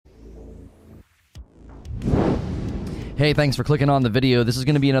Hey, thanks for clicking on the video. This is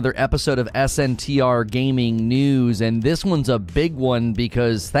going to be another episode of SNTR Gaming News, and this one's a big one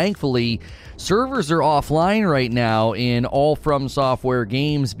because, thankfully, servers are offline right now in all From Software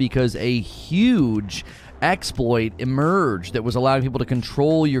games because a huge exploit emerged that was allowing people to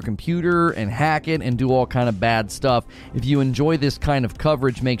control your computer and hack it and do all kind of bad stuff. If you enjoy this kind of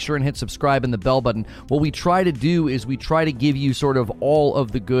coverage, make sure and hit subscribe and the bell button. What we try to do is we try to give you sort of all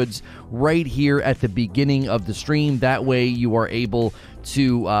of the goods right here at the beginning of the stream. That way you are able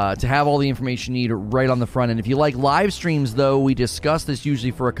to have all the information you need right on the front end. If you like live streams, though, we discuss this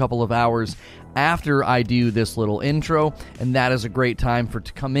usually for a couple of hours after I do this little intro, and that is a great time to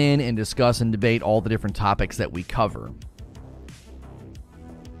come in and discuss and debate all the different topics that we cover.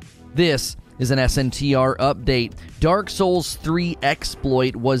 This is an SNTR update. Dark Souls 3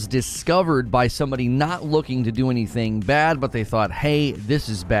 exploit was discovered by somebody not looking to do anything bad, but they thought, hey, this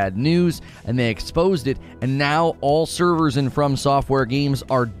is bad news, and they exposed it, and now all servers in From Software games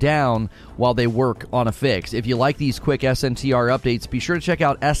are down while they work on a fix. If you like these quick SNTR updates, be sure to check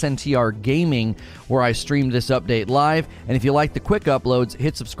out SNTR Gaming, where I streamed this update live, and if you like the quick uploads,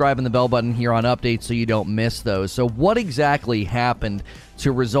 hit subscribe and the bell button here on updates so you don't miss those. So what exactly happened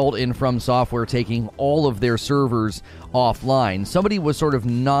to result in From Software taking all of their servers offline? Somebody was sort of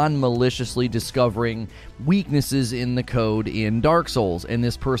non-maliciously discovering weaknesses in the code in Dark Souls, and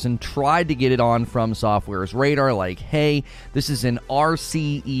this person tried to get it on From Software's radar, like, hey, this is an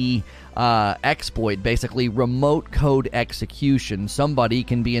RCE exploit, basically remote code execution. Somebody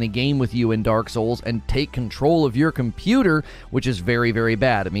can be in a game with you in Dark Souls and take control of your computer, which is very, very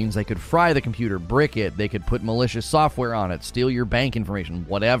bad. It means they could fry the computer, brick it, they could put malicious software on it, steal your bank information,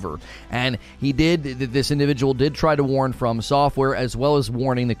 whatever. And this individual did try to warn From Software, as well as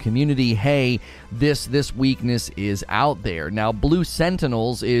warning the community, hey, this weakness is out there. Now, Blue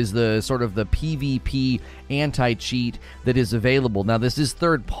Sentinels is the sort of the PvP anti-cheat that is available. Now, this is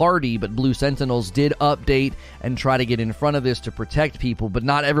third party, but Blue Sentinels did update and try to get in front of this to protect people, but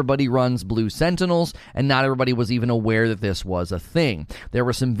not everybody runs Blue Sentinels, and not everybody was even aware that this was a thing. There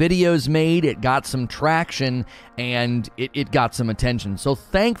were some videos made, it got some traction, and it got some attention. So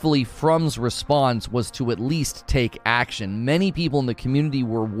thankfully, From's response was to at least take action. Many people in the community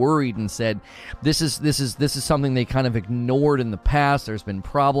were worried and said, this is something they kind of ignored in the past. There's been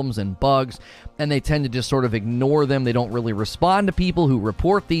problems and bugs, and they tend to just sort of ignore them. They don't really respond to people who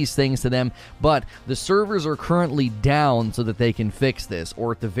report these things to them, but the servers are currently down so that they can fix this,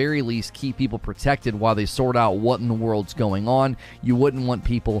 or at the very least keep people protected while they sort out what in the world's going on. You wouldn't want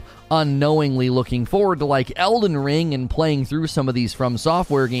people unknowingly looking forward to like Elden Ring and playing through some of these From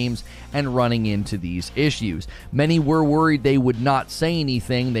Software games and running into these issues. Many were worried they would not say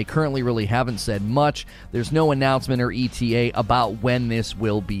anything. They currently really haven't said much. There's no announcement or ETA about when this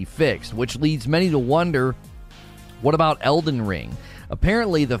will be fixed, which leads many to wonder, what about Elden Ring?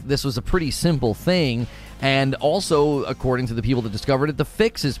 Apparently, this was a pretty simple thing, and also, according to the people that discovered it, the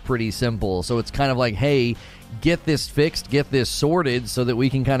fix is pretty simple. So it's kind of like, hey, get this fixed, get this sorted so that we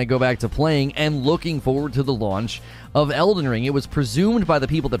can kind of go back to playing and looking forward to the launch of Elden Ring. It was presumed by the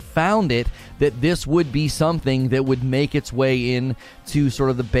people that found it that this would be something that would make its way in to sort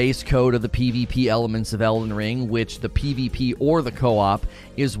of the base code of the PvP elements of Elden Ring, which the PvP or the co-op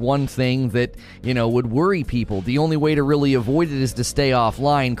is one thing that, would worry people. The only way to really avoid it is to stay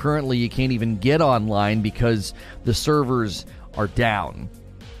offline. Currently, you can't even get online because the servers are down.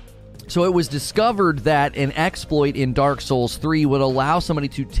 So it was discovered that an exploit in Dark Souls 3 would allow somebody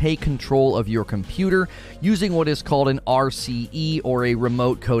to take control of your computer using what is called an RCE, or a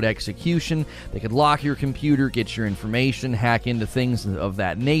remote code execution. They could lock your computer, get your information, hack into things of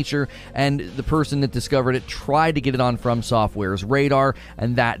that nature, and the person that discovered it tried to get it on From Software's radar,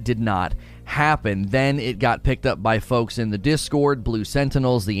 and that did not happen. Then it got picked up by folks in the Discord. Blue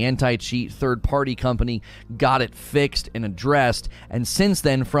Sentinels, the anti-cheat third-party company, got it fixed and addressed, and since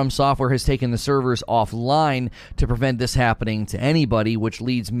then, From Software has taken the servers offline to prevent this happening to anybody, which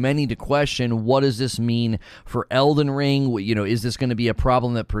leads many to question, what does this mean for Elden Ring? Is this going to be a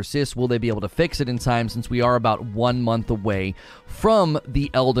problem that persists? Will they be able to fix it in time, since we are about 1 month away from the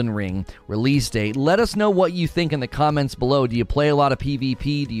Elden Ring release date? Let us know what you think in the comments below. Do you play a lot of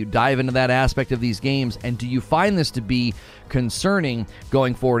PvP? Do you dive into that aspect of these games? And do you find this to be concerning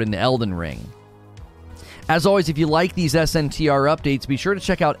going forward into Elden Ring? As always, if you like these SNTR updates, be sure to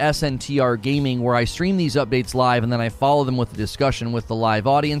check out SNTR Gaming, where I stream these updates live and then I follow them with a discussion with the live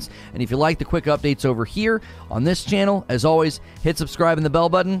audience. And if you like the quick updates over here on this channel, as always, hit subscribe and the bell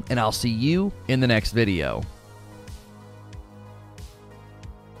button, and I'll see you in the next video.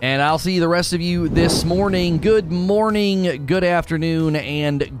 And I'll see the rest of you this morning. Good morning, good afternoon,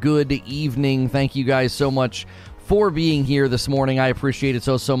 and good evening. Thank you guys so much for being here this morning. I appreciate it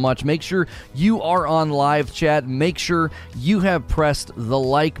so much. Make sure you are on live chat. Make sure you have pressed the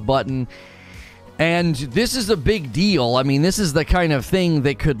like button. And this is a big deal. I mean, this is the kind of thing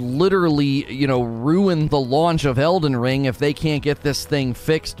that could literally, ruin the launch of Elden Ring if they can't get this thing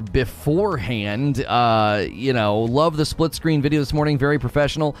fixed beforehand. Love the split screen video this morning. Very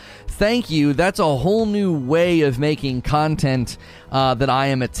professional. Thank you. That's a whole new way of making content that I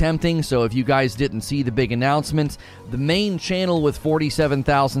am attempting. So if you guys didn't see the big announcement, the main channel with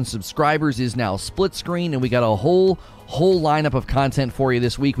 47,000 subscribers is now split screen, and we got a whole lineup of content for you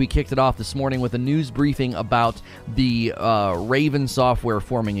this week. We kicked it off this morning with a news briefing about the Raven Software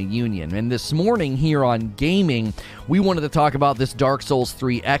forming a union. And this morning here on Gaming, we wanted to talk about this Dark Souls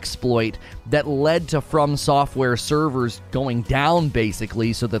 3 exploit that led to From Software servers going down,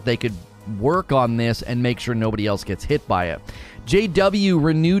 basically, so that they could work on this and make sure nobody else gets hit by it. JW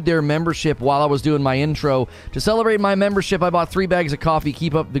renewed their membership while I was doing my intro. To celebrate my membership, I bought 3 bags of coffee.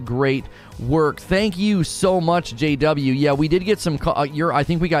 Keep up the great work. Thank you so much, JW. Yeah, we did get some, I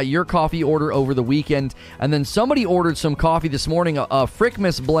think we got your coffee order over the weekend, and then somebody ordered some coffee this morning, a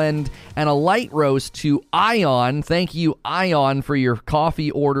Frickmas blend and a light roast to Ion. Thank you, Ion, for your coffee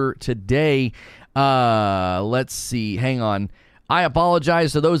order today. Let's see. Hang on. I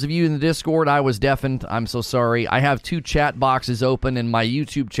apologize to those of you in the Discord. I was deafened. I'm so sorry. I have 2 chat boxes open, and my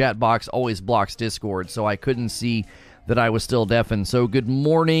YouTube chat box always blocks Discord, so I couldn't see that I was still deafened. So good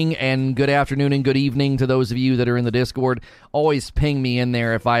morning and good afternoon and good evening to those of you that are in the Discord. Always ping me in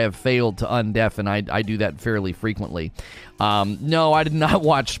there if I have failed to undeafen. I do that fairly frequently. No, I did not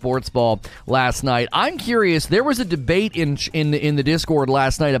watch Sports Ball last night. I'm curious. There was a debate in the Discord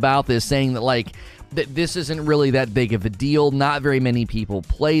last night about this, saying that, that this isn't really that big of a deal. Not very many people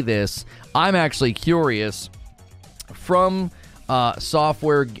play this. I'm actually curious. From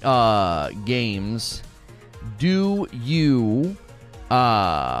Software Games, do you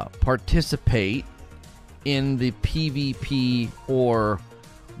participate in the PvP or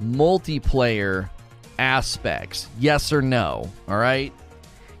multiplayer aspects? Yes or no? All right?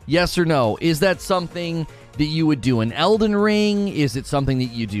 Yes or no? Is that something that you would do in Elden Ring? Is it something that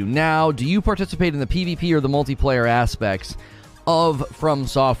you do now? Do you participate in the PvP or the multiplayer aspects of From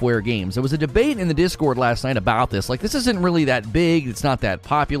Software Games? There was a debate in the Discord last night about this. This isn't really that big. It's not that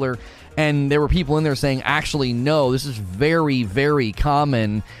popular. And there were people in there saying, actually, no, this is very, very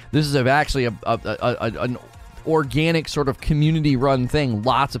common. This is actually an organic sort of community-run thing.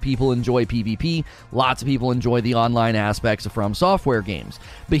 Lots of people enjoy PvP. Lots of people enjoy the online aspects of From Software Games.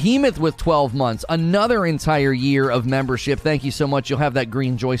 Behemoth with 12 months. Another entire year of membership. Thank you so much. You'll have that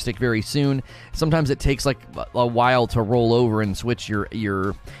green joystick very soon. Sometimes it takes a while to roll over and switch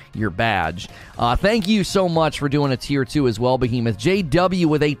your badge. Thank you so much for doing a tier 2 as well, Behemoth. JW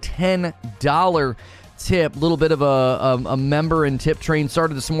with a $10 tip. Little bit of a member and tip train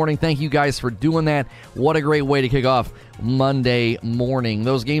started this morning. Thank you guys for doing that. What a great way to kick off Monday morning.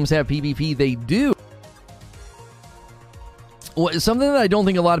 Those games have PvP. They do. Well, something that I don't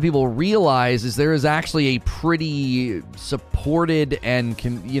think a lot of people realize is there is actually a pretty supported and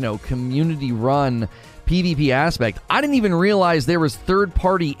community-run PvP aspect. I didn't even realize there was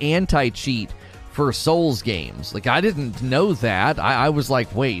third-party anti-cheat for Souls games. I didn't know that. I was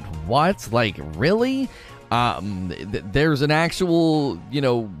like, wait, what? Really? There's an actual,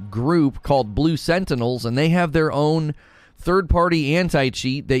 group called Blue Sentinels, and they have their own third-party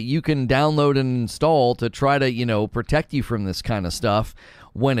anti-cheat that you can download and install to try to, protect you from this kind of stuff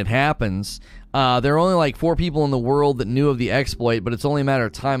when it happens. There are only 4 people in the world that knew of the exploit, but it's only a matter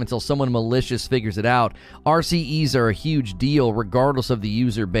of time until someone malicious figures it out. RCEs are a huge deal regardless of the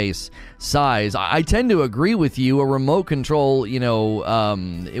user base size. I tend to agree with you. A remote control,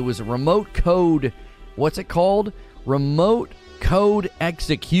 it was a remote code, what's it called? Remote code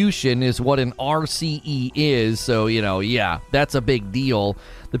execution is what an RCE is, so, yeah, that's a big deal.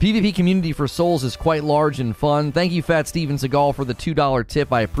 The PvP community for Souls is quite large and fun. Thank you, Fat Steven Seagal, for the $2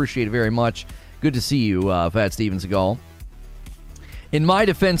 tip. I appreciate it very much. Good to see you, Fat Steven Seagal. In my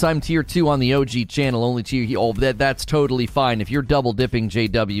defense, I'm tier 2 on the OG channel, only tier. Oh, that's totally fine. If you're double dipping,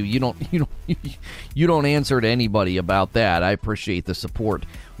 JW, you don't answer to anybody about that. I appreciate the support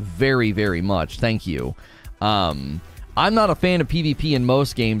very, very much. Thank you. I'm not a fan of PvP in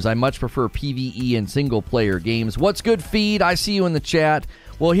most games. I much prefer PvE in single-player games. What's good, Feed? I see you in the chat.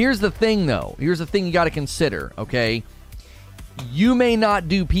 Well, here's the thing, though. Here's the thing you got to consider, okay? You may not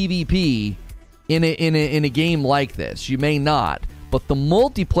do PvP in a game like this. You may not. But the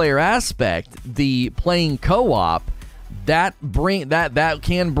multiplayer aspect, the playing co-op, that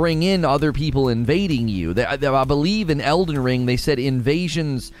can bring in other people invading you. I believe in Elden Ring they said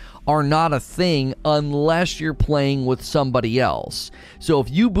invasions are not a thing unless you're playing with somebody else. So if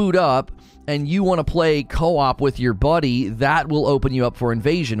you boot up and you want to play co-op with your buddy, that will open you up for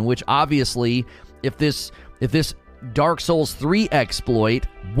invasion, which obviously if this Dark Souls 3 exploit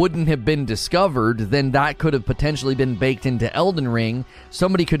wouldn't have been discovered, then that could have potentially been baked into Elden Ring.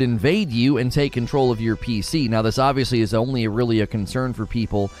 Somebody could invade you and take control of your PC. Now, this obviously is only really a concern for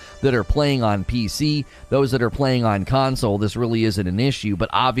people that are playing on PC. Those that are playing on console, this really isn't an issue, but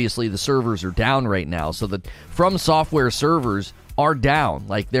obviously the servers are down right now. So the From Software servers are down.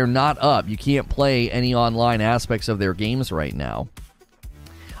 Like, they're not up. You can't play any online aspects of their games right now.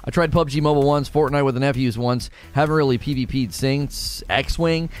 I tried PUBG Mobile once, Fortnite with the nephews once. Haven't really PvP'd since.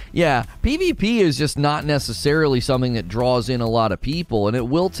 X-Wing? Yeah, PvP is just not necessarily something that draws in a lot of people, and it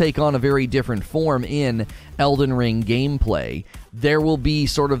will take on a very different form in Elden Ring gameplay. There will be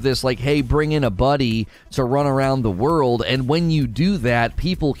sort of this like, hey, bring in a buddy to run around the world, and when you do that,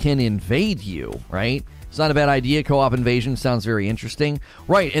 people can invade you, right? It's not a bad idea. Co-op invasion sounds very interesting.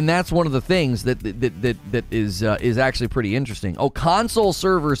 Right, and that's one of the things that is actually pretty interesting. Oh, console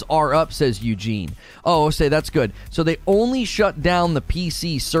servers are up, says Eugene. Oh, say that's good. So they only shut down the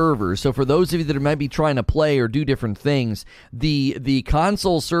PC servers. So for those of you that might be trying to play or do different things, the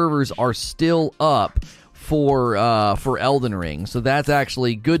console servers are still up for Elden Ring. So that's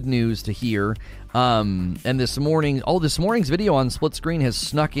actually good news to hear. And this morning's video on split screen has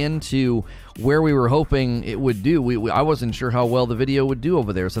snuck into where we were hoping it would do. I wasn't sure how well the video would do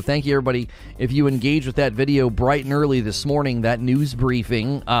over there. So thank you, everybody. If you engage with that video bright and early this morning, that news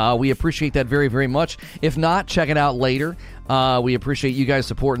briefing, we appreciate that very, very much. If not, check it out later. We appreciate you guys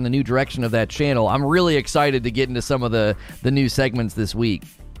supporting the new direction of that channel. I'm really excited to get into some of the new segments this week.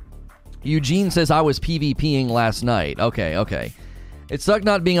 Eugene says I was PvPing last night. Okay. It sucked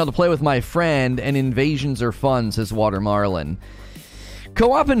not being able to play with my friend, and invasions are fun, says Water Marlin.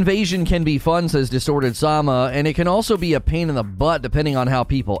 Co-op invasion can be fun, says Distorted Sama, and it can also be a pain in the butt depending on how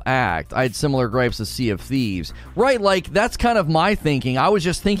people act. I had similar gripes to Sea of Thieves. Right, like, that's kind of my thinking. I was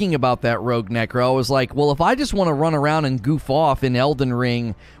just thinking about that, Rogue Necro. I was like, well, if I just want to run around and goof off in Elden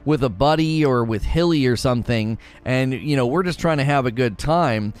Ring with a buddy or with Hilly or something, and, you know, we're just trying to have a good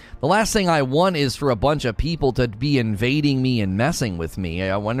time, the last thing I want is for a bunch of people to be invading me and messing with me.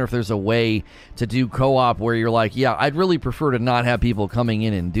 I wonder if there's a way to do co-op where you're like, yeah, I'd really prefer to not have people coming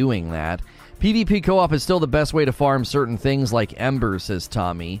in and doing that. PvP co-op is still the best way to farm certain things like Ember, says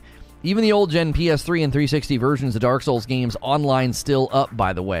Tommy. Even the old gen PS3 and 360 versions of Dark Souls games online still up,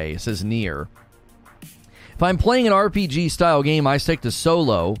 by the way, says Nier. If I'm playing an RPG style game, I stick to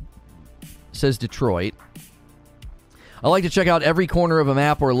solo, says Detroit. I like to check out every corner of a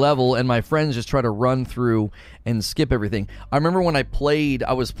map or level, and my friends just try to run through and skip everything. I remember when I'd agreed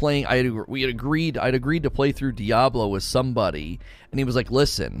to play through Diablo with somebody, and he was like,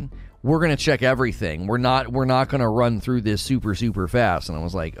 listen, we're going to check everything. We're not going to run through this super, super fast. And I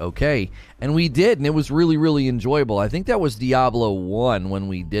was like, okay. And we did, and it was really, really enjoyable. I think that was Diablo 1 when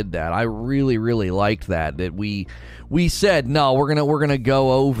we did that. I really, really liked that we said, no, we're going to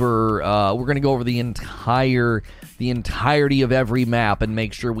go over the entirety of every map and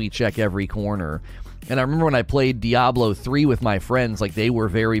make sure we check every corner. And I remember when I played Diablo 3 with my friends, like, they were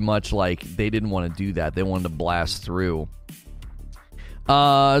very much like, they didn't want to do that. They wanted to blast through.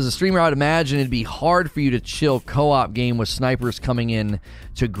 As a streamer, I'd imagine it'd be hard for you to chill co-op game with snipers coming in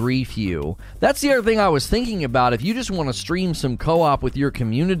to grief you. That's the other thing I was thinking about. If you just want to stream some co-op with your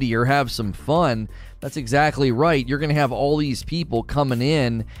community or have some fun, that's exactly right. You're going to have all these people coming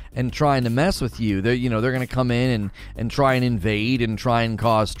in and trying to mess with you. They're going to come in and try and invade and try and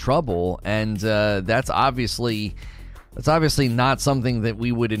cause trouble. And that's obviously not something that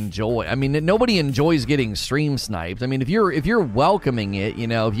we would enjoy. I mean, nobody enjoys getting stream sniped. I mean, if you're welcoming it, you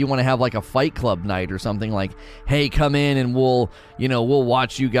know, if you want to have like a Fight Club night or something, like, hey, come in and we'll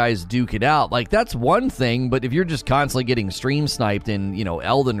watch you guys duke it out. Like, that's one thing. But if you're just constantly getting stream sniped in, you know,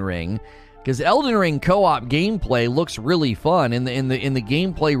 Elden Ring, because Elden Ring co-op gameplay looks really fun. In the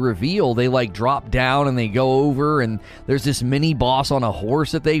gameplay reveal, they like drop down and they go over, and there's this mini boss on a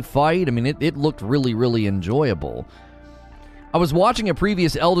horse that they fight. I mean, it looked really, really enjoyable. I was watching a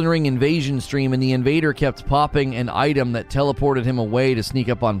previous Elden Ring invasion stream, and the invader kept popping an item that teleported him away to sneak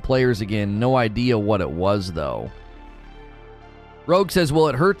up on players again. No idea what it was, though. Rogue says, will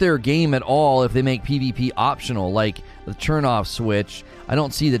it hurt their game at all if they make PvP optional, like the turn-off switch? I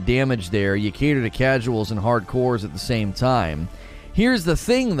don't see the damage there. You cater to casuals and hardcores at the same time. Here's the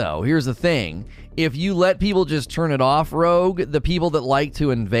thing, though. Here's the thing. If you let people just turn it off, Rogue, the people that like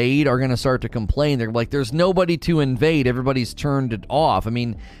to invade are going to start to complain. They're like, there's nobody to invade. Everybody's turned it off. I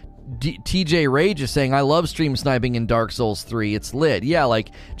mean, TJ Rage is saying, I love stream sniping in Dark Souls 3. It's lit. Yeah, like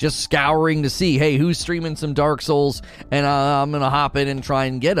just scouring to see, hey, who's streaming some Dark Souls, and I'm going to hop in and try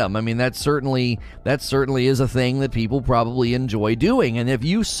and get them. I mean, that certainly is a thing that people probably enjoy doing. And if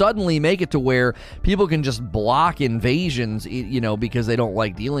you suddenly make it to where people can just block invasions, because they don't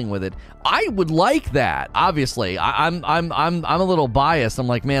like dealing with it, I would like that. Obviously, I'm a little biased. I'm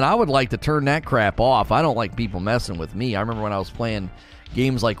like, man, I would like to turn that crap off. I don't like people messing with me. I remember when I was playing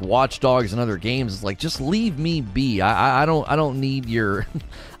games like Watch Dogs and other games, it's like, just leave me be. I don't need your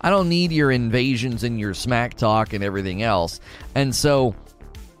I don't need your invasions and your smack talk and everything else. And so,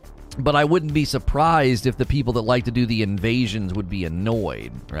 but I wouldn't be surprised if the people that like to do the invasions would be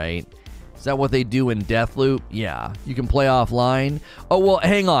annoyed, right? Is that what they do in Deathloop? Yeah. You can play offline. Oh, well,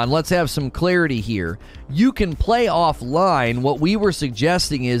 hang on. Let's have some clarity here. You can play offline. What we were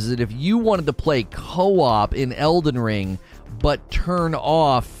suggesting is that if you wanted to play co-op in Elden Ring, but turn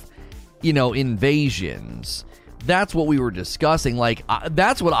off, invasions. That's what we were discussing. Like,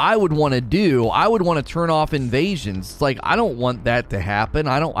 that's what I would want to do. I would want to turn off invasions. It's like, I don't want that to happen.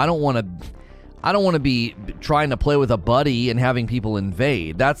 I don't want to be trying to play with a buddy and having people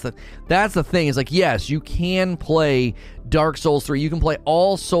invade. That's the thing. It's like, yes, you can play Dark Souls 3. You can play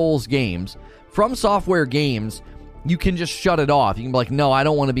all Souls games. From Software Games, you can just shut it off. You can be like, no, I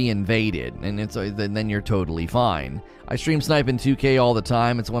don't want to be invaded. And then you're totally fine. I stream snipe in 2K all the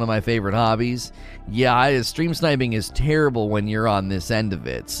time. It's one of my favorite hobbies. Yeah, stream sniping is terrible when you're on this end of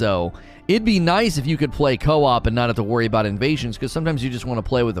it. So it'd be nice if you could play co-op and not have to worry about invasions, because sometimes you just want to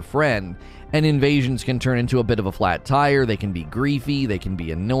play with a friend, and invasions can turn into a bit of a flat tire. They can be griefy. They can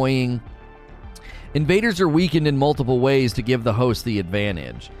be annoying. Invaders are weakened in multiple ways to give the host the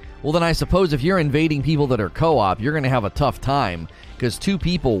advantage. Well, then I suppose if you're invading people that are co-op, you're going to have a tough time, because two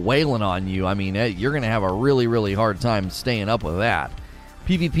people wailing on you, I mean, you're going to have a really, really hard time staying up with that.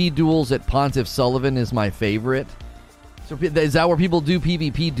 PvP duels at Pontiff Sullivan is my favorite. So is that where people do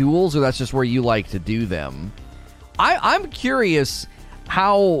PvP duels, or that's just where you like to do them? I'm curious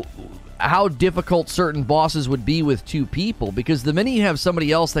how difficult certain bosses would be with two people, because the minute you have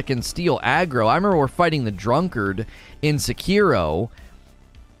somebody else that can steal aggro, I remember we're fighting the Drunkard in Sekiro,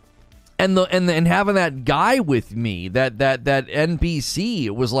 and having that guy with me, that NPC,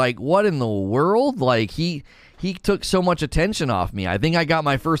 was like, what in the world? Like, he took so much attention off me. I think I got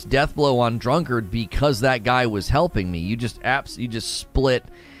my first death blow on Drunkard because that guy was helping me. You just split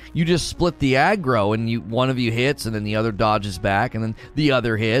the aggro, and one of you hits, and then the other dodges back, and then the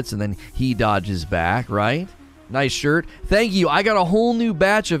other hits, and then he dodges back, right? Nice shirt. Thank you. I got a whole new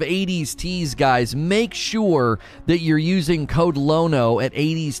batch of 80s tees, guys. Make sure that you're using code LONO at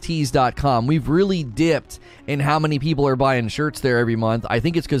 80stees.com. We've really dipped in how many people are buying shirts there every month. I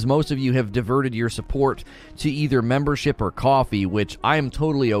think it's because most of you have diverted your support to either membership or coffee, which I am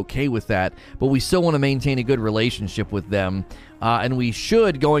totally okay with that, but we still want to maintain a good relationship with them. And we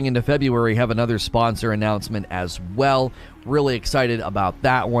should, going into February, have another sponsor announcement as well. Really excited about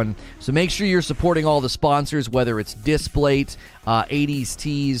that one. So make sure you're supporting all the sponsors, whether it's Displate, 80s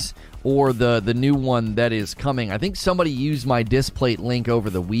Tees, or the new one that is coming. I think somebody used my Displate link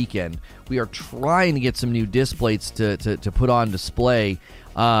over the weekend. We are trying to get some new Displates to put on display.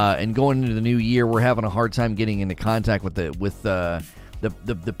 And going into the new year, we're having a hard time getting into contact with the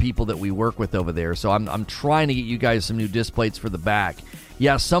people that we work with over there. So I'm trying to get you guys some new Displates for the back.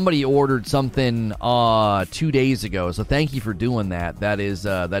 Yeah, somebody ordered something 2 days ago, so thank you for doing that. That is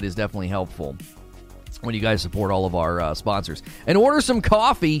definitely helpful when you guys support all of our sponsors. And order some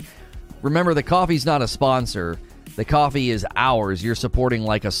coffee. Remember, the coffee's not a sponsor. The coffee is ours. You're supporting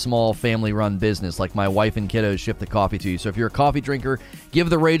like a small family-run business, like my wife and kiddos ship the coffee to you. So if you're a coffee drinker,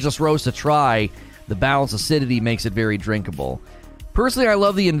 give the Rageless Roast a try. The balanced acidity makes it very drinkable. Personally, I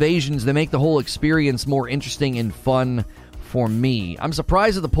love the invasions. They make the whole experience more interesting and fun for me. I'm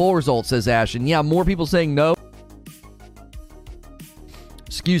surprised at the poll results, says Ashton. Yeah, more people saying no.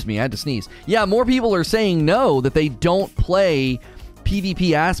 Excuse me, I had to sneeze. Yeah, more people are saying no, that they don't play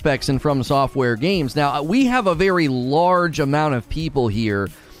PvP aspects in From Software games. Now, we have a very large amount of people here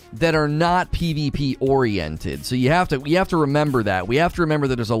that are not PvP oriented. So you have to remember that. We have to remember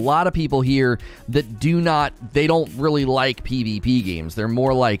that there's a lot of people here that they don't really like PvP games. They're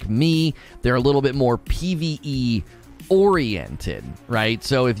more like me. They're a little bit more PvE oriented, right?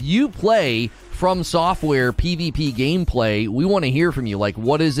 So if you play From Software PvP gameplay, we want to hear from you. Like,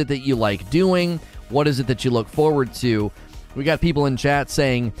 what is it that you like doing? What is it that you look forward to? We got people in chat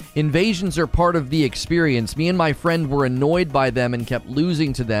saying, invasions are part of the experience. Me and my friend were annoyed by them and kept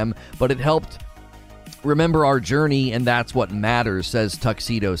losing to them, but it helped remember our journey, and that's what matters, says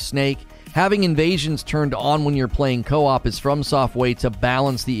Tuxedo Snake. Having invasions turned on when you're playing co-op is FromSoft way to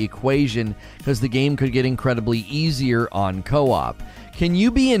balance the equation, because the game could get incredibly easier on co-op. Can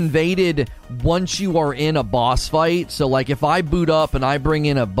you be invaded once you are in a boss fight? So, like, if I boot up and I bring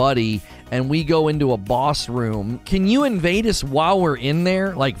in a buddy and we go into a boss room, can you invade us while we're in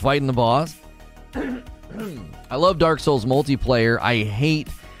there, like fighting the boss? I love Dark Souls multiplayer. I hate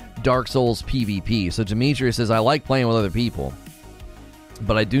Dark Souls PvP. So Demetrius says, I like playing with other people,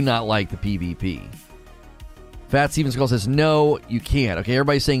 but I do not like the PvP. Fat Steven Skull says, no, you can't. Okay,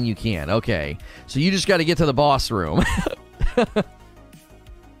 everybody's saying you can. Okay, so you just got to get to the boss room.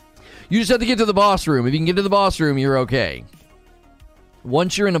 You just have to get to the boss room. If you can get to the boss room, you're okay.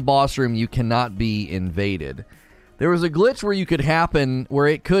 Once you're in a boss room, you cannot be invaded. There was a glitch where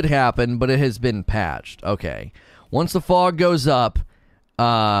it could happen, but it has been patched. Okay. Once the fog goes up,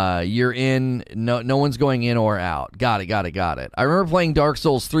 you're in. No one's going in or out. Got it. I remember playing Dark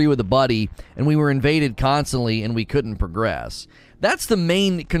Souls 3 with a buddy, and we were invaded constantly, and we couldn't progress. That's the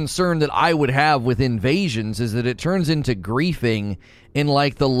main concern that I would have with invasions, is that it turns into griefing in,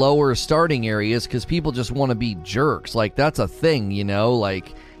 like, the lower starting areas, because people just want to be jerks. Like, that's a thing, you know?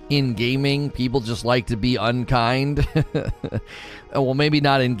 Like, in gaming, people just like to be unkind. Well, maybe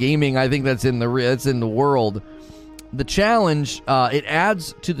not in gaming. I think that's in the world. The challenge, it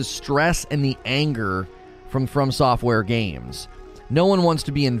adds to the stress and the anger from Software games. No one wants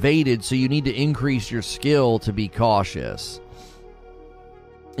to be invaded, so you need to increase your skill to be cautious.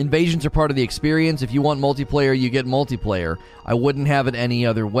 Invasions are part of the experience. If you want multiplayer, you get multiplayer. I wouldn't have it any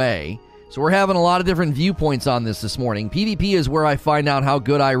other way. So we're having a lot of different viewpoints on this morning. PvP is where I find out how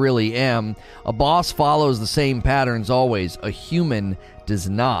good I really am. A boss follows the same patterns always. A human does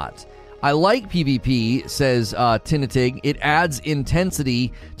not. I like PvP, says Tinatig. It adds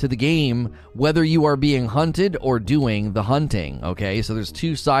intensity to the game, whether you are being hunted or doing the hunting. Okay, so there's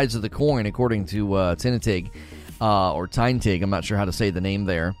two sides of the coin, according to Tinatig. Or Teintig, I'm not sure how to say the name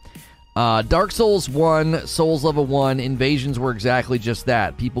there. Dark Souls 1, Souls Level 1, invasions were exactly just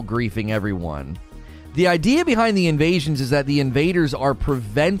that. People griefing everyone. The idea behind the invasions is that the invaders are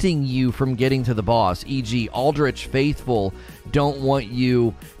preventing you from getting to the boss. E.g., Aldrich Faithful don't want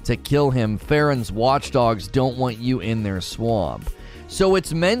you to kill him. Farron's Watchdogs don't want you in their swamp. So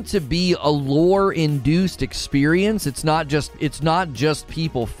it's meant to be a lore-induced experience. It's not just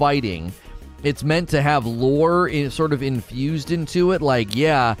people fighting. It's meant to have lore sort of infused into it. Like,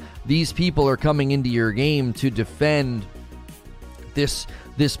 yeah, these people are coming into your game to defend this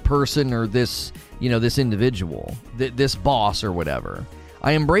person or this individual, this boss or whatever.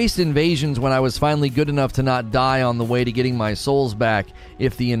 I embraced invasions when I was finally good enough to not die on the way to getting my souls back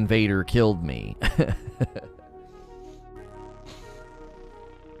if the invader killed me.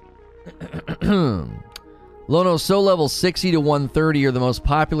 Lono, so levels 60 to 130 are the most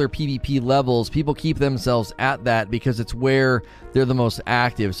popular PvP levels. People keep themselves at that because it's where they're the most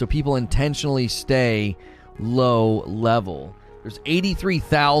active. So people intentionally stay low level. There's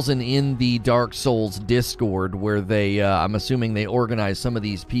 83,000 in the Dark Souls Discord where they, I'm assuming they organize some of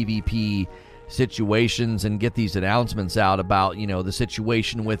these PvP situations and get these announcements out about, the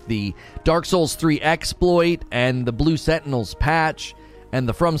situation with the Dark Souls 3 exploit and the Blue Sentinels patch. And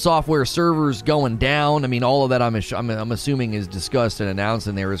the From Software servers going down. I mean, all of that I'm assuming is discussed and announced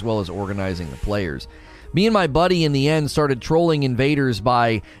in there, as well as organizing the players. Me and my buddy in the end started trolling invaders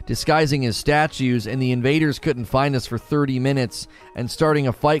by disguising as statues, and the invaders couldn't find us for 30 minutes and starting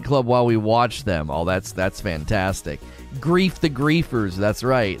a fight club while we watched them. Oh, that's fantastic. Grief the griefers. That's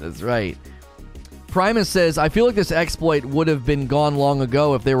right. Primus says, I feel like this exploit would have been gone long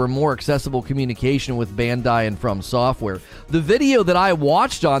ago if there were more accessible communication with Bandai and From Software. The video that I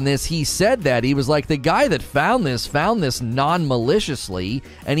watched on this, he said that. He was like, the guy that found this non-maliciously,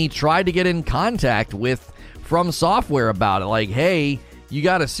 and he tried to get in contact with From Software about it. Like, hey, you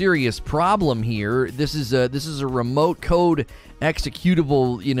got a serious problem here. This is a remote code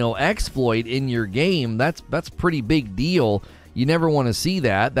executable, exploit in your game. That's pretty big deal. You never want to see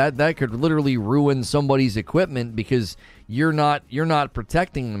that. That could literally ruin somebody's equipment because you're not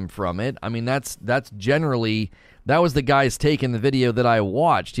protecting them from it. I mean, that's generally, that was the guy's take in the video that I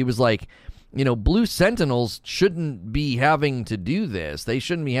watched. He was like, Blue Sentinels shouldn't be having to do this. They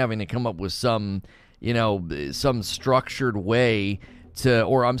shouldn't be having to come up with some structured way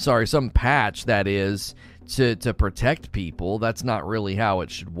some patch that is to protect people. That's not really how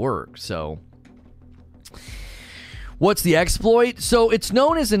it should work. So What's the exploit? So it's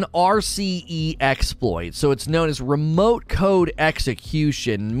known as an RCE exploit. So it's known as remote code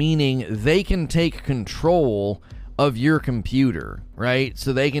execution, meaning they can take control of your computer, right?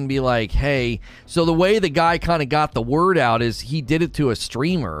 So they can be like, hey, so the way the guy kind of got the word out is he did it to a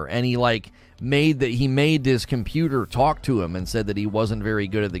streamer, and he made his computer talk to him and said that he wasn't very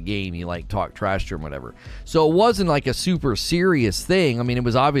good at the game. He talked trash to him, whatever. So it wasn't like a super serious thing. I mean, it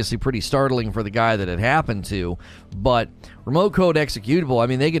was obviously pretty startling for the guy that it happened to, but remote code executable, I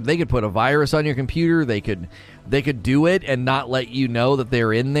mean, they could put a virus on your computer. They could do it and not let you know that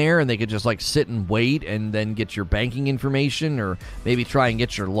they're in there, and they could just sit and wait and then get your banking information, or maybe try and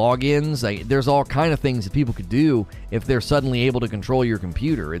get your logins. There's all kind of things that people could do if they're suddenly able to control your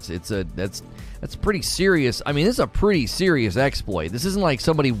computer. That's pretty serious. I mean, this is a pretty serious exploit. This isn't like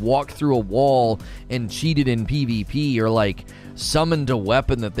somebody walked through a wall and cheated in PvP, or summoned a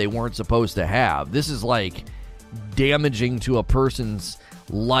weapon that they weren't supposed to have. This is damaging to a person's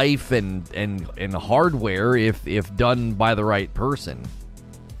life and hardware if done by the right person.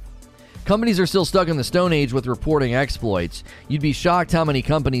 Companies are still stuck in the Stone Age with reporting exploits. You'd be shocked how many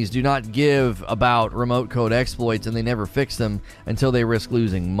companies do not give about remote code exploits, and they never fix them until they risk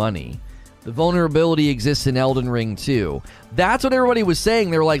losing money. The vulnerability exists in Elden Ring too. That's what everybody was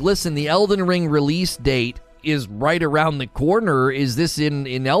saying. They were like, listen, the Elden Ring release date is right around the corner. Is this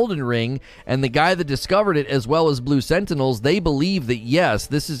in Elden Ring? And the guy that discovered it, as well as Blue Sentinels, they believe that yes,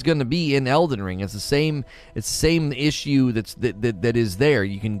 this is going to be in Elden Ring. It's the same issue that is there.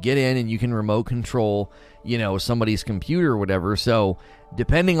 You can get in and you can remote control, somebody's computer or whatever. So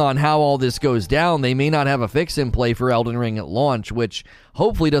depending on how all this goes down, they may not have a fix in play for Elden Ring at launch, which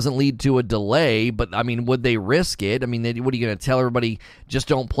hopefully doesn't lead to a delay. But I mean, would they risk it? I mean, what are you going to tell everybody? Just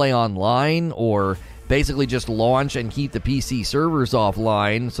don't play online, or basically just launch and keep the PC servers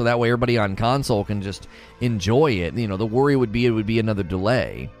offline so that way everybody on console can just enjoy it? The worry would be it would be another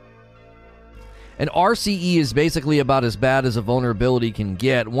delay. An RCE is basically about as bad as a vulnerability can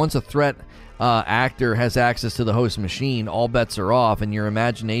get. Once a threat actor has access to the host machine, all bets are off, and your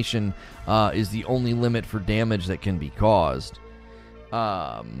imagination is the only limit for damage that can be caused.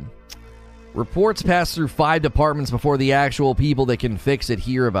 Reports pass through 5 departments before the actual people that can fix it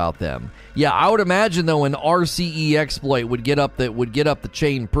hear about them. Yeah, I would imagine though an RCE exploit would get up the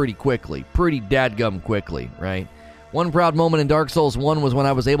chain pretty quickly, pretty dadgum quickly, right? One proud moment in Dark Souls 1 was when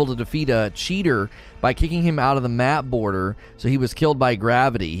I was able to defeat a cheater by kicking him out of the map border, so he was killed by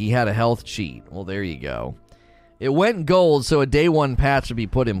gravity. He had a health cheat. Well, there you go. It went gold, so a day one patch would be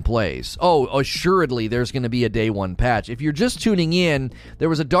put in place. Oh, assuredly, there's going to be a day one patch. If you're just tuning in, there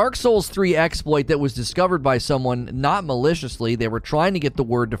was a Dark Souls 3 exploit that was discovered by someone, not maliciously. They were trying to get the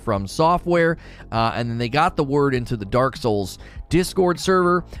word to From Software, and then they got the word into the Dark Souls Discord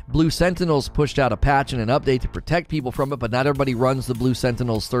server. Blue Sentinels pushed out a patch and an update to protect people from it, but not everybody runs the Blue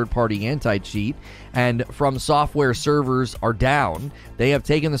Sentinels third-party anti-cheat, and From Software servers are down. They have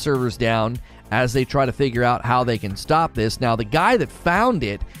taken the servers down as they try to figure out how they can stop this. Now, the guy that found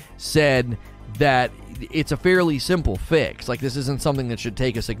it said that it's a fairly simple fix. This isn't something that should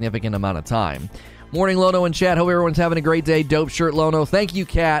take a significant amount of time. Morning, Lono and chat. Hope everyone's having a great day. Dope shirt, Lono. Thank you,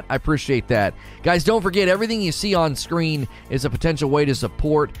 Kat. I appreciate that. Guys, don't forget, everything you see on screen is a potential way to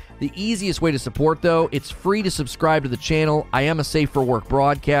support. The easiest way to support, though, it's free to subscribe to the channel. I am a Safe for Work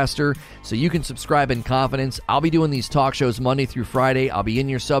broadcaster, so you can subscribe in confidence. I'll be doing these talk shows Monday through Friday. I'll be in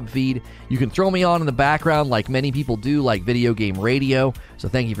your sub feed. You can throw me on in the background like many people do, like Video Game Radio, so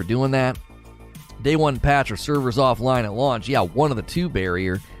thank you for doing that. Day one patch or servers offline at launch. Yeah, one of the two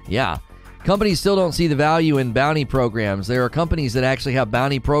barrier. Yeah. Companies still don't see the value in bounty programs. There are companies that actually have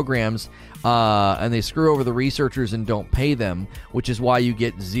bounty programs, and they screw over the researchers and don't pay them, which is why you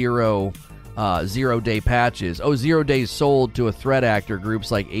get zero-day patches. Oh, 0 days sold to a threat actor,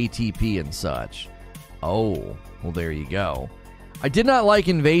 groups like ATP and such. Oh, well, there you go. I did not like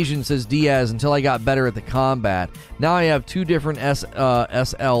Invasion, says Diaz, until I got better at the combat. Now I have 2 different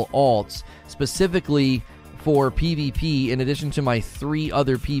SL alts, specifically for PvP, in addition to my 3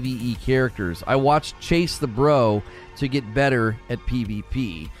 other PvE characters. I watched Chase the Bro to get better at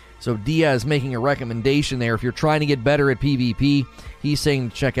PvP. So Diaz making a recommendation there. If you're trying to get better at PvP, he's saying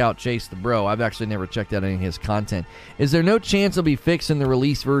check out Chase the Bro. I've actually never checked out any of his content. Is there no chance it'll be fixed in the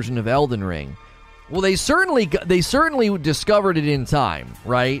release version of Elden Ring? Well, they certainly discovered it in time,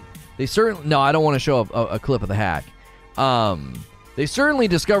 right? No, I don't want to show a clip of the hack. They certainly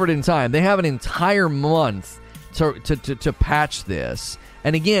discovered it in time. They have an entire month to patch this.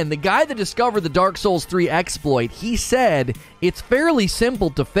 And again, the guy that discovered the Dark Souls 3 exploit, he said it's fairly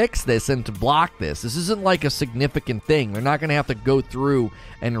simple to fix this and to block this. This isn't like a significant thing. They're not going to have to go through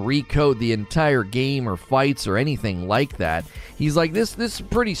and recode the entire game or fights or anything like that. He's like, this is a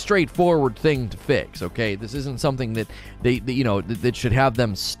pretty straightforward thing to fix, okay? This isn't something that that should have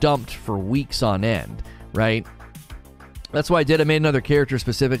them stumped for weeks on end, right? That's why I made another character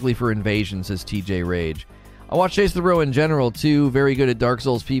specifically for Invasion, says TJ Rage. I watch Chase the Row in general, too. Very good at Dark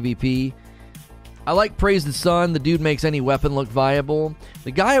Souls PvP. I like Praise the Sun. The dude makes any weapon look viable.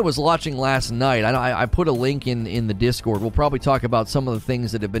 The guy I was watching last night, I put a link in the Discord. We'll probably talk about some of the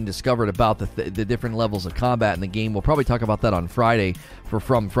things that have been discovered about the different levels of combat in the game. We'll probably talk about that on Friday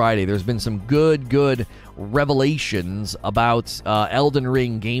From Friday. There's been some good revelations about Elden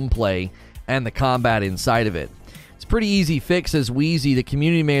Ring gameplay and the combat inside of it. Pretty easy fix, as Wheezy. The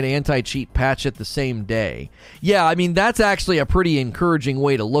community made an anti-cheat patch it the same day. Yeah, I mean, that's actually a pretty encouraging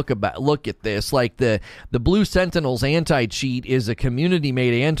way to look at this. Like the Blue Sentinels anti-cheat is a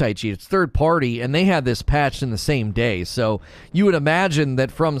community-made anti-cheat. It's third party, and they had this patched in the same day. So you would imagine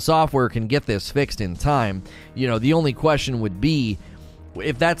that From Software can get this fixed in time. The only question would be,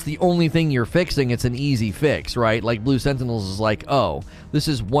 if that's the only thing you're fixing, it's an easy fix, right? Like Blue Sentinels is like, oh, this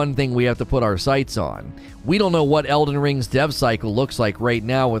is one thing we have to put our sights on. We don't know what Elden Ring's dev cycle looks like right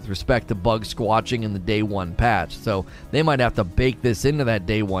now with respect to bug squatching in the day one patch. So they might have to bake this into that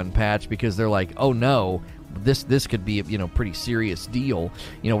day one patch because they're like, oh no, this could be a pretty serious deal.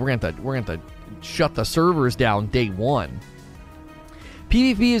 We're going to shut the servers down day one.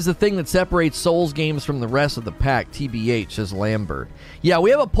 PvP is the thing that separates Souls games from the rest of the pack, TBH, says Lambert. Yeah, we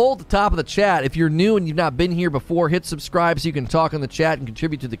have a poll at the top of the chat. If you're new and you've not been here before, hit subscribe so you can talk in the chat and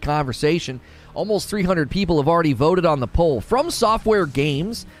contribute to the conversation. Almost 300 people have already voted on the poll. From Software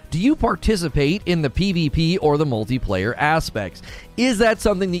Games, do you participate in the PvP or the multiplayer aspects? Is that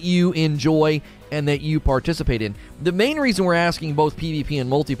something that you enjoy and that you participate in? The main reason we're asking both PvP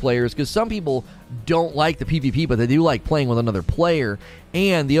and multiplayer is because some people don't like the PvP, but they do like playing with another player.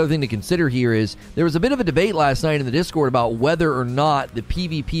 And the other thing to consider here is there was a bit of a debate last night in the Discord about whether or not the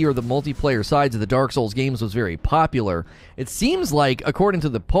PvP or the multiplayer sides of the Dark Souls games was very popular. It seems like, according to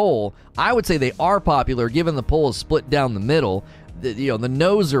the poll, I would say they are popular, given the poll is split down the middle. The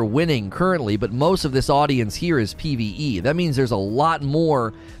no's are winning currently, but most of this audience here is PvE. That means there's a lot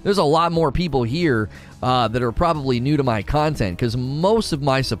more people here that are probably new to my content, because most of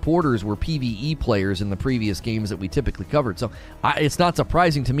my supporters were PvE players in the previous games that we typically covered. So it's not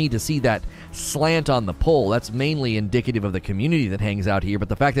surprising to me to see that slant on the poll. That's mainly indicative of the community that hangs out here, but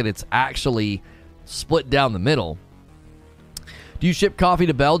the fact that it's actually split down the middle. Do you ship coffee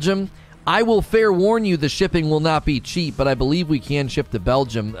to Belgium? I will fair warn you, the shipping will not be cheap, but I believe we can ship to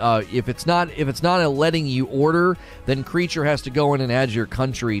Belgium. If it's not a letting you order, then Creature has to go in and add your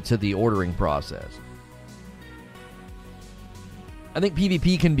country to the ordering process. I think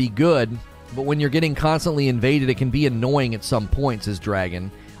PvP can be good, but when you're getting constantly invaded, it can be annoying at some point, says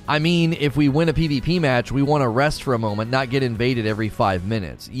Dragon. I mean, if we win a PvP match, we want to rest for a moment, not get invaded every 5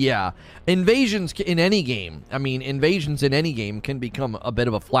 minutes. Yeah, invasions in any game can become a bit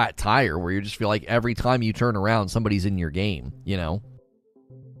of a flat tire where you just feel like every time you turn around, somebody's in your game, The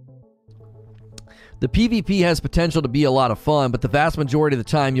PvP has potential to be a lot of fun, but the vast majority of the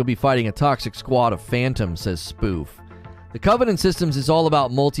time you'll be fighting a toxic squad of phantoms, says Spoof. The Covenant Systems is all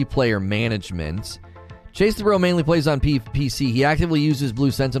about multiplayer management. Chase the Row mainly plays on PC. He actively uses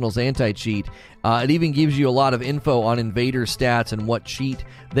Blue Sentinel's anti-cheat. It even gives you a lot of info on invader stats and what cheat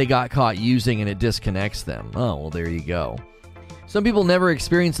they got caught using, and it disconnects them. Oh, well, there you go. Some people never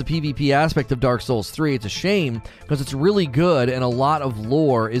experience the PvP aspect of Dark Souls 3. It's a shame, because it's really good, and a lot of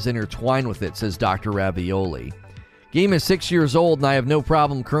lore is intertwined with it, says Dr. Ravioli. Game is 6 years old, and I have no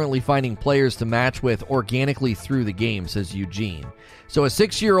problem currently finding players to match with organically through the game, says Eugene. So a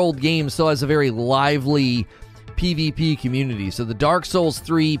 6-year-old game still has a very lively PvP community. So the Dark Souls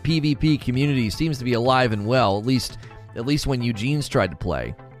 3 PvP community seems to be alive and well, at least when Eugene's tried to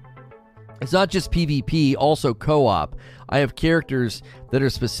play. It's not just PvP, also co-op. I have characters that are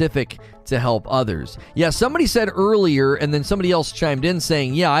specific to help others. Yeah, somebody said earlier, and then somebody else chimed in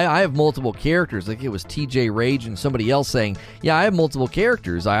saying, yeah, I have multiple characters. Like it was TJ Rage and somebody else saying, yeah, I have multiple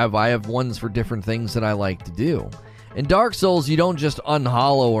characters. I have ones for different things that I like to do. In Dark Souls, you don't just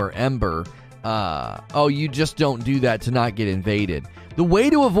unhollow or ember. You just don't do that to not get invaded. The way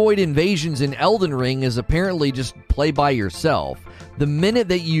to avoid invasions in Elden Ring is apparently just play by yourself. The minute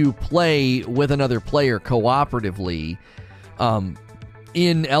that you play with another player cooperatively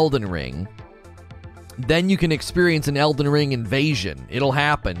in Elden Ring, then you can experience an Elden Ring invasion. It'll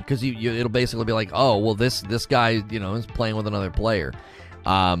happen because it'll basically be like, oh, well, this guy, is playing with another player.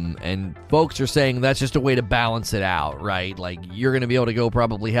 And folks are saying that's just a way to balance it out, right? Like, you're going to be able to go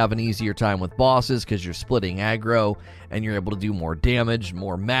probably have an easier time with bosses because you're splitting aggro and you're able to do more damage,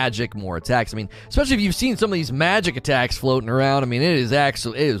 more magic, more attacks. I mean, especially if you've seen some of these magic attacks floating around. I mean, it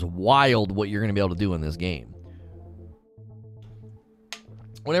is wild what you're going to be able to do in this game.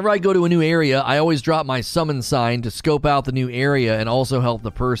 Whenever I go to a new area, I always drop my summon sign to scope out the new area and also help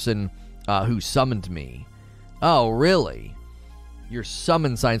the person who summoned me. Oh, really? Your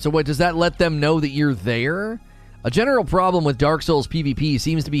summon sign. So what, does that let them know that you're there? A general problem with Dark Souls PvP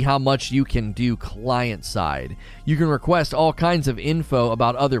seems to be how much you can do client side. You can request all kinds of info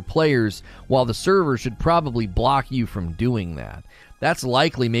about other players, while the server should probably block you from doing that. That's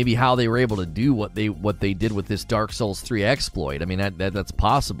likely maybe how they were able to do what they did with this Dark Souls 3 exploit. I mean, that's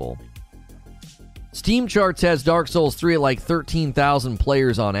possible. Steam Charts has Dark Souls 3 at like 13,000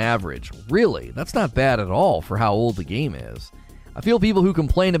 players on average. Really? That's not bad at all for how old the game is. I feel people who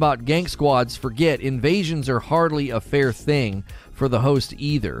complain about gank squads forget invasions are hardly a fair thing for the host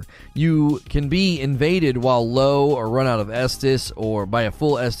either. You can be invaded while low or run out of Estus or by a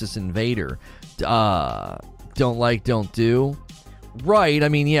full Estus invader. Don't do. Right, I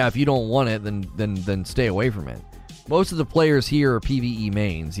mean, yeah, if you don't want it, then stay away from it. Most of the players here are PvE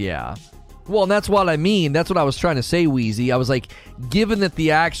mains, yeah. Well, and that's what I mean. That's what I was trying to say, Wheezy. I was like, given that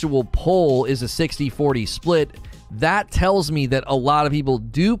the actual poll is a 60-40 split, that tells me that a lot of people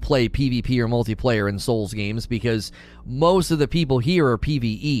do play PvP or multiplayer in Souls games because most of the people here are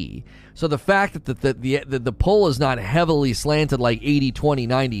PvE. So the fact that the poll is not heavily slanted like 80, 20,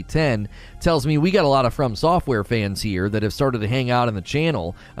 90, 10 tells me we got a lot of From Software fans here that have started to hang out in the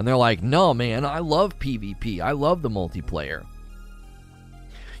channel, and they're like, no, man, I love PvP. I love the multiplayer.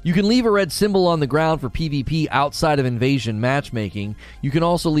 You can leave a red symbol on the ground for PvP outside of invasion matchmaking. You can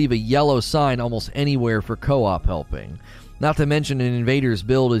also leave a yellow sign almost anywhere for co-op helping. Not to mention an invader's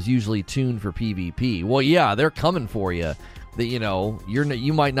build is usually tuned for PvP. Well, yeah, they're coming for you. That,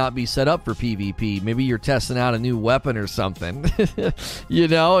 you might not be set up for PvP. Maybe you're testing out a new weapon or something. And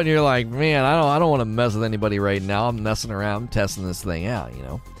you're like, man, I don't want to mess with anybody right now. I'm messing around, I'm testing this thing out,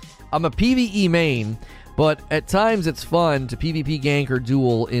 I'm a PvE main, but at times it's fun to PvP gank or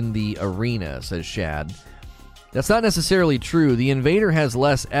duel in the arena, says Shad. That's not necessarily true. The invader has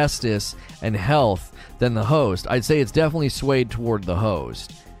less Estus and health than the host. I'd say it's definitely swayed toward the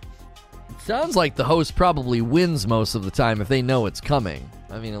host. It sounds like the host probably wins most of the time if they know it's coming.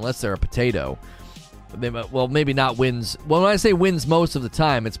 I mean, unless they're a potato. Well, maybe not wins. Well, when I say wins most of the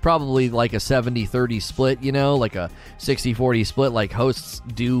time, it's probably like a 70-30 split, like a 60-40 split. Like, hosts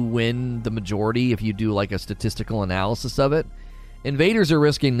do win the majority if you do like a statistical analysis of it. Invaders are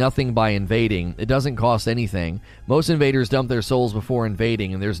risking nothing by invading. It doesn't cost anything. Most invaders dump their souls before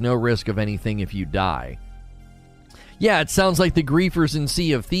invading, and there's no risk of anything if you die. Yeah, it sounds like the griefers in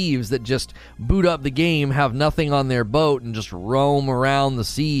Sea of Thieves that just boot up the game, have nothing on their boat, and just roam around the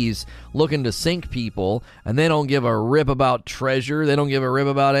seas looking to sink people, and they don't give a rip about treasure. They don't give a rip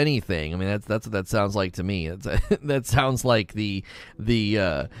about anything. I mean, that's what that sounds like to me. That sounds like the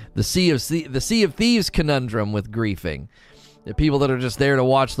Sea of Thieves conundrum with griefing. The people that are just there to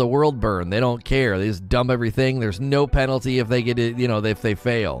watch the world burn. They don't care. They just dump everything. There's no penalty if they get it, if they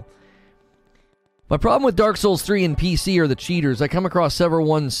fail. My problem with Dark Souls 3 and PC are the cheaters. I come across several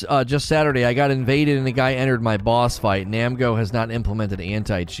ones just Saturday. I got invaded and a guy entered my boss fight. Namco has not implemented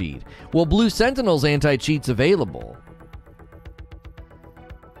anti-cheat. Well, Blue Sentinel's anti-cheat's available.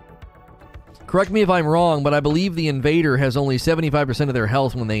 Correct me if I'm wrong, but I believe the invader has only 75% of their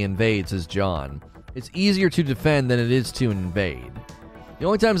health when they invade, says John. It's easier to defend than it is to invade. The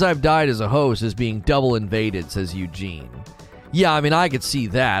only times I've died as a host is being double invaded, says Eugene. Yeah, I mean, I could see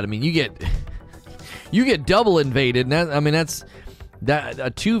that. I mean, you get double invaded, and that's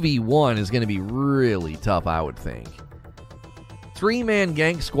a 2v1 is going to be really tough, I would think. 3-man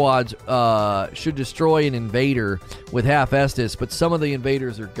gank squads should destroy an invader with half Estus, but some of the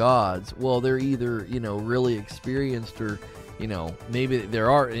invaders are gods. Well, they're either, really experienced or, maybe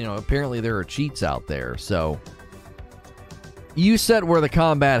there are, apparently there are cheats out there. So you set where the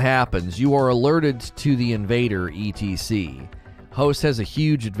combat happens. You are alerted to the invader, etc. Host has a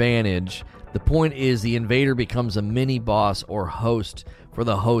huge advantage. The point is the invader becomes a mini-boss or host for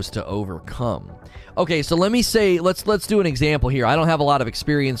the host to overcome. Okay, so let me say, let's do an example here. I don't have a lot of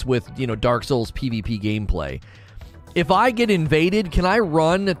experience with, Dark Souls PvP gameplay. If I get invaded, can I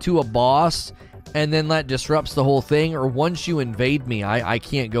run to a boss and then that disrupts the whole thing? Or once you invade me, I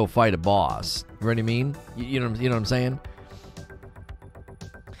can't go fight a boss? You know what I mean? You know what I'm saying?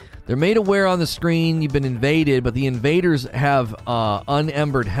 They're made aware on the screen you've been invaded, but the invaders have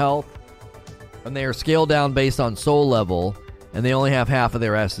unembered health, and they are scaled down based on soul level, and they only have half of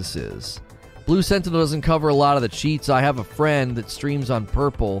their Essences. Blue Sentinel doesn't cover a lot of the cheats. I have a friend that streams on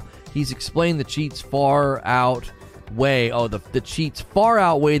Purple. He's explained the cheats far outweigh... Oh, the cheats far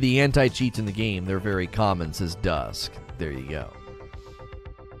outweigh the anti-cheats in the game. They're very common, says Dusk. There you go.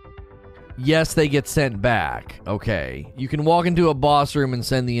 Yes, they get sent back. Okay. You can walk into a boss room and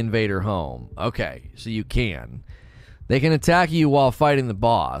send the invader home. Okay, so you can. They can attack you while fighting the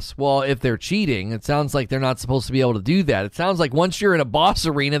boss. Well, if they're cheating, it sounds like they're not supposed to be able to do that. It sounds like once you're in a boss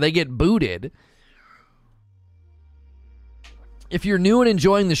arena, they get booted. If you're new and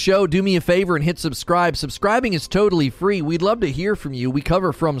enjoying the show, do me a favor and hit subscribe. Subscribing is totally free. We'd love to hear from you. We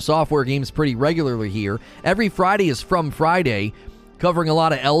cover From Software games pretty regularly here. Every Friday is From Friday, covering a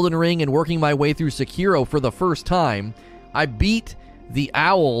lot of Elden Ring and working my way through Sekiro for the first time. I beat the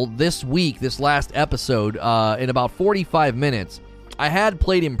Owl this week, this last episode, in about 45 minutes. I had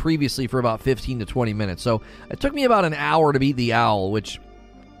played him previously for about 15 to 20 minutes, so it took me about an hour to beat the Owl, which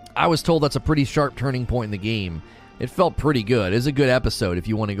I was told that's a pretty sharp turning point in the game. It felt pretty good. It's a good episode if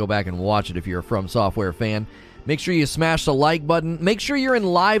you want to go back and watch it if you're a From Software fan. Make sure you smash the like button. Make sure you're in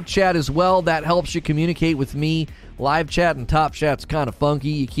live chat as well. That helps you communicate with me. Live chat and Top Chat's kind of funky.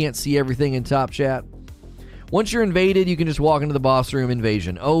 You can't see everything in Top Chat. Once you're invaded, you can just walk into the boss room.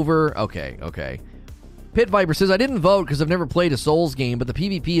 Invasion over. Okay. Pit Viper says, I didn't vote because I've never played a Souls game, but the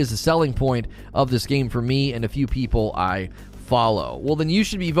PvP is the selling point of this game for me and a few people I follow. Well, then you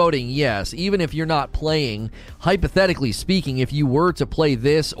should be voting yes, even if you're not playing. Hypothetically speaking, if you were to play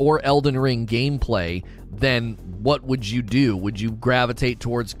this or Elden Ring gameplay, then what would you do? Would you gravitate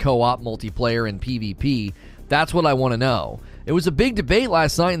towards co-op multiplayer and PvP? That's what I want to know. It was a big debate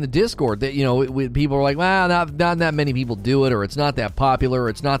last night in the Discord that, people were like, well, not that many people do it, or it's not that popular, or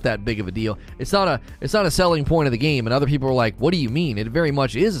it's not that big of a deal. It's not a selling point of the game. And other people were like, what do you mean? It very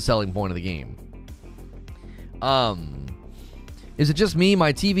much is a selling point of the game. Is it just me?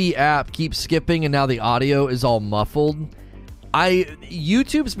 My TV app keeps skipping and now the audio is all muffled.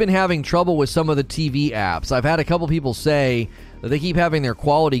 YouTube's been having trouble with some of the TV apps. I've had a couple people say that they keep having their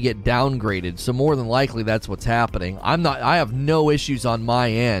quality get downgraded, so more than likely that's what's happening. I have no issues on my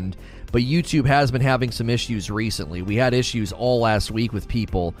end, but YouTube has been having some issues recently. We had issues all last week with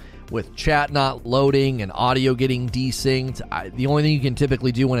people with chat not loading and audio getting desynced. The only thing you can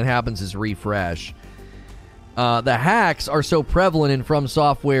typically do when it happens is refresh. The hacks are so prevalent in From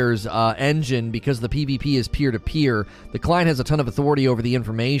Software's engine because the PvP is peer-to-peer. The client has a ton of authority over the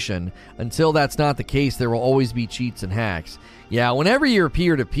information. Until that's not the case, there will always be cheats and hacks. Yeah, whenever you're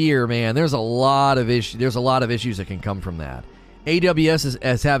peer-to-peer, man, there's a lot of issues. There's a lot of issues that can come from that. AWS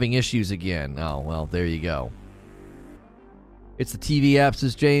is having issues again. Oh, well, there you go. It's the TV app,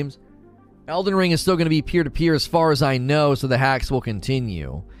 says James. Elden Ring is still going to be peer-to-peer as far as I know, so the hacks will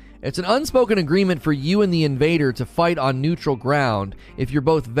continue. It's an unspoken agreement for you and the invader to fight on neutral ground if you're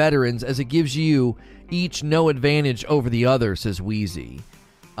both veterans, as it gives you each no advantage over the other, says Wheezy.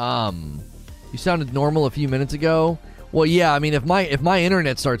 You sounded normal a few minutes ago. Well, yeah, I mean, if my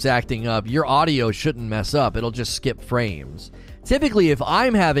internet starts acting up, your audio shouldn't mess up. It'll just skip frames. Typically, if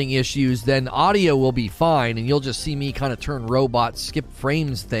I'm having issues, then audio will be fine, and you'll just see me kind of turn robot skip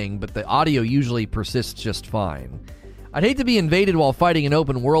frames thing, but the audio usually persists just fine. I'd hate to be invaded while fighting an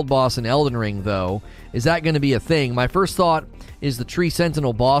open world boss in Elden Ring, though. Is that going to be a thing? My first thought is the Tree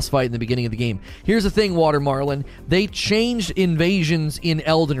Sentinel boss fight in the beginning of the game. Here's the thing, Water Marlin. They changed invasions in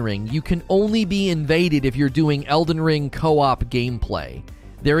Elden Ring. You can only be invaded if you're doing Elden Ring co-op gameplay.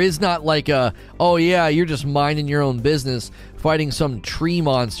 There is not like oh yeah, you're just minding your own business, fighting some tree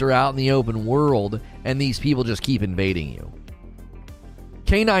monster out in the open world, and these people just keep invading you.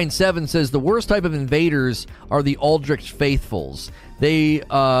 K97 says the worst type of invaders are the Aldrich Faithfuls. They,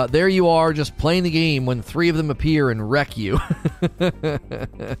 there you are, just playing the game when 3 of them appear and wreck you.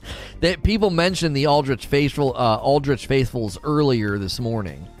 People mentioned the Aldrich Faithfuls earlier this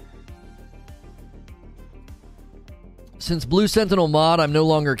morning. Since Blue Sentinel mod, I'm no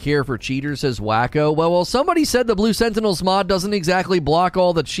longer care for cheaters, says Wacko. Well, somebody said the Blue Sentinels mod doesn't exactly block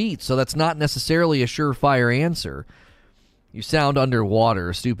all the cheats, so that's not necessarily a surefire answer. You sound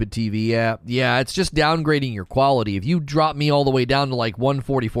underwater, stupid TV app. Yeah, it's just downgrading your quality. If you drop me all the way down to like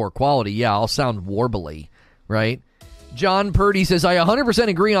 144 quality, yeah, I'll sound warbly, right? John Purdy says, I 100%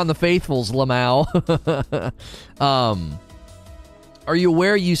 agree on the Faithfuls, Lamau. Are you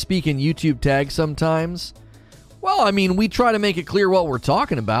aware you speak in YouTube tags sometimes? Well, I mean, we try to make it clear what we're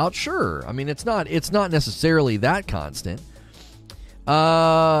talking about, sure. I mean, it's not necessarily that constant.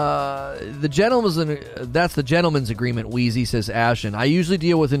 That's the gentleman's agreement, Wheezy, says Ashen. I usually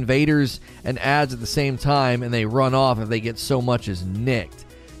deal with invaders and ads at the same time, and they run off if they get so much as nicked.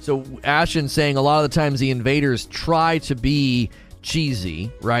 So Ashen saying a lot of the times the invaders try to be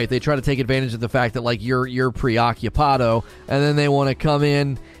cheesy, right? They try to take advantage of the fact that, like, you're preoccupado, and then they want to come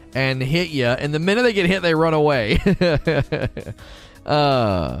in and hit you, and the minute they get hit, they run away.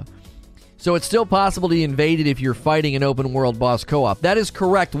 So it's still possible to be invaded if you're fighting an open world boss co-op. That is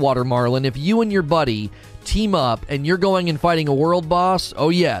correct, Water Marlin. If you and your buddy team up and you're going and fighting a world boss, oh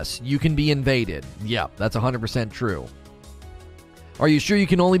yes, you can be invaded. Yeah, that's 100% true. Are you sure you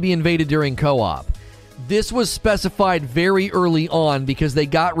can only be invaded during co-op? This was specified very early on because they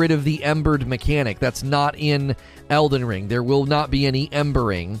got rid of the embered mechanic. That's not in Elden Ring. There will not be any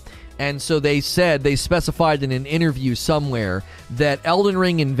embering. And so they specified in an interview somewhere that Elden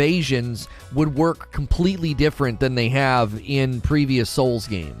Ring invasions would work completely different than they have in previous Souls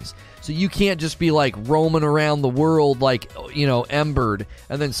games. So you can't just be like roaming around the world like, embered,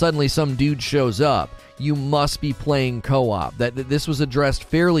 and then suddenly some dude shows up. You must be playing co-op. This was addressed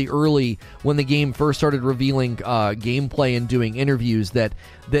fairly early when the game first started revealing gameplay and doing interviews that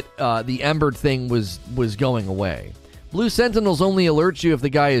the embered thing was going away. Blue Sentinels only alerts you if the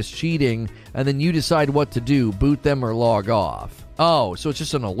guy is cheating, and then you decide what to do, boot them or log off. Oh, so it's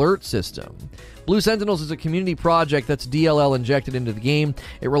just an alert system. Blue Sentinels is a community project that's DLL injected into the game.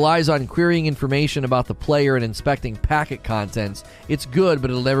 It relies on querying information about the player and inspecting packet contents. It's good, but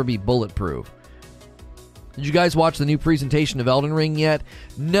it'll never be bulletproof. Did you guys watch the new presentation of Elden Ring yet?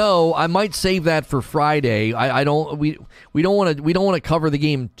 No, I might save that for Friday. We don't want to cover the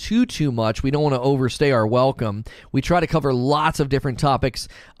game too much. We don't want to overstay our welcome. We try to cover lots of different topics.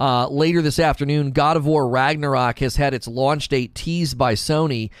 Later this afternoon, God of War Ragnarok has had its launch date teased by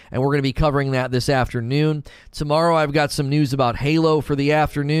Sony, and we're going to be covering that this afternoon. Tomorrow, I've got some news about Halo for the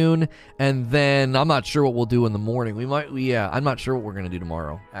afternoon, and then I'm not sure what we'll do in the morning. I'm not sure what we're going to do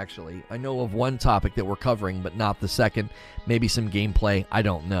tomorrow, actually. I know of one topic that we're covering, but not the second. Maybe some gameplay. I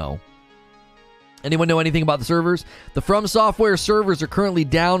don't know. Anyone know anything about the servers? The From Software servers are currently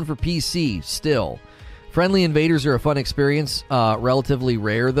down for PC still. Friendly invaders are a fun experience. Relatively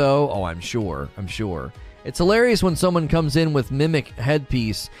rare, though. Oh, I'm sure. It's hilarious when someone comes in with Mimic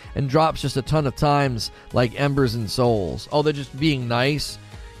headpiece and drops just a ton of times like Embers and Souls. Oh, they're just being nice.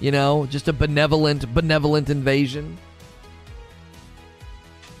 Just a benevolent invasion.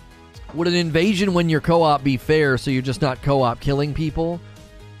 Would an invasion when you're co-op be fair so you're just not co-op killing people?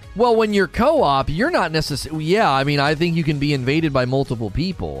 Well, when you're co-op, you're not necessarily... Yeah, I mean, I think you can be invaded by multiple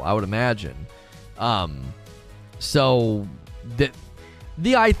people, I would imagine. So,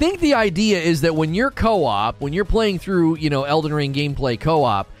 I think the idea is that when you're co-op, when you're playing through, Elden Ring gameplay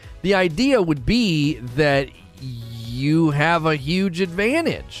co-op, the idea would be that you have a huge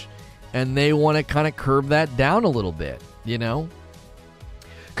advantage. And they want to kind of curb that down a little bit,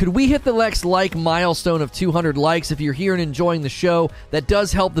 Could we hit the next like milestone of 200 likes? If you're here and enjoying the show, that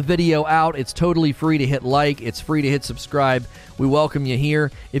does help the video out. It's totally free to hit like. It's free to hit subscribe. We welcome you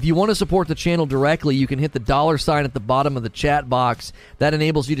here. If you want to support the channel directly, you can hit the $ at the bottom of the chat box. That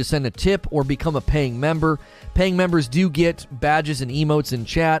enables you to send a tip or become a paying member. Paying members do get badges and emotes in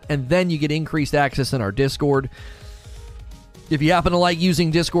chat, and then you get increased access in our Discord. If you happen to like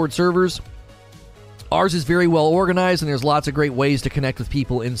using Discord servers, ours is very well organized, and there's lots of great ways to connect with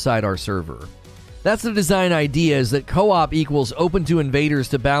people inside our server. That's the design idea, is that co-op equals open to invaders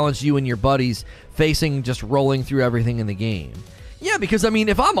to balance you and your buddies facing just rolling through everything in the game. Yeah, because, I mean,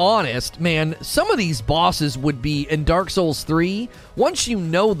 if I'm honest, man, some of these bosses would be, in Dark Souls 3, once you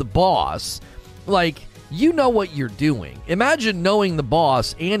know the boss, like, you know what you're doing. Imagine knowing the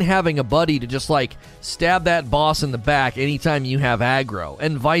boss and having a buddy to just, like, stab that boss in the back anytime you have aggro,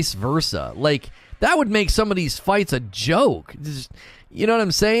 and vice versa. Like, that would make some of these fights a joke. Just, you know what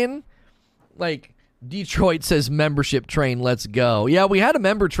I'm saying? Like, Detroit says membership train, let's go. Yeah, we had a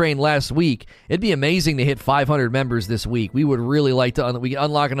member train last week. It'd be amazing to hit 500 members this week. We would really like to we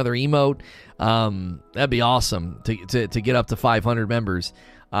unlock another emote. That'd be awesome to get up to 500 members.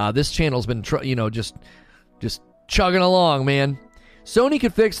 This channel's been just chugging along, man. Sony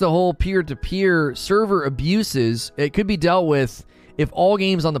could fix the whole peer-to-peer server abuses. It could be dealt with if all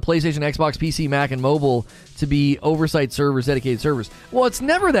games on the PlayStation, Xbox, PC, Mac, and mobile to be oversight servers, dedicated servers. Well, it's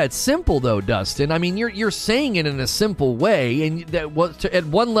never that simple, though, Dustin. I mean, you're saying it in a simple way, and at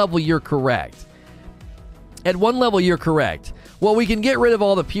one level, you're correct. At one level, you're correct. Well, we can get rid of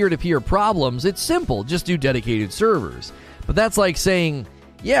all the peer-to-peer problems. It's simple. Just do dedicated servers. But that's like saying,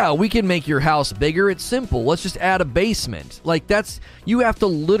 yeah, we can make your house bigger. It's simple. Let's just add a basement. Like, you have to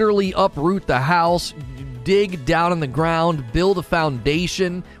literally uproot the house, dig down in the ground, build a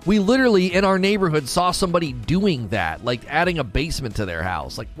foundation. We literally, in our neighborhood, saw somebody doing that, like adding a basement to their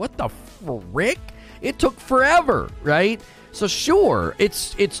house. Like, what the frick? It took forever, right? So sure,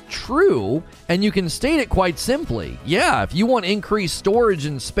 it's true, and you can state it quite simply. Yeah, if you want increased storage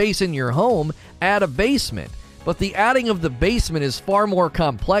and space in your home, add a basement. But the adding of the basement is far more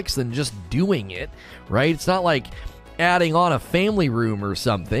complex than just doing it, right? It's not like adding on a family room or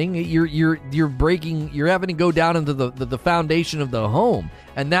something. You're having to go down into the foundation of the home,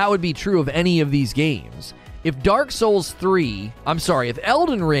 and that would be true of any of these games. If if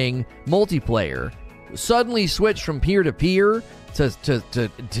Elden Ring multiplayer suddenly switched from peer-to-peer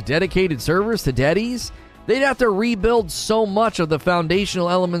to dedicated servers, to dedies, they'd have to rebuild so much of the foundational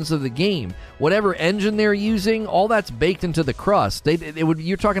elements of the game. Whatever engine they're using, all that's baked into the crust.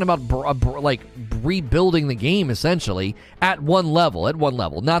 You're talking about like rebuilding the game essentially at one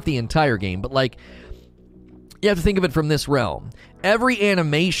level, not the entire game, but like you have to think of it from this realm. Every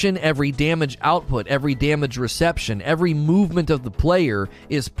animation, every damage output, every damage reception, every movement of the player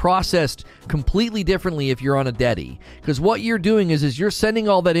is processed completely differently if you're on a Dedi. Because what you're doing is you're sending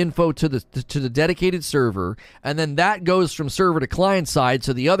all that info to the dedicated server, and then that goes from server to client side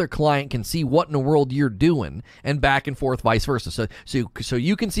so the other client can see what in the world you're doing, and back and forth, vice versa. So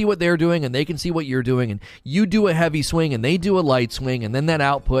you can see what they're doing, and they can see what you're doing, and you do a heavy swing, and they do a light swing, and then that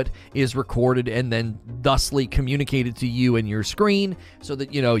output is recorded and then thusly communicated to you and your screen, so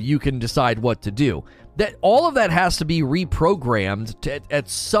that you can decide what to do. That all of that has to be reprogrammed at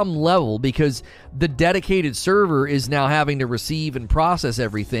some level, because the dedicated server is now having to receive and process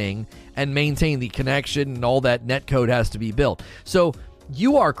everything and maintain the connection, and all that netcode has to be built. So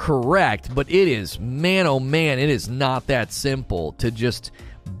you are correct, but it is, man oh man, it is not that simple to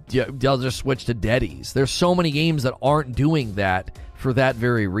they'll just switch to dedies. There's so many games that aren't doing that for that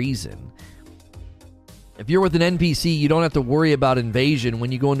very reason. If you're with an NPC, you don't have to worry about invasion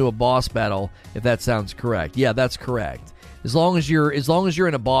when you go into a boss battle, if that sounds correct. Yeah, that's correct. As long as you're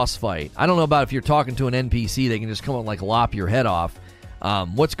in a boss fight. I don't know about if you're talking to an NPC, they can just come and like lop your head off.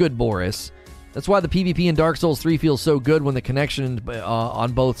 What's good, Boris? That's why the PvP in Dark Souls 3 feels so good when the connection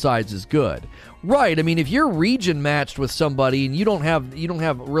on both sides is good. Right, I mean, if you're region matched with somebody and you don't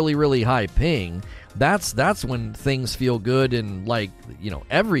have really, really high ping, that's when things feel good in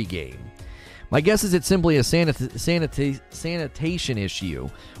every game. My guess is it's simply a sanitation issue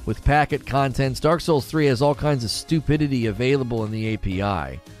with packet contents. Dark Souls 3 has all kinds of stupidity available in the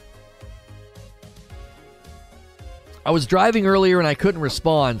API. I was driving earlier and I couldn't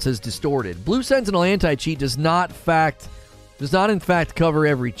respond, says Distorted. Blue Sentinel anti-cheat does not in fact cover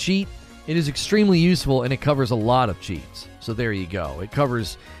every cheat. It is extremely useful and it covers a lot of cheats. So there you go. It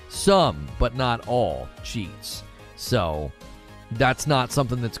covers some, but not all cheats. So that's not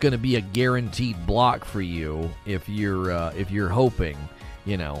something that's going to be a guaranteed block for you if you're hoping,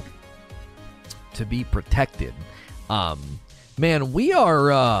 to be protected. Man, we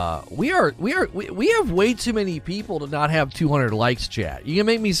have way too many people to not have 200 likes, chat. You gonna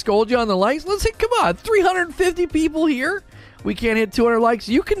make me scold you on the likes? Come on, 350 people here. We can't hit 200 likes.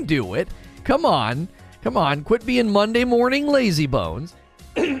 You can do it. Come on. Quit being Monday morning lazy bones.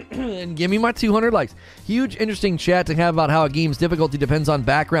 And give me my 200 likes. Huge, interesting chat to have about how a game's difficulty depends on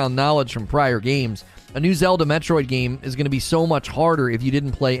background knowledge from prior games. A new Zelda Metroid game is going to be so much harder if you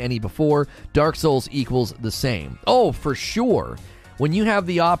didn't play any before. Dark Souls equals the same. Oh, for sure. When you have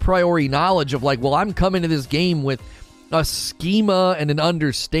the a priori knowledge of I'm coming to this game with a schema and an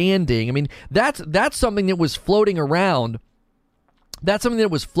understanding. I mean, that's something that was floating around. That's something that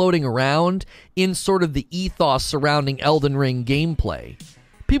was floating around in sort of the ethos surrounding Elden Ring gameplay.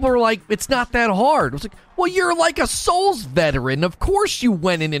 People were like, it's not that hard. It was like, well, you're like a Souls veteran. Of course you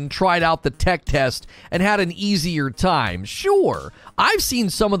went in and tried out the tech test and had an easier time. Sure. I've seen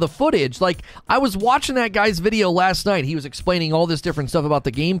some of the footage. I was watching that guy's video last night. He was explaining all this different stuff about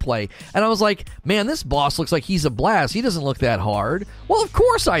the gameplay. And I was like, man, this boss looks like he's a blast. He doesn't look that hard. Well, of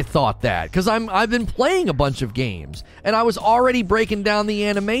course I thought that, because I've been playing a bunch of games. And I was already breaking down the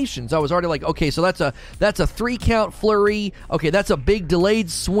animations. I was already like, okay, so that's a 3-count flurry. Okay, that's a big delayed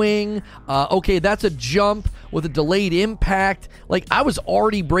swing. Okay, that's a jump with a delayed impact. I was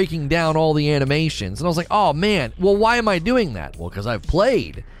already breaking down all the animations, and I was like, oh man, well, why am I doing that? Well, because I've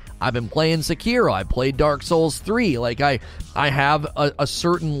been playing Sekiro. I played Dark Souls 3. I have a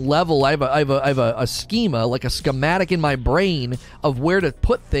certain level. I have a schema, like a schematic in my brain of where to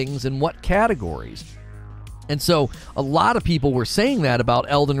put things in what categories. And so a lot of people were saying that about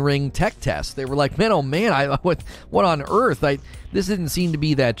Elden Ring tech tests. They were like, man, oh man, what on earth? This didn't seem to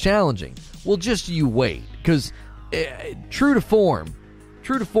be that challenging. Well, just you wait, because true to form,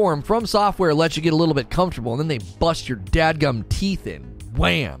 true to form, From Software lets you get a little bit comfortable, and then they bust your dadgum teeth in.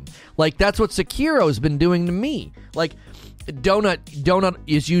 Wham! Like, that's what Sekiro's been doing to me. Like, Donut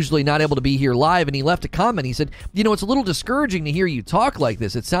is usually not able to be here live, and he left a comment. He said, it's a little discouraging to hear you talk like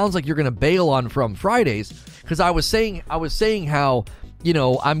this. It sounds like you're going to bail on From Fridays, because I was saying how,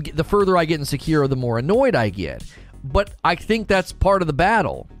 the further I get in Sekiro, the more annoyed I get. But I think that's part of the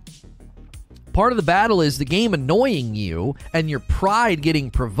battle. Part of the battle is the game annoying you and your pride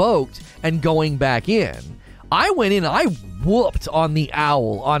getting provoked and going back in. I went in, I whooped on the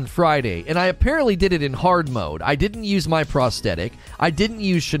owl on Friday, and I apparently did it in hard mode. I didn't use my prosthetic. I didn't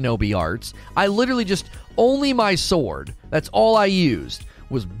use Shinobi Arts. I literally just, only my sword. That's all I used,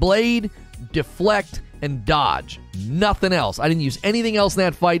 was blade, deflect, and dodge. Nothing else. I didn't use anything else in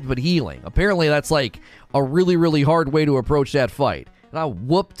that fight but healing. Apparently that's like a really, really hard way to approach that fight. And I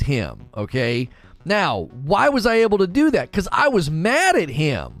whooped him, okay? Now, why was I able to do that? Because I was mad at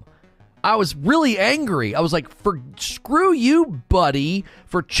him. I was really angry. I was like, screw you, buddy,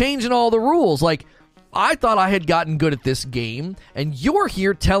 for changing all the rules. Like, I thought I had gotten good at this game, and you're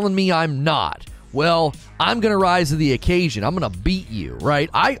here telling me I'm not. Well, I'm going to rise to the occasion. I'm going to beat you, right?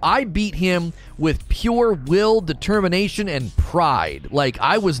 I beat him with pure will, determination, and pride. Like,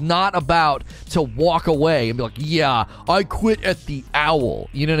 I was not about to walk away and be like, yeah, I quit at the owl.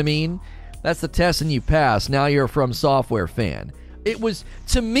 You know what I mean? That's the test and you pass. Now you're a From Software fan. It was,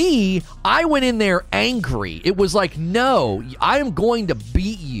 to me, I went in there angry. It was like, no, I am going to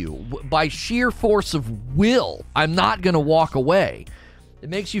beat you by sheer force of will. I'm not going to walk away. It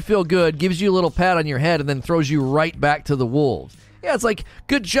makes you feel good, gives you a little pat on your head, and then throws you right back to the wolves. Yeah, it's like,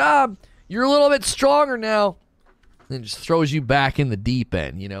 good job. You're a little bit stronger now. And it just throws you back in the deep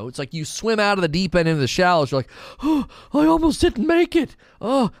end, It's like you swim out of the deep end into the shallows. You're like, oh, I almost didn't make it.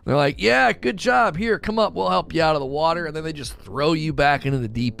 Oh, and they're like, yeah, good job. Here, come up. We'll help you out of the water. And then they just throw you back into the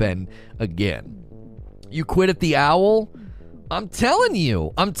deep end again. You quit at the owl? I'm telling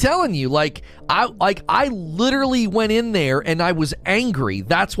you, like I literally went in there and I was angry.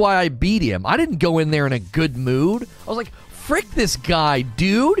 That's why I beat him. I didn't go in there in a good mood. I was like, frick this guy,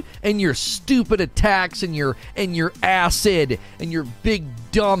 dude, and your stupid attacks and your acid and your big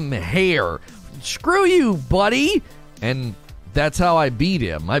dumb hair. Screw you, buddy. And that's how I beat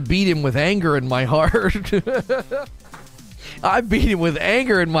him. I beat him with anger in my heart. I beat him with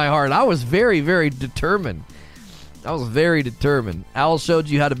anger in my heart. I was very, very determined. Owl showed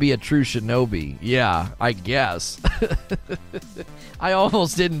you how to be a true shinobi. Yeah, I guess. I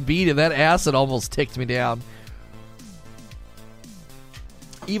almost didn't beat him. That acid almost ticked me down.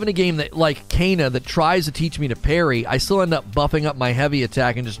 Even a game that, like Kena, that tries to teach me to parry, I still end up buffing up my heavy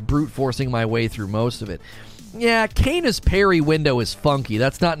attack and just brute forcing my way through most of it. Yeah, Kena's parry window is funky.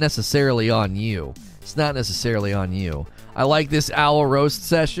 That's not necessarily on you. It's not necessarily on you. I like this owl roast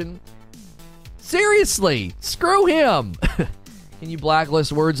session. Seriously, screw him. Can you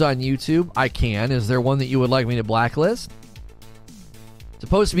blacklist words on YouTube? I can. Is there one that you would like me to blacklist?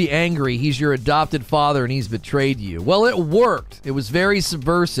 Supposed to be angry. He's your adopted father and he's betrayed you. Well, it worked. It was very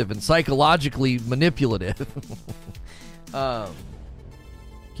subversive and psychologically manipulative. Can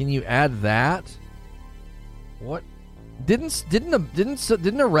you add that? What? Didn't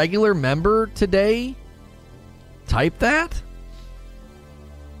a regular member today type that?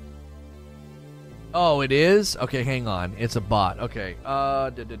 Oh, it is? Okay, hang on. It's a bot. Okay.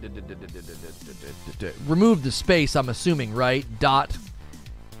 Remove the space, I'm assuming, right?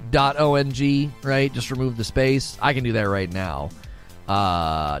 .ong, right? Just remove the space. I can do that right now.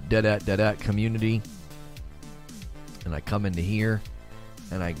 Community. And I come into here,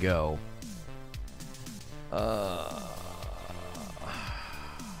 and I go.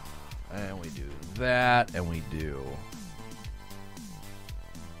 And we do that, and we do.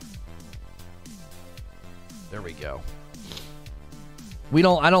 There we go.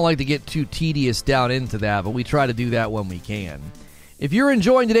 I don't like to get too tedious down into that, but we try to do that when we can. If you're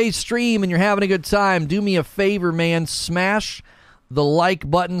enjoying today's stream and you're having a good time, do me a favor, man. Smash the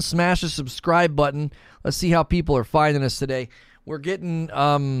like button, smash the subscribe button. Let's see how people are finding us today. We're getting,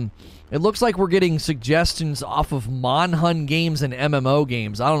 it looks like we're getting suggestions off of Monhun games and MMO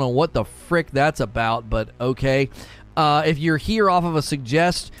games. I don't know what the frick that's about, but okay. If you're here off of a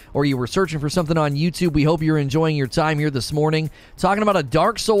suggest or you were searching for something on YouTube, we hope you're enjoying your time here this morning. Talking about a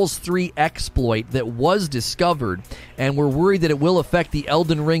Dark Souls 3 exploit that was discovered, and we're worried that it will affect the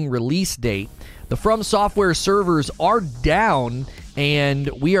Elden Ring release date. The From Software servers are down and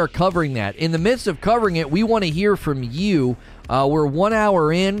we are covering that. In the midst of covering it, we want to hear from you. We're 1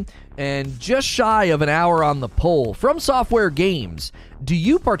 hour in and just shy of an hour on the poll. From Software Games, do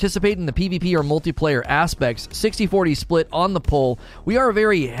you participate in the PvP or multiplayer aspects? 60-40 split on the poll. We are a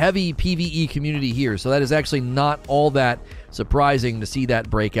very heavy PvE community here, so that is actually not all that surprising to see that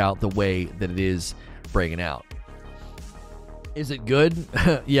break out the way that it is breaking out. Is it good?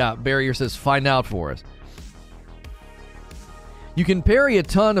 Yeah, Barrier says, find out for us. You can parry a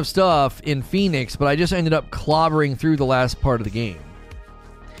ton of stuff in Phoenix, but I just ended up clobbering through the last part of the game.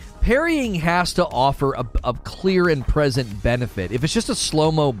 Parrying has to offer a clear and present benefit. If it's just a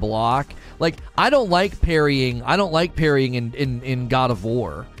slow-mo block, like, I don't like parrying. I don't like parrying in God of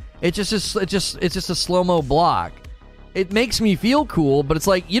War. It's just a slow-mo block. It makes me feel cool, but it's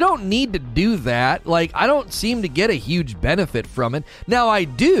like, you don't need to do that. Like, I don't seem to get a huge benefit from it. Now, I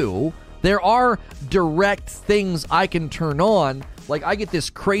do. There are direct things I can turn on. Like, I get this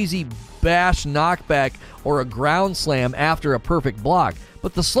crazy bash knockback or a ground slam after a perfect block.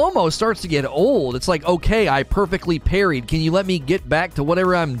 But the slow-mo starts to get old. It's like, okay, I perfectly parried. Can you let me get back to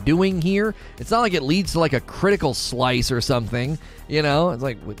whatever I'm doing here? It's not like it leads to like a critical slice or something. You know, it's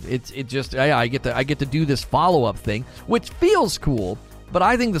like I get to do this follow-up thing, which feels cool. But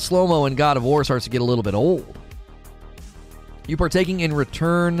I think the slow-mo in God of War starts to get a little bit old. You partaking in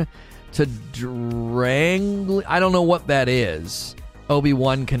Return to Drangly? I don't know what that is.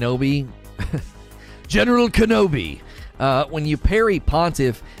 Obi-Wan Kenobi. General Kenobi. When you parry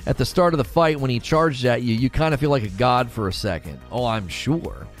Pontiff at the start of the fight when he charged at you, you kind of feel like a god for a second. Oh, I'm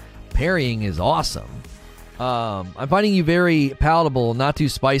sure. Parrying is awesome. I'm finding you very palatable, not too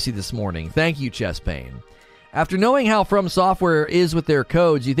spicy this morning. Thank you, Chest Pain. After knowing how From Software is with their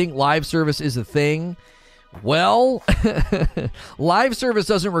codes, you think live service is a thing? Well, live service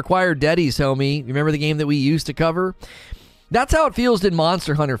doesn't require deadies, homie. Remember the game that we used to cover? That's how it feels in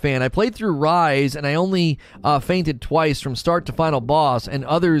Monster Hunter Fan. I played through Rise, and I only fainted twice from start to final boss, and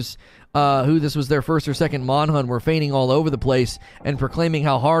others who this was their first or second Mon Hun were fainting all over the place and proclaiming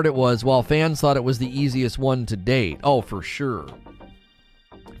how hard it was, while fans thought it was the easiest one to date. Oh, for sure.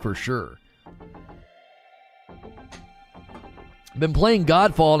 For sure. Been playing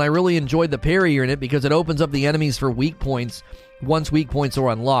Godfall, and I really enjoyed the parrier in it because it opens up the enemies for weak points. Once weak points are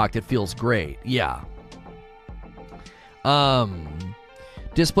unlocked, it feels great. Yeah.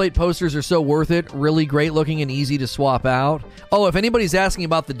 Displate posters are so worth it. Really great looking and easy to swap out. Oh, if anybody's asking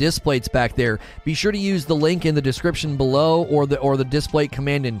about the displates back there, be sure to use the link in the description below or the displate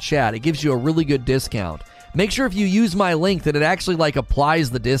command in chat. It gives you a really good discount. Make sure if you use my link that it actually like applies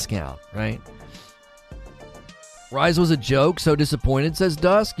the discount, right? Rise was a joke, so disappointed, says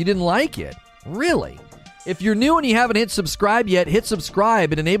Dusk. You didn't like it? Really? If you're new and you haven't hit subscribe yet, hit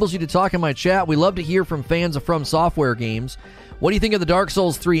subscribe. It enables you to talk in my chat. We love to hear from fans of From Software games. What do you think of the Dark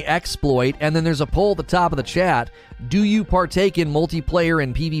Souls 3 exploit? And then there's a poll at the top of the chat. Do you partake in multiplayer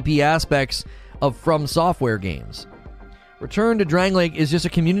and PvP aspects of From Software games? Return to Drangleic is just a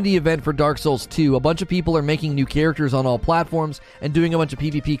community event for Dark Souls 2. A bunch of people are making new characters on all platforms and doing a bunch of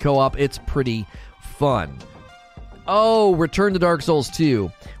PvP co-op. It's pretty fun. Oh, Return to Dark Souls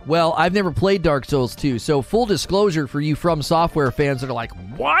 2. Well, I've never played Dark Souls 2, so full disclosure for you From Software fans that are like,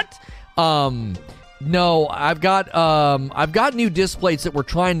 what? No, I've got new displays that we're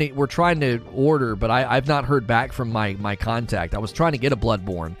trying to order, but I've not heard back from my contact. I was trying to get a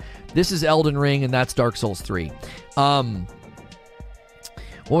Bloodborne. This is Elden Ring, and that's Dark Souls 3. What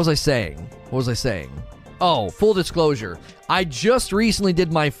was I saying? Oh, full disclosure. I just recently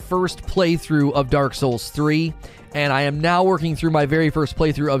did my first playthrough of Dark Souls 3, and I am now working through my very first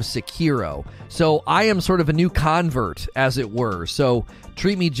playthrough of Sekiro. So I am sort of a new convert, as it were. So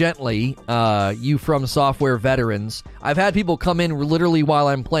treat me gently, you From Software veterans. I've had people come in literally while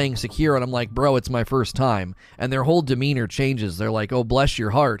I'm playing Sekiro, and I'm like, bro, it's my first time. And their whole demeanor changes. They're like, oh, bless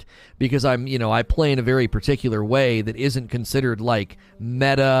your heart, because I play in a very particular way that isn't considered like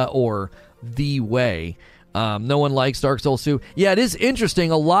meta or the way. No one likes Dark Souls 2. Yeah, it is interesting.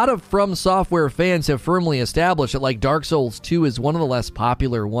 A lot of From Software fans have firmly established that like Dark Souls 2 is one of the less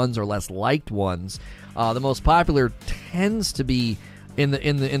popular ones or less liked ones. The most popular tends to be in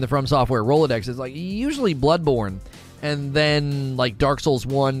the From Software Rolodex. It's like usually Bloodborne, and then like Dark Souls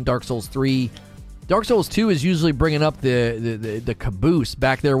 1, Dark Souls 3. Dark Souls 2 is usually bringing up the caboose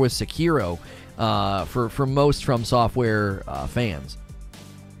back there with Sekiro for most From Software fans.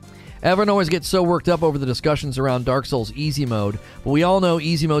 Everyone always gets so worked up over the discussions around Dark Souls Easy Mode, but we all know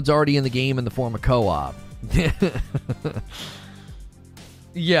Easy Mode's already in the game in the form of co-op.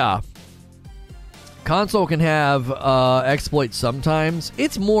 Yeah. Console can have exploits sometimes.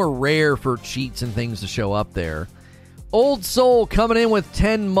 It's more rare for cheats and things to show up there. Old Soul coming in with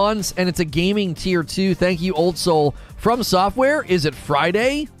 10 months, and it's a gaming tier 2. Thank you, Old Soul. From Software, is it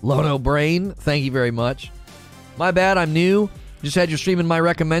Friday? Lono Brain, thank you very much. My bad, I'm new. Just had your stream in my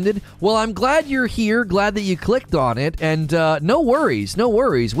recommended. Well, I'm glad you're here. Glad that you clicked on it. And no worries.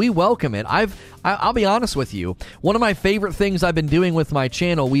 We welcome it. I'll be honest with you. One of my favorite things I've been doing with my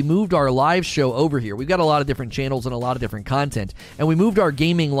channel, we moved our live show over here. We've got a lot of different channels and a lot of different content. And we moved our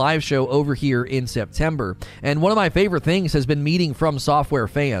gaming live show over here in September. And one of my favorite things has been meeting From Software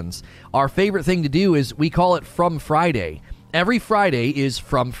fans. Our favorite thing to do is we call it From Friday. Every Friday is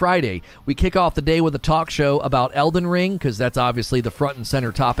From Friday. We kick off the day with a talk show about Elden Ring, because that's obviously the front and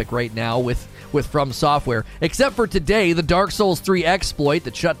center topic right now with From Software, except for today, the Dark Souls 3 exploit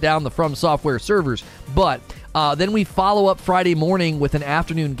that shut down the From Software servers. But then we follow up Friday morning with an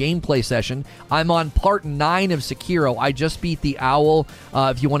afternoon gameplay session. I'm on part 9 of Sekiro. I just beat the Owl.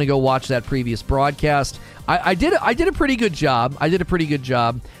 If you want to go watch that previous broadcast, I did a pretty good job.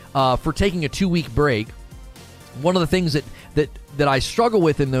 For taking a 2-week break. One of the things that I struggle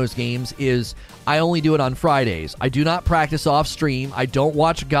with in those games is I only do it on Fridays. I do not practice off stream. I don't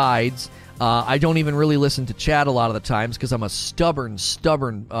watch guides. I don't even really listen to chat a lot of the times because I'm a stubborn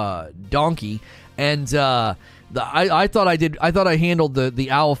donkey. And I thought I handled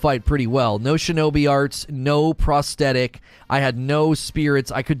the Owl fight pretty well. No shinobi arts, no prosthetic. I had no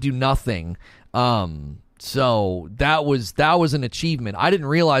spirits. I could do nothing. So that was an achievement. I didn't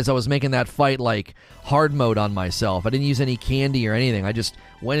realize I was making that fight like hard mode on myself. I didn't use any candy or anything. I just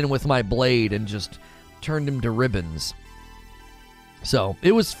went in with my blade and just turned him to ribbons. So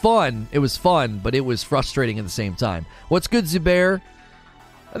it was fun. But it was frustrating at the same time. What's good, Zubair?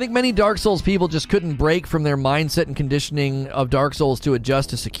 I think many Dark Souls people just couldn't break from their mindset and conditioning of Dark Souls to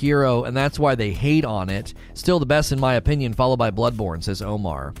adjust to Sekiro, and that's why they hate on it. Still the best in my opinion, followed by Bloodborne, says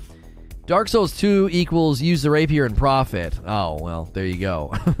Omar. Dark Souls 2 equals use the rapier and profit. Oh, well, there you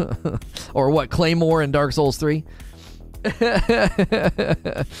go. Or what, Claymore in Dark Souls 3?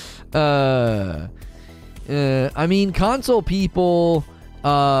 I mean, console people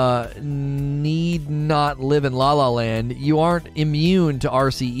need not live in La La Land. You aren't immune to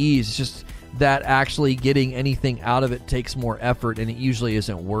RCEs. It's just that actually getting anything out of it takes more effort, and it usually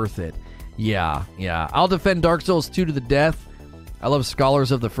isn't worth it. Yeah. I'll defend Dark Souls 2 to the death. I love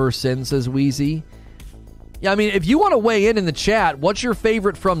Scholars of the First Sin, says Wheezy. Yeah, I mean, if you want to weigh in the chat, what's your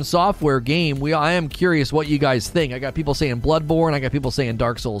favorite From Software game? I am curious what you guys think. I got people saying Bloodborne. I got people saying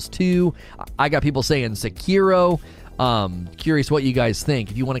Dark Souls 2. I got people saying Sekiro. Curious what you guys think.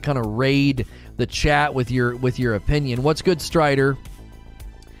 If you want to kind of raid the chat with your opinion. What's good, Strider?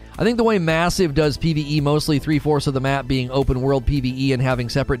 I think the way Massive does PvE, mostly 3/4 of the map being open world PvE and having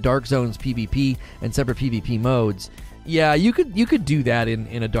separate Dark Zones PvP and separate PvP modes. Yeah, you could do that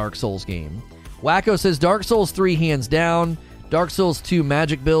in a Dark Souls game. Wacko says Dark Souls 3 hands down. Dark Souls 2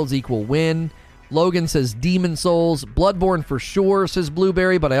 magic builds equal win. Logan says Demon Souls. Bloodborne for sure, says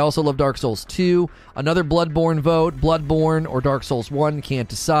Blueberry, but I also love Dark Souls 2. Another Bloodborne vote. Bloodborne or Dark Souls 1, can't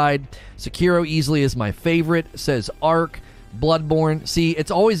decide. Sekiro easily is my favorite, says Ark. Bloodborne. See, it's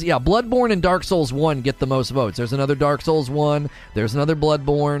always, Bloodborne and Dark Souls 1 get the most votes. There's another Dark Souls 1. There's another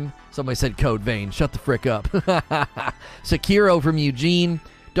Bloodborne. Somebody said Code Vein. Shut the frick up. Sekiro from Eugene.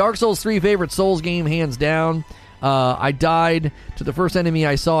 Dark Souls 3 favorite Souls game, hands down. I died to the first enemy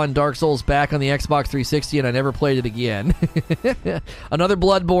I saw in Dark Souls back on the Xbox 360, and I never played it again. Another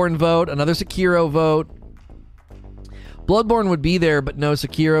Bloodborne vote. Another Sekiro vote. Bloodborne would be there, but no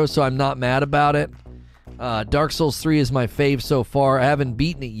Sekiro, so I'm not mad about it. Dark Souls 3 is my fave so far. I haven't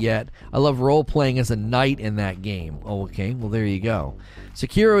beaten it yet. I love role-playing as a knight in that game. Oh, okay. Well, there you go.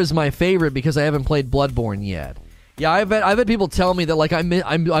 Sekiro is my favorite because I haven't played Bloodborne yet. Yeah, I've had people tell me that like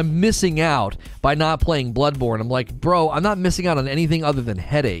I'm missing out by not playing Bloodborne. I'm like, bro, I'm not missing out on anything other than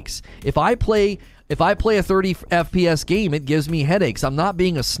headaches. If I play a 30 FPS game, it gives me headaches. I'm not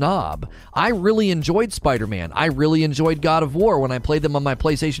being a snob. I really enjoyed Spider-Man. I really enjoyed God of War when I played them on my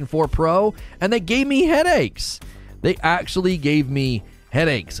PlayStation 4 Pro, and they gave me headaches. They actually gave me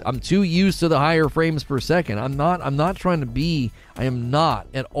headaches. I'm too used to the higher frames per second. I am not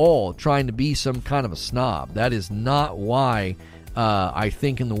at all trying to be some kind of a snob. That is not why I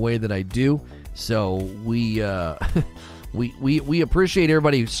think in the way that I do. So we appreciate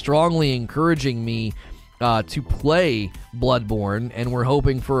everybody strongly encouraging me to play Bloodborne, and we're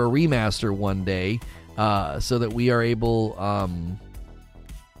hoping for a remaster one day so that we are able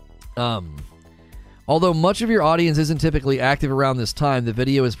Although much of your audience isn't typically active around this time, the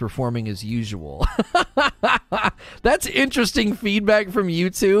video is performing as usual. That's interesting feedback from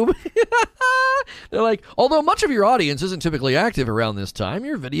YouTube. They're like, although much of your audience isn't typically active around this time,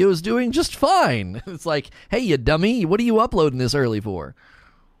 your video is doing just fine. It's like, hey, you dummy, what are you uploading this early for?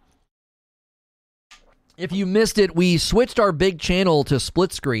 If you missed it, we switched our big channel to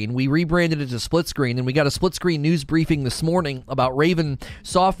Split Screen. We rebranded it to Split Screen, and we got a Split Screen news briefing this morning about Raven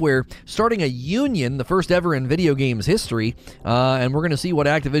Software starting a union, the first ever in video games history, and we're going to see what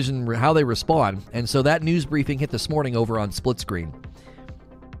Activision, how they respond. And so that news briefing hit this morning over on Split Screen.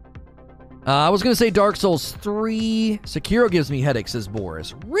 I was going to say Dark Souls 3. Sekiro gives me headaches, says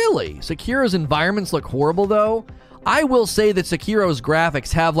Boris. Really? Sekiro's environments look horrible, though? I will say that Sekiro's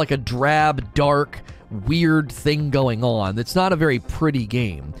graphics have like a drab, dark, weird thing going on. It's not a very pretty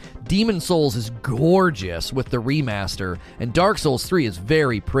game. Demon Souls is gorgeous with the remaster, and Dark Souls 3 is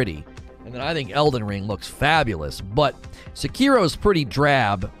very pretty. And then I think Elden Ring looks fabulous, but Sekiro's pretty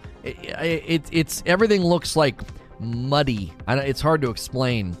drab. It's everything looks like muddy. It's hard to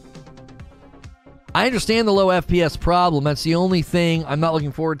explain. I understand the low FPS problem. That's the only thing I'm not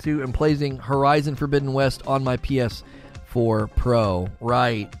looking forward to in playing Horizon Forbidden West on my PS4 Pro.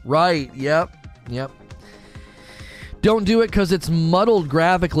 Right. Yep. Don't do it because it's muddled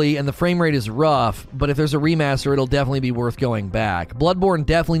graphically and the frame rate is rough, but if there's a remaster, it'll definitely be worth going back. Bloodborne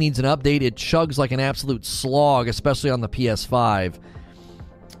definitely needs an update. It chugs like an absolute slog, especially on the PS5.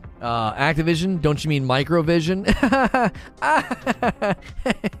 Activision, don't you mean Microvision?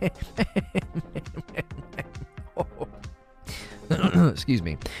 Excuse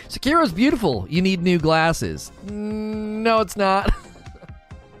me. Sekiro's beautiful. You need new glasses. No, it's not.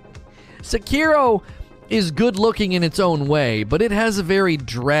 Sekiro is good looking in its own way, but it has a very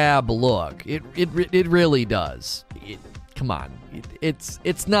drab look. It really does. Come on.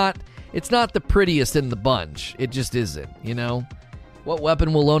 It's not the prettiest in the bunch. It just isn't, you know? What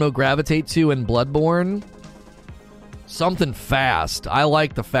weapon will Lono gravitate to in Bloodborne? Something fast. I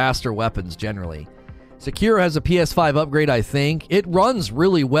like the faster weapons generally. Sekiro has a PS5 upgrade, I think. It runs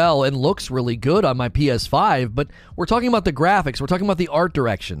really well and looks really good on my PS5, but we're talking about the graphics. We're talking about the art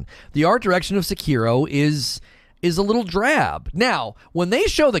direction. The art direction of Sekiro is a little drab. Now, when they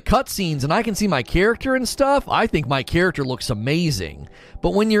show the cutscenes and I can see my character and stuff, I think my character looks amazing.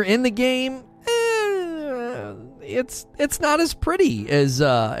 But when you're in the game, it's not as pretty as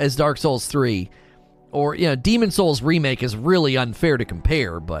Dark Souls 3. Or, you know, Demon Souls Remake is really unfair to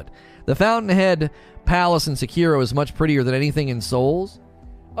compare, but the Fountainhead Palace in Sekiro is much prettier than anything in Souls.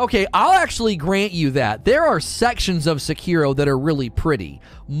 Okay, I'll actually grant you that. There are sections of Sekiro that are really pretty.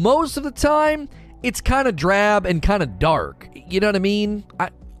 Most of the time, it's kind of drab and kind of dark. You know what I mean?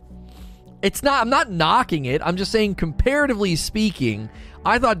 I'm not knocking it. I'm just saying, comparatively speaking,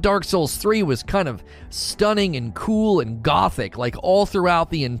 I thought Dark Souls 3 was kind of stunning and cool and gothic, like all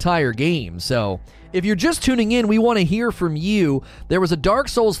throughout the entire game. So, if you're just tuning in, we want to hear from you. There was a Dark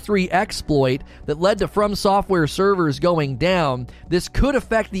Souls 3 exploit that led to From Software servers going down. This could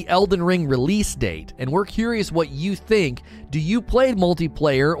affect the Elden Ring release date, and we're curious what you think. Do you play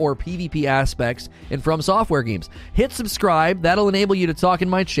multiplayer or PvP aspects in From Software games? Hit subscribe. That'll enable you to talk in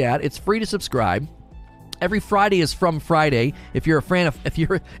my chat. It's free to subscribe. Every Friday is From Friday. If you're a fan of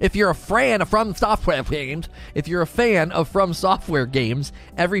From Software games,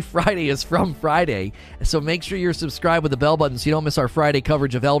 every Friday is From Friday. So make sure you're subscribed with the bell button so you don't miss our Friday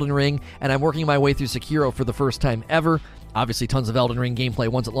coverage of Elden Ring. And I'm working my way through Sekiro for the first time ever. Obviously, tons of Elden Ring gameplay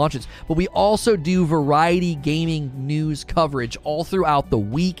once it launches. But we also do variety gaming news coverage all throughout the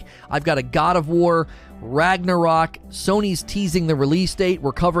week. I've got a God of War, Ragnarok. Sony's teasing the release date.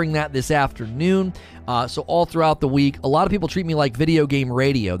 We're covering that this afternoon. So all throughout the week, a lot of people treat me like video game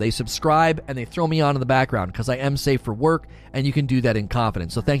radio. They subscribe and they throw me on in the background because I am safe for work, and you can do that in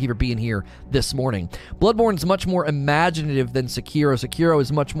confidence. So thank you for being here this morning. Bloodborne's much more imaginative than Sekiro. Sekiro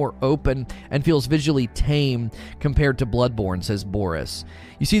is much more open and feels visually tame compared to Bloodborne, says Boris.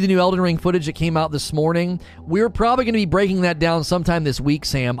 You see the new Elden Ring footage that came out this morning? We're probably going to be breaking that down sometime this week,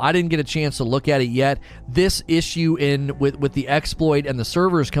 Sam. I didn't get a chance to look at it yet. This issue with the exploit and the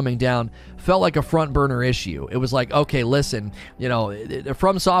servers coming down felt like a front burner issue. It was like, okay, listen, you know,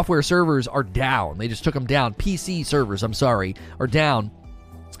 From Software servers are down. They just took them down. PC servers, are down.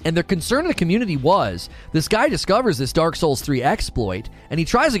 And their concern in the community was, this guy discovers this Dark Souls 3 exploit, and he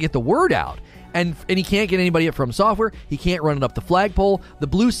tries to get the word out. And he can't get anybody at From Software. He can't run it up the flagpole. The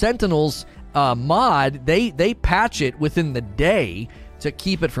Blue Sentinels mod, they patch it within the day to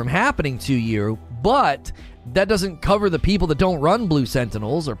keep it from happening to you. But that doesn't cover the people that don't run Blue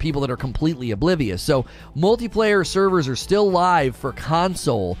Sentinels or people that are completely oblivious. So multiplayer servers are still live for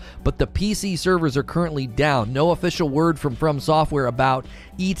console, but the PC servers are currently down. No official word from Software about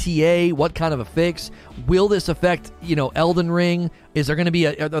ETA, what kind of a fix. Will this affect, Elden Ring? Is there going to be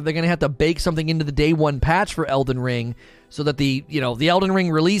are they going to have to bake something into the day one patch for Elden Ring so that the Elden Ring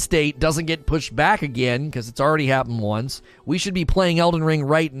release date doesn't get pushed back again because it's already happened once? We should be playing Elden Ring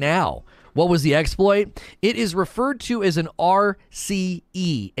right now. What was the exploit? It is referred to as an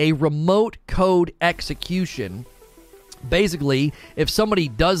RCE, a remote code execution. Basically, if somebody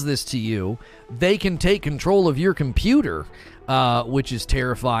does this to you, they can take control of your computer, which is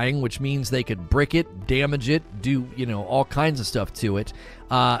terrifying, which means they could brick it, damage it, do, all kinds of stuff to it.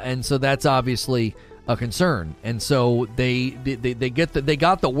 And so that's obviously a concern. And so they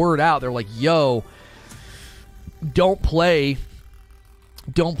got the word out. They're like, yo, don't play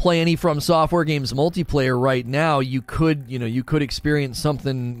any From Software games multiplayer right now. You could experience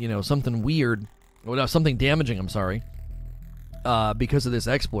something, something weird, or something damaging, I'm sorry, because of this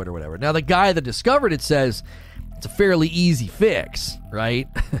exploit or whatever. Now, the guy that discovered it says it's a fairly easy fix, right?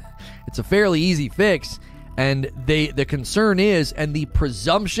 It's a fairly easy fix, and the concern is, and the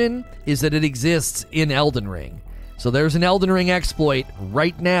presumption is that it exists in Elden Ring. So there's an Elden Ring exploit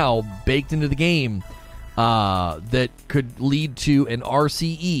right now baked into the game that could lead to an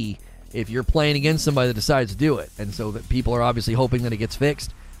RCE if you're playing against somebody that decides to do it. And so that people are obviously hoping that it gets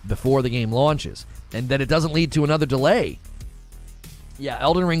fixed before the game launches and that it doesn't lead to another delay. Yeah,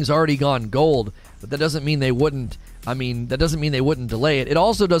 Elden Ring's already gone gold, but that doesn't mean they wouldn't. That doesn't mean they wouldn't delay it. It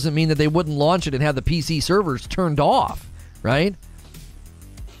also doesn't mean that they wouldn't launch it and have the PC servers turned off, right?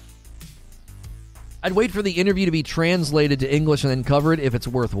 I'd wait for the interview to be translated to English and then cover it if it's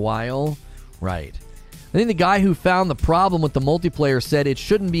worthwhile. Right. I think the guy who found the problem with the multiplayer said it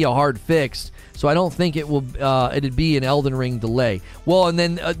shouldn't be a hard fix, so I don't think it'd be an Elden Ring delay. Well, and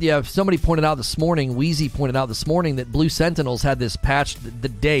then somebody pointed out this morning, Wheezy pointed out this morning that Blue Sentinels had this patch the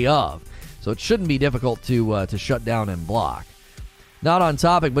day of, so it shouldn't be difficult to shut down and block. Not on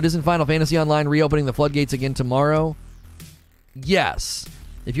topic, but isn't Final Fantasy Online reopening the floodgates again tomorrow? Yes.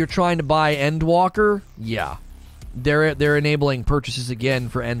 If you're trying to buy Endwalker, yeah, they're enabling purchases again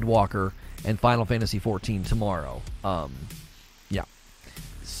for Endwalker and Final Fantasy XIV tomorrow. Yeah,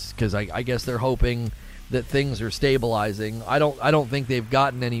 because I guess they're hoping that things are stabilizing. I don't think they've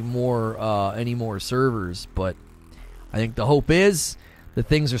gotten any more servers, but I think the hope is that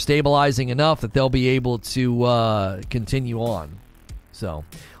things are stabilizing enough that they'll be able to continue on. So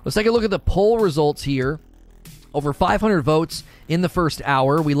let's take a look at the poll results here. Over 500 votes in the first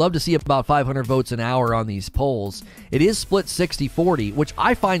hour. We love to see about 500 votes an hour on these polls. It is split 60-40, which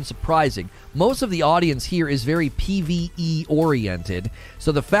I find surprising. Most of the audience here is very PvE oriented.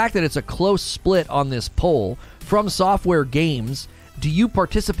 So the fact that it's a close split on this poll, From Software games, do you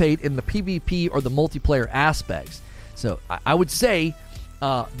participate in the PvP or the multiplayer aspects? So I would say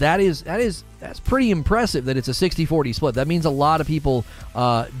that's pretty impressive that it's a 60-40 split. That means a lot of people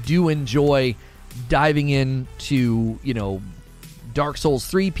do enjoy diving into, Dark Souls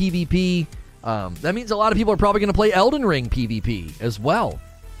 3 PvP. That means a lot of people are probably going to play Elden Ring PvP as well.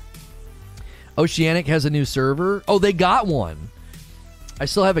 Oceanic has a new server. Oh, they got one. I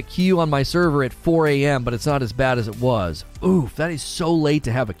still have a queue on my server at 4 a.m., but it's not as bad as it was. Oof, that is so late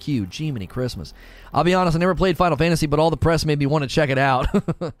to have a queue. Jiminy Christmas. I'll be honest, I never played Final Fantasy, but all the press made me want to check it out.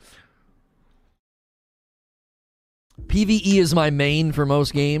 PvE is my main for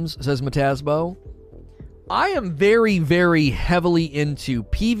most games, says Matasbo. I am very, very heavily into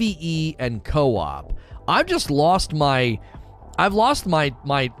PvE and co-op. I've lost my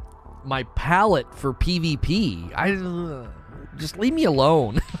palate for PvP. Just leave me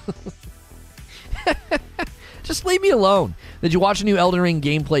alone. Just leave me alone. Did you watch a new Elden Ring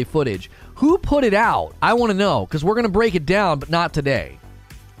gameplay footage? Who put it out? I want to know, because we're going to break it down, but not today.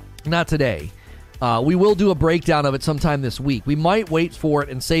 Not today. We will do a breakdown of it sometime this week. We might wait for it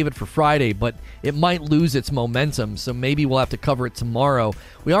and save it for Friday, but it might lose its momentum, so maybe we'll have to cover it tomorrow.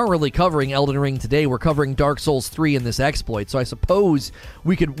 We aren't really covering Elden Ring today. We're covering Dark Souls 3 in this exploit, so I suppose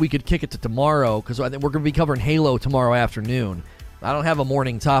we could kick it to tomorrow, because I think we're going to be covering Halo tomorrow afternoon. I don't have a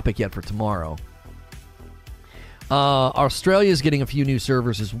morning topic yet for tomorrow. Australia's getting a few new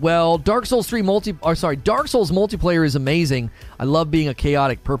servers as well. Dark Souls multiplayer is amazing. I love being a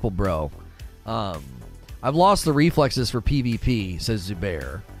chaotic purple bro. I've lost the reflexes for PvP, says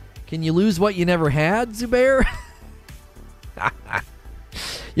Zubair. Can you lose what you never had, Zubair?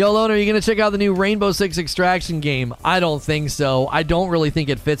 Yo, Lone, are you going to check out the new Rainbow Six Extraction game? I don't think so. I don't really think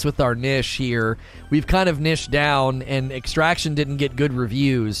it fits with our niche here. We've kind of niched down, and Extraction didn't get good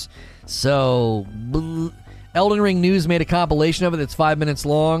reviews. So, Elden Ring News made a compilation of it that's 5 minutes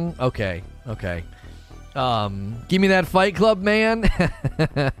long. Okay. Give me that Fight Club, man.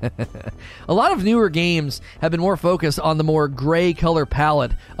 A lot of newer games have been more focused on the more gray color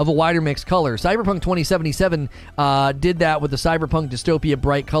palette of a wider mixed color. Cyberpunk 2077 did that with the Cyberpunk Dystopia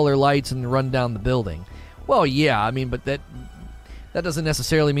bright color lights and run down the building. Well, yeah, I mean, but that doesn't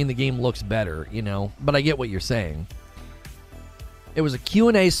necessarily mean the game looks better, you know. But I get what you're saying. It was a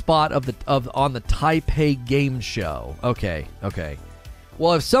Q&A spot on the Taipei Game Show. Okay.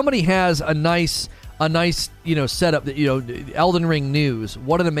 Well, if somebody has a nice setup that, Elden Ring News,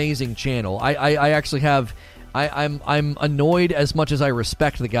 what an amazing channel. I actually have, I'm annoyed as much as I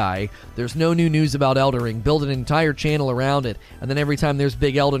respect the guy. There's no new news about Elden Ring. Build an entire channel around it, and then every time there's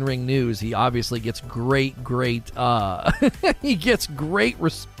big Elden Ring news, he obviously gets great he gets great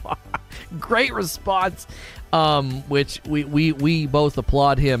response, which we both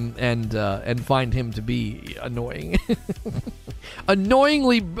applaud him and find him to be annoying.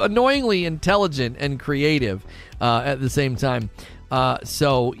 annoyingly intelligent and creative at the same time.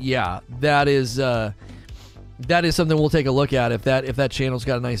 So yeah, that is something we'll take a look at if that channel's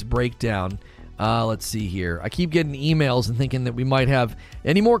got a nice breakdown. Let's see here. I keep getting emails and thinking that we might have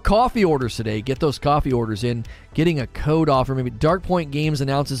any more coffee orders today. Get those coffee orders in. Getting a code offer. Maybe Dark Point Games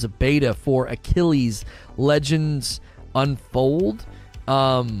announces a beta for Achilles Legends Unfold.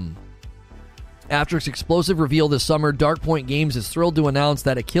 After its explosive reveal this summer, Dark Point Games is thrilled to announce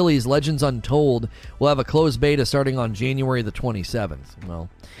that Achilles Legends Untold will have a closed beta starting on January the 27th. Well,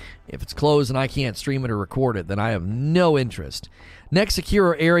 if it's closed and I can't stream it or record it, then I have no interest. Next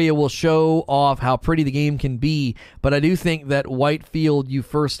Sekiro area will show off how pretty the game can be, but I do think that Whitefield you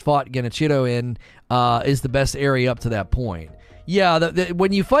first fought Genichiro in is the best area up to that point. Yeah,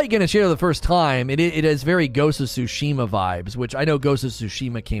 when you fight Genichiro the first time, it has very Ghost of Tsushima vibes, which I know Ghost of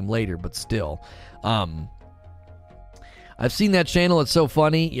Tsushima came later, but still. I've seen that channel. It's so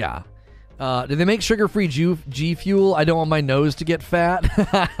funny. Yeah. Did they make sugar-free G Fuel? I don't want my nose to get fat.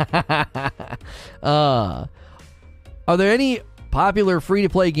 Are there any popular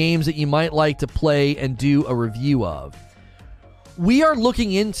free-to-play games that you might like to play and do a review of? We are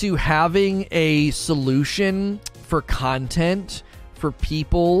looking into having a solution for content for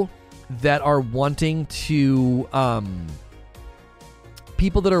people that are wanting to do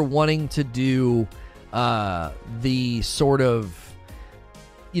the sort of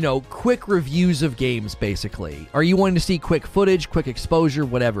quick reviews of games, basically. Are you wanting to see quick footage, quick exposure,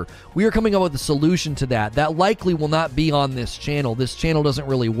 whatever? We are coming up with a solution to that. That likely will not be on this channel. This channel doesn't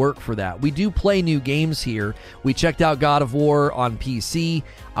really work for that. We do play new games here. We checked out God of War on PC.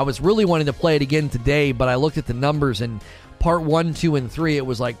 I was really wanting to play it again today, but I looked at the numbers, and part 1, 2, and 3, it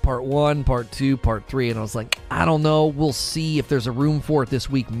was like part 1, part 2, part 3, and I was like, I don't know. We'll see if there's a room for it this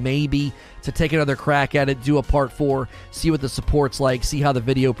week, maybe, to take another crack at it, do a part 4, see what the support's like, see how the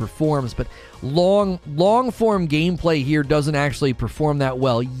video performs. But long-form gameplay here doesn't actually perform that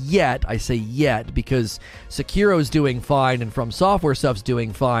well yet. I say yet because Sekiro's doing fine and From Software stuff's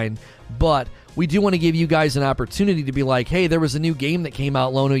doing fine, but we do want to give you guys an opportunity to be like, hey, there was a new game that came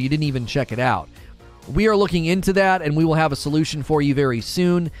out, Lono, you didn't even check it out. We are looking into that, and we will have a solution for you very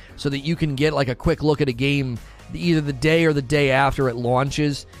soon so that you can get like a quick look at a game either the day or the day after it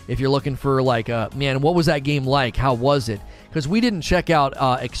launches. If you're looking for like, man, what was that game like? How was it? Because we didn't check out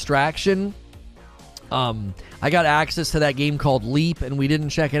Extraction. I got access to that game called Leap, and we didn't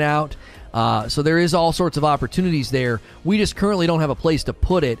check it out. So there is all sorts of opportunities there. We just currently don't have a place to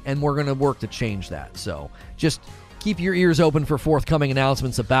put it, and we're going to work to change that. So just keep your ears open for forthcoming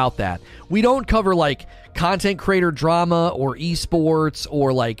announcements about that. We don't cover like content creator drama or esports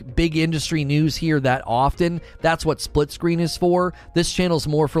or like big industry news here that often. That's what Split Screen is for. This channel's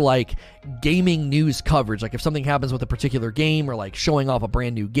more for like gaming news coverage. Like if something happens with a particular game or like showing off a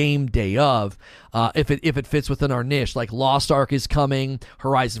brand new game day of, if it fits within our niche, like Lost Ark is coming,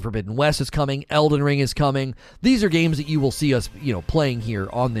 Horizon Forbidden West is coming, Elden Ring is coming. These are games that you will see us, playing here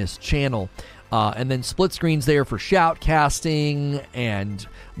on this channel. And then Split Screen's there for shoutcasting and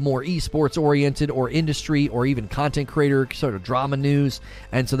more esports oriented or industry or even content creator sort of drama news.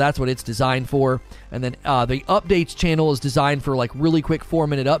 And so that's what it's designed for. And then the updates channel is designed for like really quick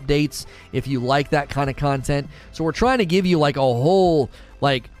 4-minute updates if you like that kind of content. So we're trying to give you like a whole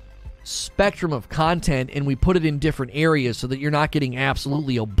like spectrum of content and we put it in different areas so that you're not getting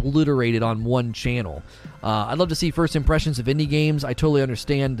absolutely obliterated on one channel. I'd love to see first impressions of indie games. I totally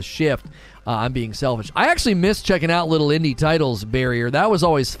understand the shift. I'm being selfish. I actually miss checking out little indie titles, Barrier. That was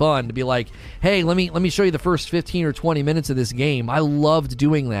always fun to be like, hey, let me show you the first 15 or 20 minutes of this game. I loved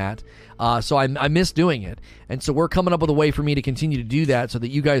doing that. So I miss doing it. And so we're coming up with a way for me to continue to do that so that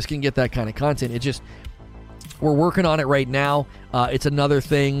you guys can get that kind of content. We're working on it right now. It's another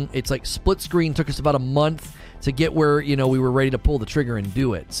thing. It's like Split Screen took us about a month to get where, we were ready to pull the trigger and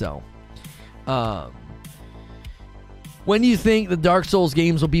do it. So, when do you think the Dark Souls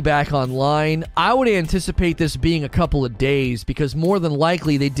games will be back online? I would anticipate this being a couple of days because more than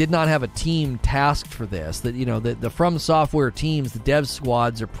likely they did not have a team tasked for this. That the From Software teams, the dev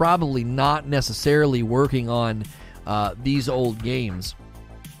squads, are probably not necessarily working on these old games.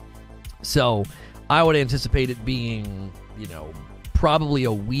 So I would anticipate it being, probably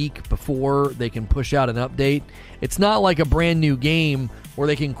a week before they can push out an update. It's not like a brand new game where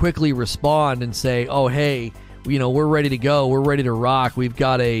they can quickly respond and say, oh, hey, we're ready to go. We're ready to rock. We've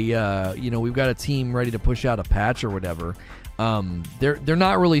got a team ready to push out a patch or whatever. They're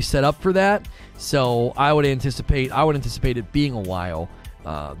not really set up for that. So I would anticipate it being a while.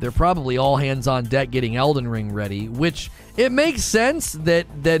 They're probably all hands on deck getting Elden Ring ready, which it makes sense that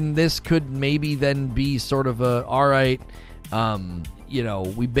then this could maybe then be sort of a, all right,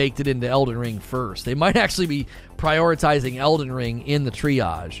 we baked it into Elden Ring first. They might actually be prioritizing Elden Ring in the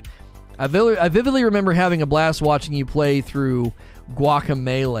triage. I vividly remember having a blast watching you play through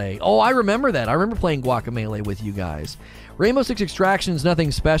Guacamelee. Oh, I remember that. I remember playing Guacamelee with you guys. Rainbow Six Extraction is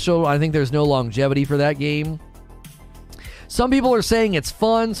nothing special. I think there's no longevity for that game. Some people are saying it's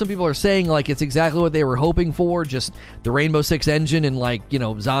fun. Some people are saying like it's exactly what they were hoping for, just the Rainbow Six engine and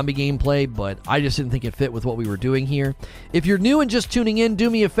zombie gameplay, but I just didn't think it fit with what we were doing here. If you're new and just tuning in, do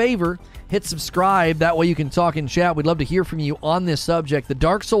me a favor, hit subscribe. That way you can talk and chat. We'd love to hear from you on this subject. The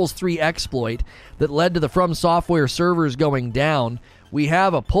Dark Souls 3 exploit that led to the From Software servers going down. We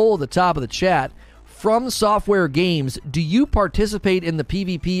have a poll at the top of the chat. From Software Games, do you participate in the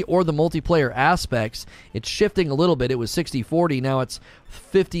PvP or the multiplayer aspects? It's shifting a little bit. It was 60-40. Now it's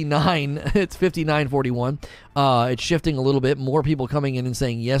 59. It's 59-41. It's shifting a little bit. More people coming in and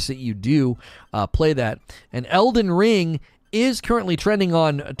saying, yes, that you do play that. And Elden Ring is currently trending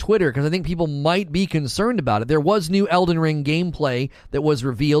on Twitter because I think people might be concerned about it. There was new Elden Ring gameplay that was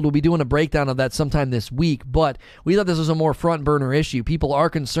revealed. We'll be doing a breakdown of that sometime this week, but we thought this was a more front burner issue. People are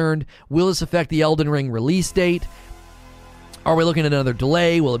concerned. Will this affect the Elden Ring release date? Are we looking at another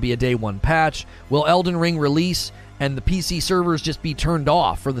delay? Will it be a day one patch? Will Elden Ring release and the PC servers just be turned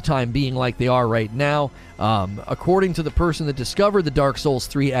off for the time being like they are right now? According to the person that discovered the Dark Souls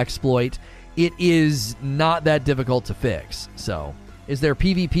 3 exploit, it is not that difficult to fix. So, is there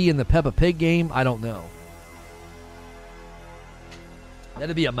PvP in the Peppa Pig game? I don't know.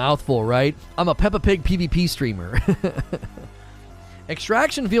 That'd be a mouthful, right? I'm a Peppa Pig PvP streamer.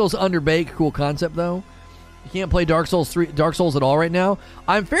 Extraction feels underbaked. Cool concept, though. You can't play Dark Souls at all right now.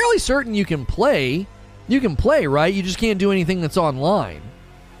 I'm fairly certain you can play. You can play, right? You just can't do anything that's online.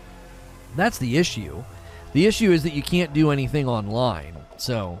 That's the issue. The issue is that you can't do anything online.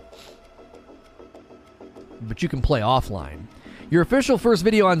 But you can play offline. Your official first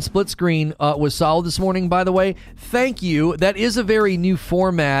video on Split Screen was solid this morning, by the way. Thank you. That is a very new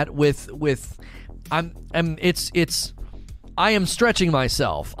format I am stretching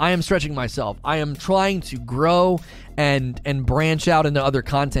myself. I am trying to grow and branch out into other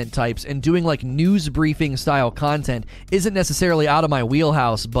content types, and doing like news briefing style content isn't necessarily out of my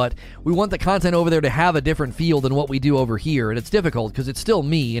wheelhouse, but we want the content over there to have a different feel than what we do over here. And it's difficult because it's still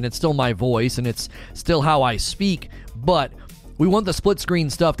me and it's still my voice and it's still how I speak, but we want the split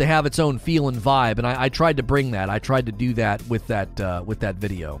screen stuff to have its own feel and vibe, and I tried to bring that. I tried to do that with that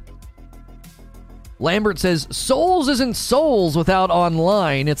video. Lambert says Souls isn't Souls without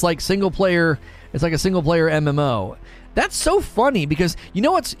online. It's like single player. It's like a single player MMO. That's so funny because you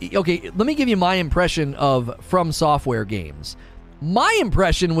know what's okay. Let me give you my impression of From Software games. My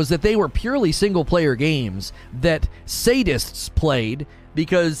impression was that they were purely single player games that sadists played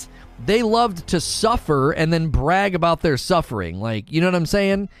because they loved to suffer and then brag about their suffering. Like, you know what I'm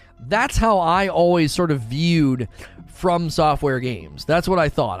saying? That's how I always sort of viewed From Software games. That's what I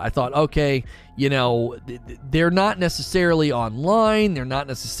thought. I thought, okay, you know, they're not necessarily online. They're not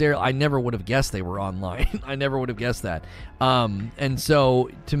necessarily... I never would have guessed they were online. I never would have guessed that. And so,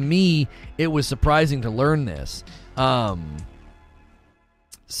 to me, it was surprising to learn this.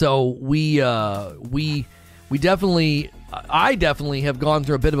 So we I definitely have gone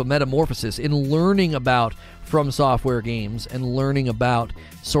through a bit of a metamorphosis in learning about From Software games and learning about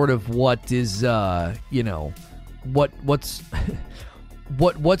sort of what is, what's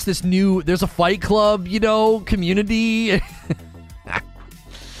what's this new, there's a Fight Club, community.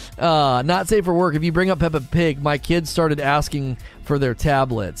 Not safe for work. If you bring up Peppa Pig, my kids started asking for their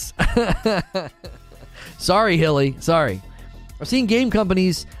tablets. Sorry, Hilly. Sorry. I've seen game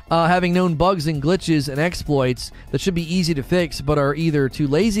companies having known bugs and glitches and exploits that should be easy to fix, but are either too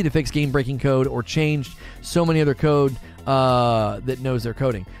lazy to fix game-breaking code or changed so many other code that knows their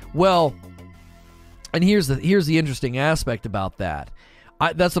coding. Well, and here's the interesting aspect about that.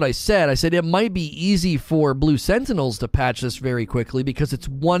 That's what I said. I said it might be easy for Blue Sentinels to patch this very quickly because it's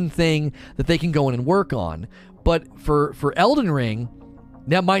one thing that they can go in and work on. But for Elden Ring,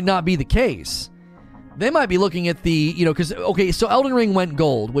 that might not be the case. They might be looking at the, so Elden Ring went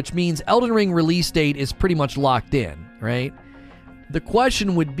gold, which means Elden Ring release date is pretty much locked in, right? The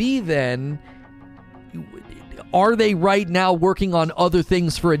question would be then, are they right now working on other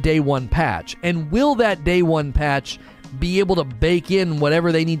things for a day one patch? And will that day one patch be able to bake in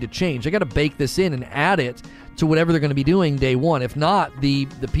whatever they need to change? They got to bake this in and add it to whatever they're going to be doing day one. If not, the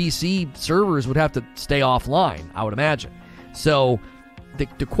PC servers would have to stay offline, I would imagine. So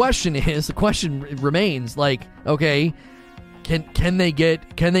the question remains, like, okay, can they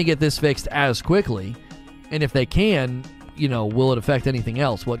get this fixed as quickly? And if they can, will it affect anything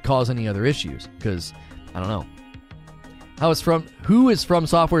else? Will it cause any other issues? Because I don't know. Who is From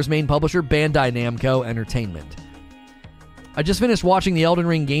Software's main publisher? Bandai Namco Entertainment. I just finished watching the Elden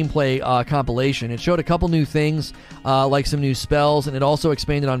Ring gameplay compilation. It showed a couple new things, like some new spells, and it also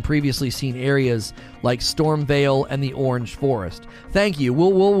expanded on previously seen areas like Stormvale and the Orange Forest. Thank you.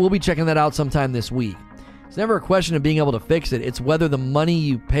 We'll be checking that out sometime this week. It's never a question of being able to fix it. It's whether the money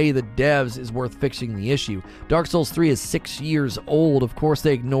you pay the devs is worth fixing the issue. Dark Souls 3 is 6 years old. Of course,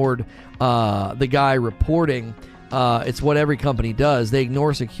 they ignored the guy reporting. It's what every company does. They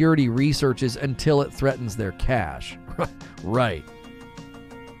ignore security researches until it threatens their cash. Right.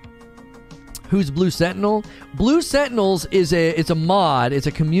 Who's Blue Sentinel? Blue Sentinels it's a mod. It's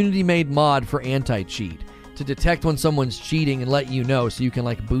a community-made mod for anti-cheat to detect when someone's cheating and let you know so you can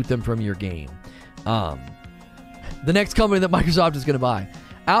boot them from your game. The next company that Microsoft is going to buy.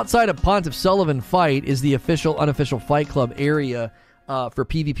 Outside of Pontiff Sullivan Fight is the unofficial Fight Club area for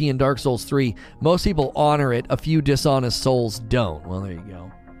PvP in Dark Souls 3. Most people honor it. A few dishonest souls don't. Well, there you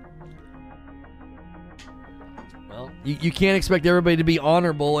go. Well, you can't expect everybody to be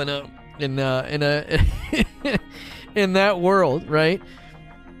honorable in that world, right?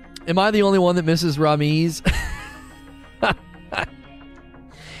 Am I the only one that misses Ramiz?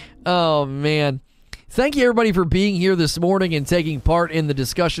 Oh, man. Thank you, everybody, for being here this morning and taking part in the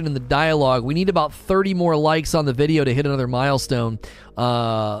discussion and the dialogue. We need about 30 more likes on the video to hit another milestone.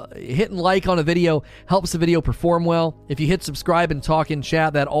 Hitting like on a video helps the video perform well. If you hit subscribe and talk in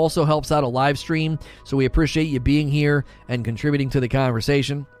chat, that also helps out a live stream. So we appreciate you being here and contributing to the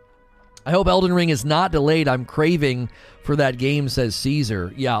conversation. I hope Elden Ring is not delayed. I'm craving for that game, says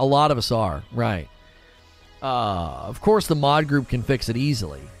Caesar. Yeah, a lot of us are. Right. Of course, the mod group can fix it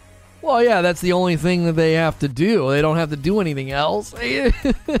easily. Well, yeah, that's the only thing that they have to do. They don't have to do anything else. You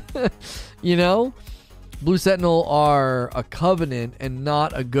know? Blue Sentinel are a covenant and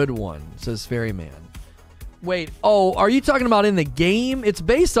not a good one, says Ferryman. Wait, are you talking about in the game? It's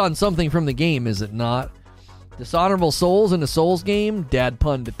based on something from the game, is it not? Dishonorable Souls in a Souls game? Dad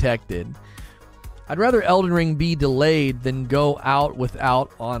pun detected. I'd rather Elden Ring be delayed than go out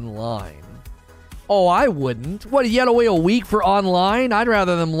without online. Oh, I wouldn't. What, you had to wait a week for online? I'd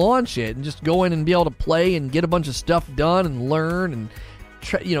rather them launch it and just go in and be able to play and get a bunch of stuff done and learn and,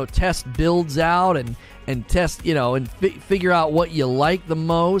 test builds out and test, and figure out what you like the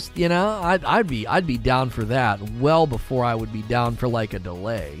most, I'd be down for that well before I would be down for a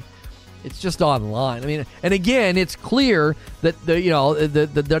delay. It's just online. I mean, and again, it's clear that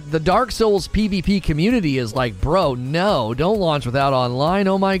the Dark Souls PvP community is like, bro, no, don't launch without online.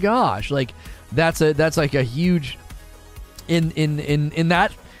 Oh my gosh, that's like a huge in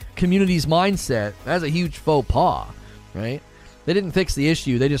that community's mindset. That's a huge faux pas, right? They didn't fix the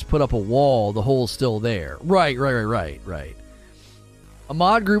issue. They just put up a wall. The hole's still there. Right. A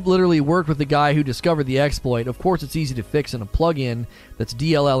mod group literally worked with the guy who discovered the exploit. Of course, it's easy to fix in a plugin that's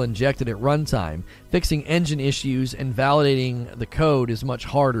DLL injected at runtime. Fixing engine issues and validating the code is much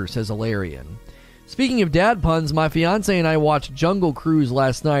harder, says Alarian. Speaking of dad puns, my fiance and I watched Jungle Cruise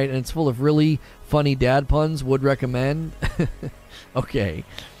last night, and it's full of really funny dad puns. Would recommend. Okay.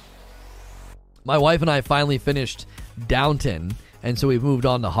 My wife and I finally finished Downton, and so we've moved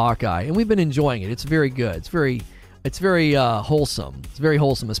on to Hawkeye, and we've been enjoying it. It's very good. It's very wholesome. It's very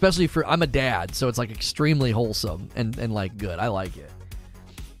wholesome, especially for, I'm a dad, so it's like extremely wholesome and like good. I like it.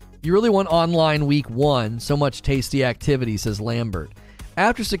 You really want online week 1. So much tasty activity, says Lambert.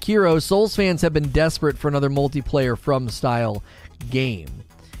 After Sekiro, Souls fans have been desperate for another multiplayer From style game.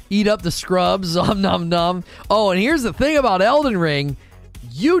 Eat up the scrubs, nom nom nom. Oh, and here's the thing about Elden Ring.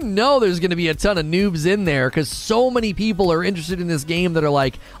 You know there's going to be a ton of noobs in there because so many people are interested in this game that are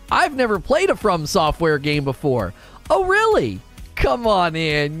like, I've never played a From Software game before. Oh, really? Come on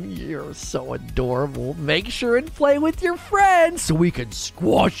in. You're so adorable. Make sure and play with your friends so we can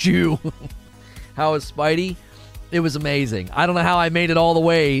squash you. How was Spidey? It was amazing. I don't know how I made it all the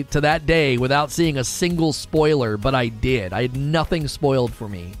way to that day without seeing a single spoiler, but I did. I had nothing spoiled for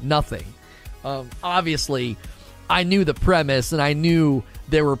me. Nothing. Obviously, I knew the premise, and I knew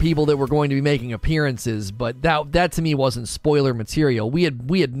there were people that were going to be making appearances, but that to me wasn't spoiler material. We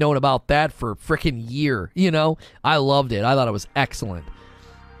had known about that for a freaking year, you know? I loved it. I thought it was excellent.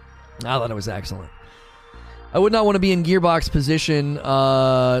 I would not want to be in Gearbox position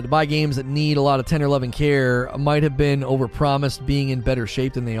to buy games that need a lot of tender love and care. Might have been overpromised being in better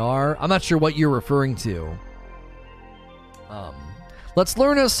shape than they are. I'm not sure what you're referring to. Let's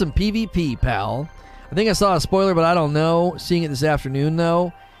learn us some PvP, pal. I think I saw a spoiler, but I don't know. Seeing it this afternoon,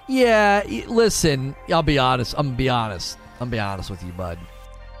 though. Yeah, listen, I'll be honest. I'm going to be honest. With you, bud.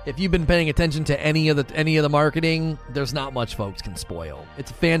 If you've been paying attention to any of the marketing, there's not much folks can spoil.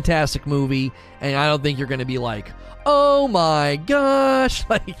 It's a fantastic movie, and I don't think you're going to be like, oh my gosh.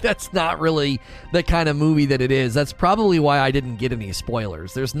 Like, that's not really the kind of movie that it is. That's probably why I didn't get any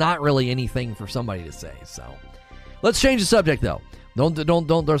spoilers. There's not really anything for somebody to say, so. Let's change the subject, though. Don't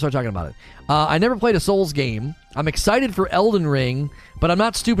start talking about it. I never played a Souls game. I'm excited for Elden Ring, but I'm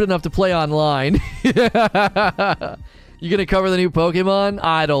not stupid enough to play online. You gonna cover the new Pokemon?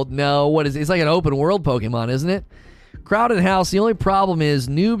 I don't know. What is it? It's like an open world Pokemon, isn't it? Crowded house. The only problem is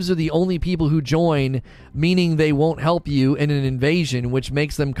noobs are the only people who join, meaning they won't help you in an invasion, which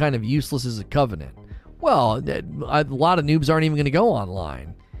makes them kind of useless as a covenant. Well, a lot of noobs aren't even going to go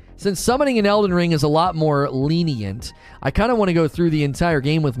online. Since summoning in Elden Ring is a lot more lenient, I kind of want to go through the entire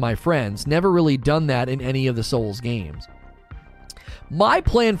game with my friends. Never really done that in any of the Souls games. My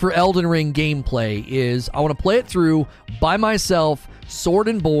plan for Elden Ring gameplay is I want to play it through by myself, sword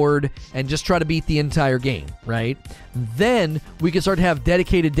and board, and just try to beat the entire game, right? Then we can start to have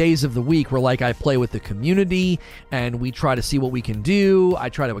dedicated days of the week where, like, I play with the community and we try to see what we can do. I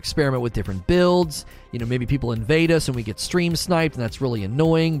try to experiment with different builds. You know, maybe people invade us and we get stream sniped, and that's really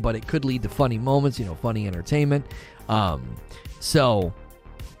annoying, but it could lead to funny moments, you know, funny entertainment. So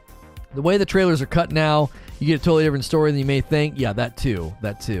the way the trailers are cut now, you get a totally different story than you may think. Yeah, that too.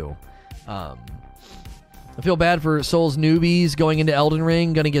 I feel bad for Souls newbies going into Elden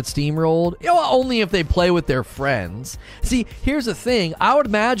Ring, gonna get steamrolled. You know, only if they play with their friends. See, here's the thing. I would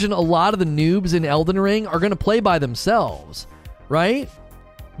imagine a lot of the noobs in Elden Ring are gonna play by themselves, right?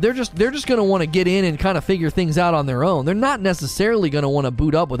 They're just gonna want to get in and kind of figure things out on their own. They're not necessarily gonna want to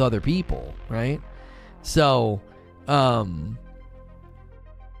boot up with other people, right? So, I'm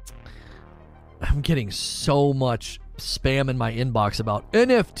getting so much spam in my inbox about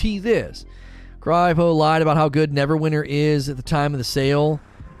NFT this. Crypo lied about how good Neverwinter is at the time of the sale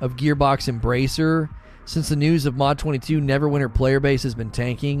of Gearbox Embracer. Since the news of Mod 22, Neverwinter player base has been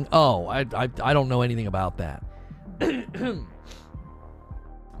tanking. Oh, I don't know anything about that.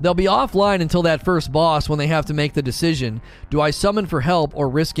 They'll be offline until that first boss when they have to make the decision. Do I summon for help or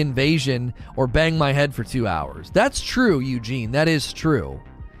risk invasion or bang my head for 2 hours? That's true, Eugene. That is true.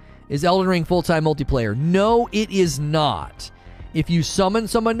 Is Elden Ring full-time multiplayer? No, it is not. If you summon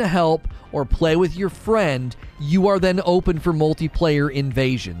someone to help or play with your friend, you are then open for multiplayer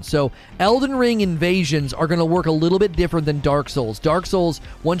invasion. So Elden Ring invasions are going to work a little bit different than Dark Souls. Dark Souls,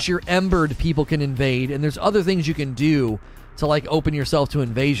 once you're embered, people can invade, and there's other things you can do to, like, open yourself to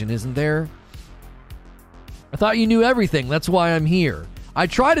invasion, isn't there? I thought you knew everything. That's why I'm here. I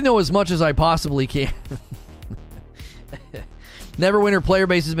try to know as much as I possibly can. Neverwinter player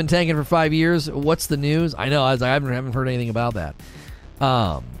base has been tanking for 5 years. What's the news? I know, I haven't heard anything about that.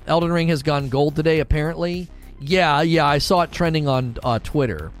 Elden Ring has gone gold today, apparently. Yeah, I saw it trending on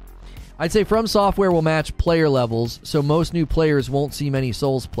Twitter. I'd say From Software will match player levels, so most new players won't see many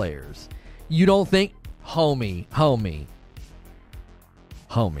Souls players. You don't think... Homie.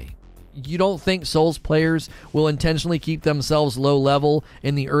 You don't think Souls players will intentionally keep themselves low level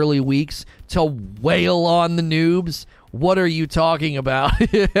in the early weeks to wail on the noobs? What are you talking about?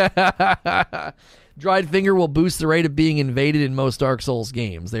 Dried Finger will boost the rate of being invaded in most Dark Souls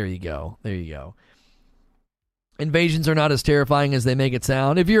games. There you go. Invasions are not as terrifying as they make it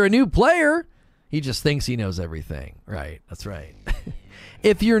sound. If you're a new player, he just thinks he knows everything. Right, that's right.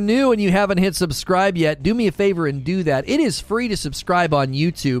 If you're new and you haven't hit subscribe yet, do me a favor and do that. It is free to subscribe on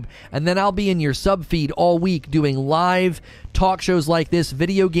YouTube, and then I'll be in your sub feed all week doing live talk shows like this,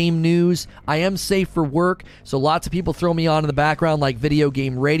 video game news. I am safe for work, so lots of people throw me on in the background like video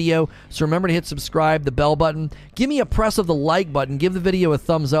game radio. So remember to hit subscribe, the bell button. Give me a press of the like button. Give the video a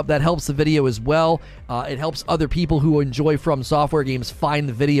thumbs up. That helps the video as well. It helps other people who enjoy From Software games find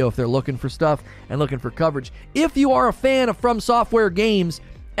the video if they're looking for stuff and looking for coverage. If you are a fan of From Software games,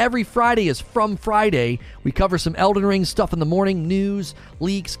 every Friday is From Friday. We cover some Elden Ring stuff in the morning, news,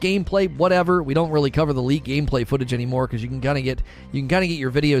 leaks, gameplay, whatever. We don't really cover the leak gameplay footage anymore because you can kind of get your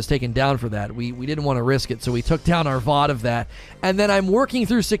videos taken down for that. We didn't want to risk it, so we took down our VOD of that. And then I'm working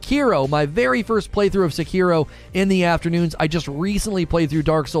through Sekiro, my very first playthrough of Sekiro in the afternoons. I just recently played through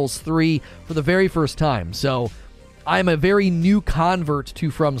Dark Souls 3 for the very first time, so I'm a very new convert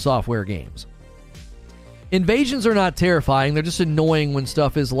to From Software games. Invasions are not terrifying. They're just annoying when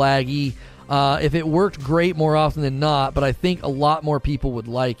stuff is laggy. If it worked great more often than not, but I think a lot more people would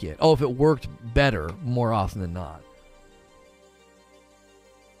like it. Oh, if it worked better more often than not.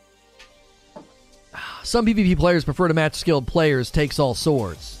 Some PvP players prefer to match skilled players, takes all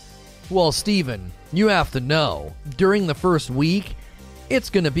sorts. Well, Steven, you have to know, during the first week, it's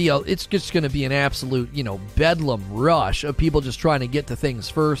just going to be an absolute, bedlam rush of people just trying to get to things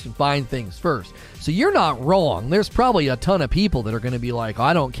first and find things first. So you're not wrong. There's probably a ton of people that are going to be like,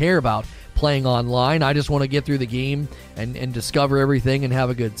 I don't care about playing online. I just want to get through the game and discover everything and have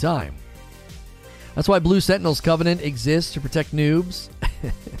a good time. That's why Blue Sentinel's Covenant exists, to protect noobs.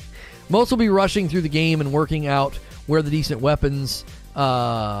 Most will be rushing through the game and working out where the decent weapons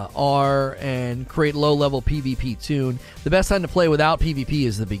are and create low-level PvP tune. The best time to play without PvP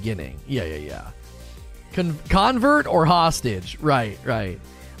is the beginning. Yeah. Convert or hostage. Right.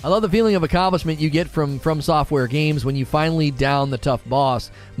 I love the feeling of accomplishment you get from Software games when you finally down the tough boss.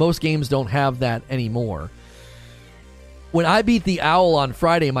 Most games don't have that anymore. When I beat the owl on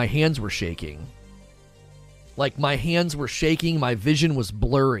Friday, my hands were shaking. Like, my hands were shaking, my vision was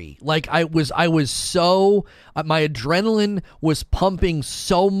blurry. Like, I was so, my adrenaline was pumping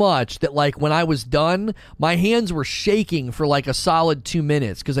so much that, like, when I was done, my hands were shaking for, like, a solid 2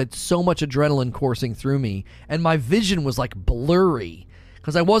 minutes because I had so much adrenaline coursing through me. And my vision was, like, blurry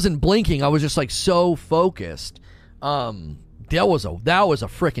because I wasn't blinking. I was just, like, so focused. That was a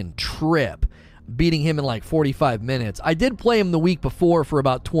freaking trip. Beating him in like 45 minutes. I did play him the week before for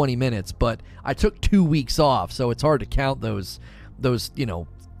about 20 minutes, but I took 2 weeks off, so it's hard to count those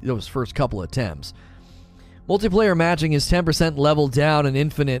first couple attempts. Multiplayer matching is 10% level down and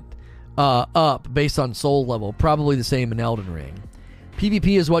infinite up based on soul level. Probably the same in Elden Ring.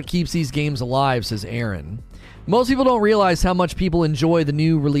 PvP is what keeps these games alive, says Aaron. Most people don't realize how much people enjoy the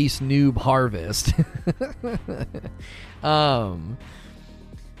new release Noob Harvest.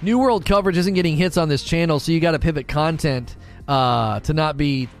 New World coverage isn't getting hits on this channel, so you got to pivot content to not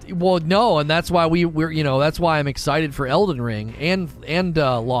be. Well, no, and that's why that's why I'm excited for Elden Ring and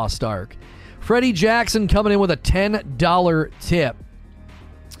Lost Ark. Freddie Jackson coming in with a $10 tip.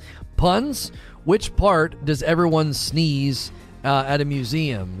 Puns? Which part does everyone sneeze at a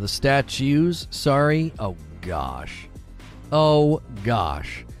museum? The statues? Sorry. Oh gosh.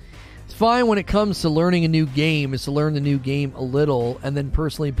 Fine when it comes to learning a new game is to learn the new game a little and then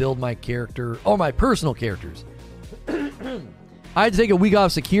personally build my character or my personal characters. I had to take a week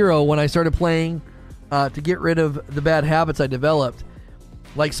off Sekiro when I started playing to get rid of the bad habits I developed,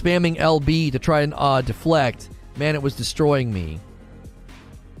 like spamming LB to try and deflect. Man, it was destroying me.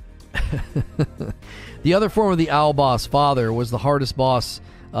 The other form of the owl boss, Father, was the hardest boss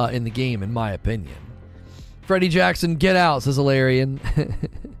in the game, in my opinion. Freddie Jackson, get out, says Hilarion.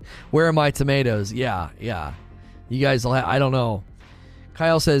 Where are my tomatoes? Yeah. You guys will I don't know.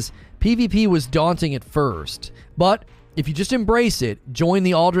 Kyle says, PvP was daunting at first, but if you just embrace it, join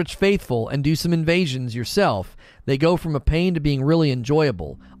the Aldrich Faithful, and do some invasions yourself, they go from a pain to being really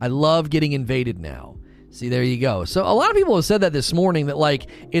enjoyable. I love getting invaded now. See, there you go. So a lot of people have said that this morning, that like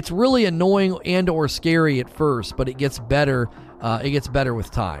it's really annoying and or scary at first, but it gets better. It gets better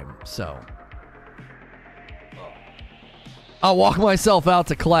with time. So I'll walk myself out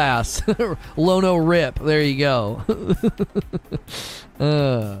to class. Lono rip. There you go.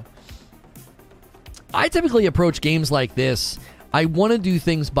 I typically approach games like this. I want to do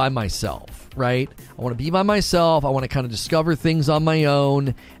things by myself, right? I want to be by myself. I want to kind of discover things on my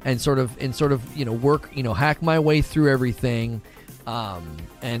own and sort of work, hack my way through everything,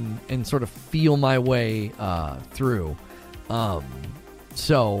 and sort of feel my way through.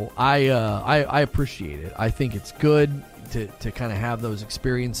 So I appreciate it. I think it's good to kind of have those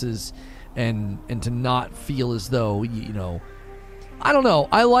experiences and to not feel as though, you know, I don't know.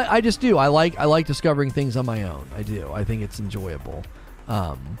 I just do. I like discovering things on my own. I do. I think it's enjoyable.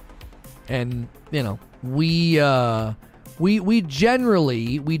 And you know, we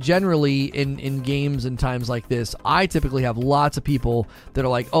generally in games and times like this, I typically have lots of people that are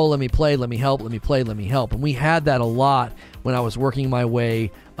like, oh, let me play, let me help, let me play, let me help. And we had that a lot when I was working my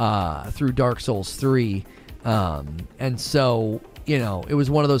way through Dark Souls 3. And so, you know, it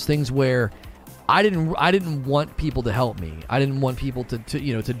was one of those things where I didn't want people to help me. I didn't want people to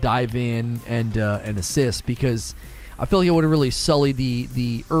you know, to dive in and assist, because I feel like it would have really sullied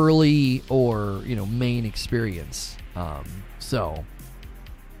the early or, you know, main experience.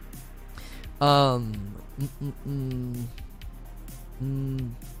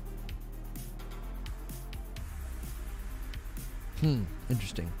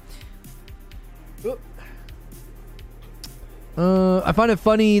 Interesting. I find it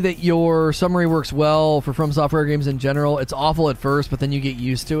funny that your summary works well for From Software games in general. It's awful at first, but then you get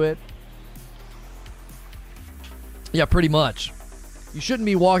used to it. Yeah, pretty much. You shouldn't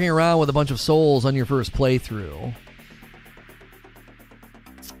be walking around with a bunch of souls on your first playthrough.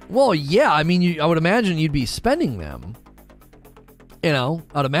 Well, yeah, I mean, I would imagine you'd be spending them. You know,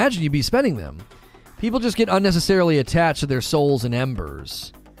 I'd imagine you'd be spending them. People just get unnecessarily attached to their souls and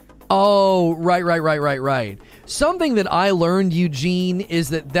embers. Oh, right. Something that I learned, Eugene, is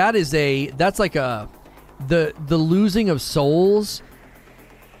that's like the losing of souls.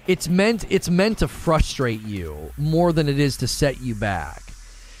 It's meant to frustrate you more than it is to set you back.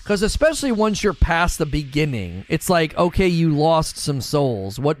 Because especially once you're past the beginning, it's like, okay, you lost some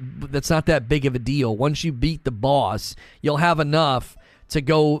souls. That's not that big of a deal. Once you beat the boss, you'll have enough to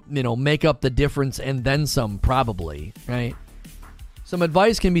go, you know, make up the difference and then some, probably, right? Some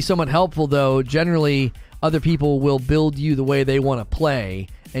advice can be somewhat helpful, though. Generally, other people will build you the way they want to play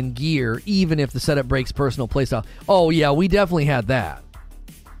and gear, even if the setup breaks personal playstyle. Oh, yeah, we definitely had that.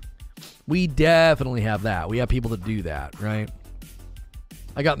 We definitely have that. We have people that do that, right?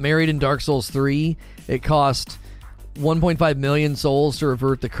 I got married in Dark Souls 3. It cost 1.5 million souls to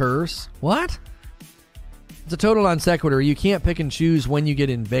revert the curse. What? It's a total non sequitur. You can't pick and choose when you get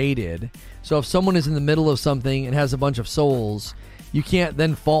invaded. So if someone is in the middle of something and has a bunch of souls, you can't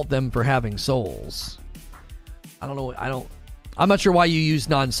then fault them for having souls. I don't know. I'm not sure why you use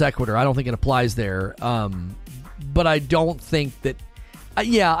non sequitur. I don't think it applies there. But I don't think that...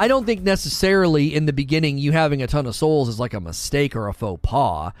 I don't think necessarily in the beginning you having a ton of souls is like a mistake or a faux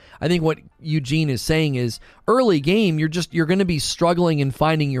pas. I think what Eugene is saying is early game, you're going to be struggling and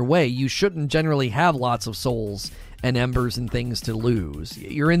finding your way. You shouldn't generally have lots of souls and embers and things to lose.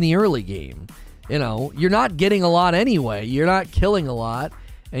 You're in the early game. You know, you're not getting a lot anyway. You're not killing a lot,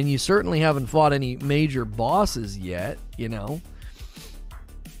 and you certainly haven't fought any major bosses yet, you know.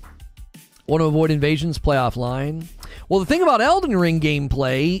 Want to avoid invasions? Play offline. Well, the thing about Elden Ring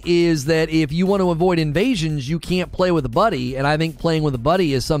gameplay is that if you want to avoid invasions, you can't play with a buddy, and I think playing with a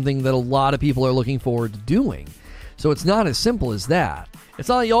buddy is something that a lot of people are looking forward to doing. So it's not as simple as that. It's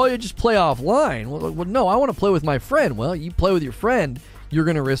not like, oh, you just play offline. Well, no, I want to play with my friend. Well, you play with your friend, you're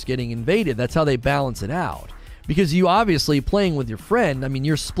going to risk getting invaded. That's how they balance it out. Because you obviously, playing with your friend, I mean,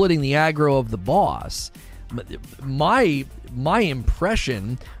 you're splitting the aggro of the boss. My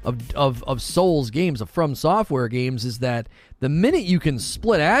impression of Souls games, of From Software games, is that the minute you can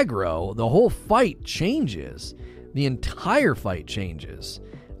split aggro, the whole fight changes. The entire fight changes.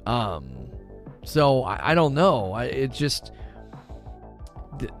 So I don't know. It just...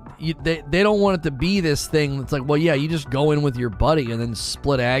 They don't want it to be this thing that's like, well, yeah, you just go in with your buddy and then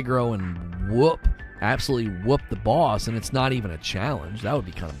split aggro and absolutely whoop the boss, and it's not even a challenge. That would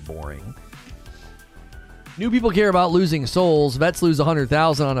be kind of boring. New people care about losing souls. Vets lose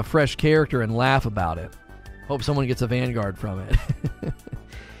 100,000 on a fresh character and laugh about it. Hope someone gets a Vanguard from it.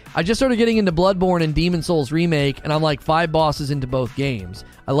 I just started getting into Bloodborne and Demon Souls Remake, and I'm like 5 bosses into both games.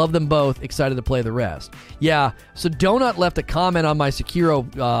 I love them both. Excited to play the rest. Yeah, so Donut left a comment on my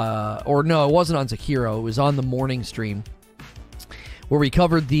Sekiro, or no, it wasn't on Sekiro. It was on the morning stream, where we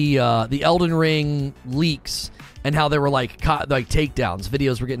covered the Elden Ring leaks and how there were like takedowns.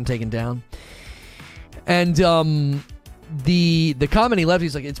 Videos were getting taken down. And the comment he left,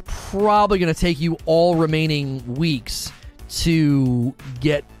 he's like, it's probably going to take you all remaining weeks to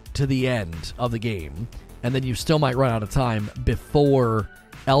get to the end of the game, and then you still might run out of time before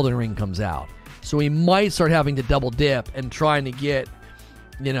Elden Ring comes out. So we might start having to double dip and trying to get,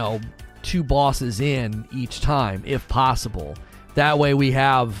 2 bosses in each time, if possible. That way we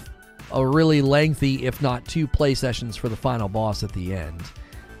have a really lengthy, if not 2 play sessions for the final boss at the end.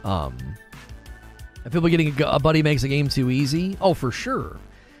 If people getting a buddy makes a game too easy, oh, for sure.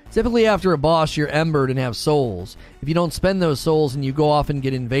 Typically after a boss, you're embered and have souls. If you don't spend those souls and you go off and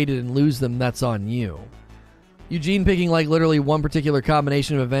get invaded and lose them, that's on you. Eugene picking like literally one particular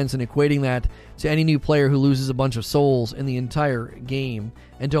combination of events and equating that to any new player who loses a bunch of souls in the entire game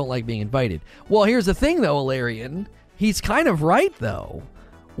and don't like being invited. Well, here's the thing though, Ilarion. He's kind of right though.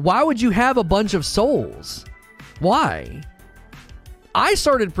 Why would you have a bunch of souls? Why? I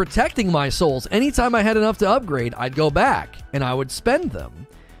started protecting my souls. Anytime I had enough to upgrade, I'd go back and I would spend them.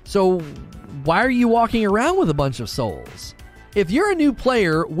 So why are you walking around with a bunch of souls? If you're a new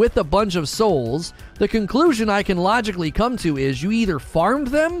player with a bunch of souls, the conclusion I can logically come to is you either farmed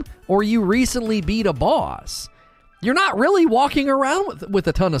them or you recently beat a boss. You're not really walking around with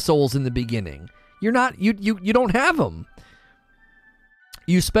a ton of souls in the beginning. You don't have them.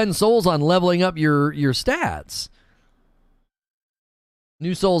 You spend souls on leveling up your stats.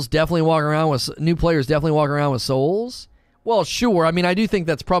 New players definitely walk around with souls. Well, sure. I mean, I do think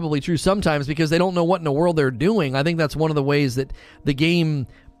that's probably true sometimes because they don't know what in the world they're doing. I think that's one of the ways that the game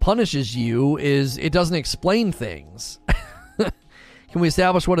punishes you is it doesn't explain things. Can we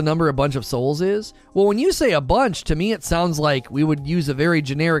establish what a bunch of souls is? Well, when you say a bunch, to me it sounds like we would use a very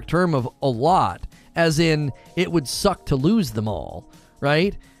generic term of a lot, as in it would suck to lose them all,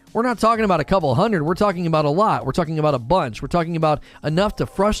 right? We're not talking about a couple hundred. We're talking about a lot. We're talking about a bunch. We're talking about enough to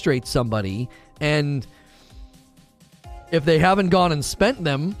frustrate somebody, and if they haven't gone and spent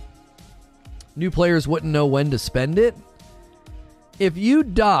them, new players wouldn't know when to spend it. If you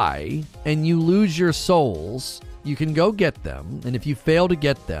die and you lose your souls, you can go get them. And if you fail to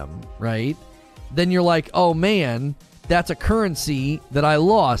get them, right, then you're like, oh man, that's a currency that I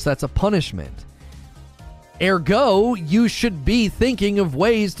lost. That's a punishment. Ergo, you should be thinking of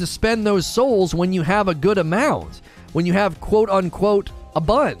ways to spend those souls when you have a good amount. When you have, quote unquote, a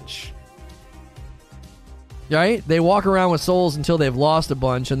bunch. Right? They walk around with souls until they've lost a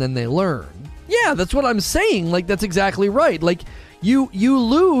bunch and then they learn. Yeah, that's what I'm saying. Like, that's exactly right. Like, you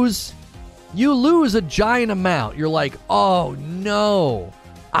lose a giant amount. You're like, oh no,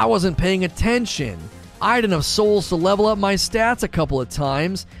 I wasn't paying attention. I had enough souls to level up my stats a couple of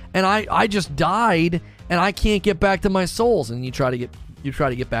times, and I just died, and I can't get back to my souls. And you try to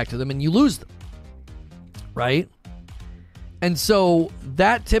get back to them, and you lose them. Right? And so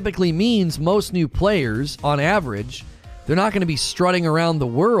that typically means most new players, on average, they're not going to be strutting around the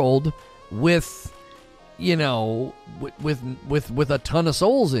world with, you know, with a ton of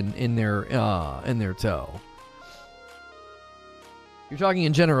souls in their toe. You're talking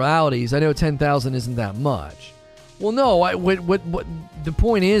in generalities. I know 10,000 isn't that much. Well, no. What the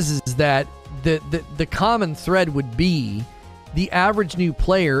point is that the common thread would be the average new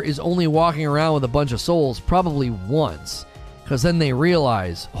player is only walking around with a bunch of souls probably once. Because then they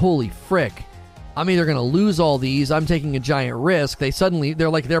realize, holy frick, I'm either going to lose all these, I'm taking a giant risk.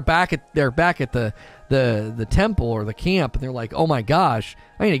 They're back at the temple or the camp, and they're like, oh my gosh,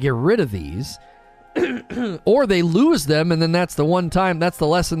 I need to get rid of these. Or they lose them, and then that's the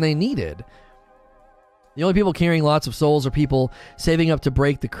lesson they needed. The only people carrying lots of souls are people saving up to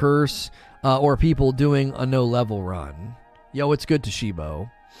break the curse, or people doing a no-level run. Yo, it's good,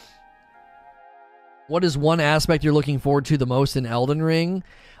 Toshibo. What is one aspect you're looking forward to the most in Elden Ring?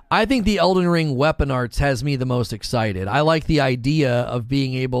 I think the Elden Ring weapon arts has me the most excited. I like the idea of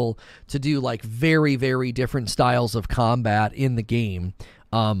being able to do like very, very different styles of combat in the game.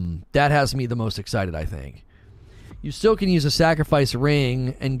 That has me the most excited, I think. You still can use a sacrifice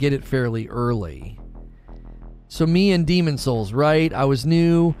ring and get it fairly early. So me and Demon Souls, right? I was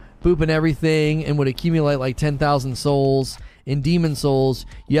new, booping everything, and would accumulate like 10,000 souls. In Demon Souls,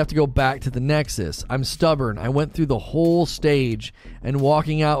 you have to go back to the Nexus. I'm stubborn. I went through the whole stage and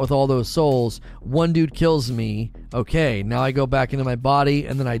walking out with all those souls. One dude kills me. Okay, now I go back into my body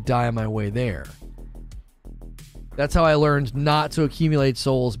and then I die on my way there. That's how I learned not to accumulate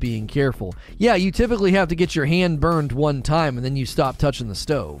souls, being careful. Yeah, you typically have to get your hand burned one time and then you stop touching the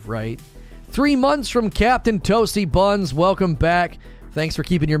stove, right? 3 months from Captain Toasty Buns. Welcome back. Thanks for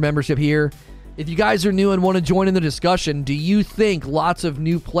keeping your membership here. If you guys are new and want to join in the discussion, do you think lots of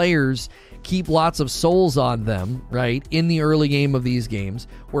new players keep lots of souls on them, right, in the early game of these games?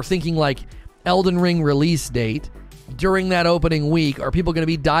 We're thinking like Elden Ring release date. During that opening week, are people going to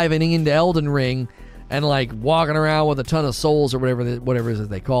be diving into Elden Ring and like walking around with a ton of souls or whatever it is that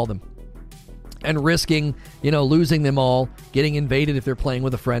they call them? and risking, losing them all, getting invaded if they're playing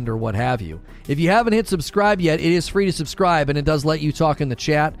with a friend or what have you. If you haven't hit subscribe yet, it is free to subscribe, and it does let you talk in the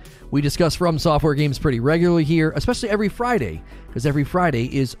chat. We discuss From Software games pretty regularly here, especially every Friday, because every Friday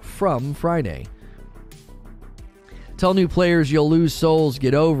is From Friday. Tell new players you'll lose souls,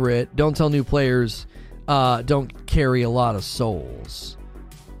 get over it. Don't tell new players don't carry a lot of souls.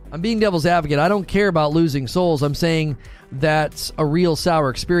 I'm being devil's advocate. I don't care about losing souls. I'm saying that's a real sour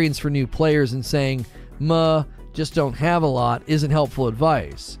experience for new players, and saying, just don't have a lot isn't helpful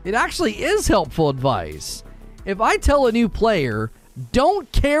advice. It actually is helpful advice. If I tell a new player, don't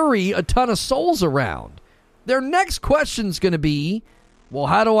carry a ton of souls around, their next question's going to be, well,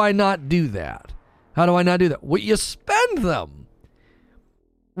 how do I not do that? How do I not do that? Well, you spend them.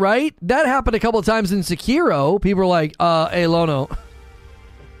 Right? That happened a couple of times in Sekiro. People are like, hey, Lono,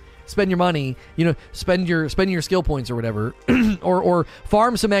 spend your money, spend your skill points or whatever, or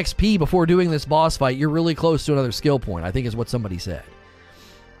farm some XP before doing this boss fight. You're really close to another skill point, I think is what somebody said.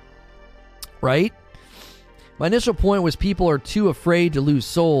 Right? My initial point was people are too afraid to lose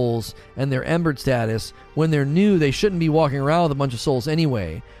souls and their embered status. When they're new, they shouldn't be walking around with a bunch of souls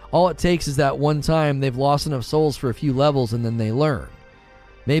anyway. All it takes is that one time they've lost enough souls for a few levels and then they learn.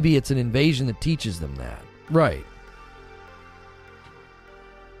 Maybe it's an invasion that teaches them that. Right.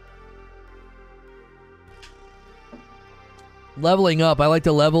 Leveling up. I like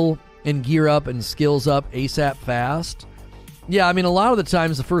to level and gear up and skills up ASAP fast. Yeah, I mean, a lot of the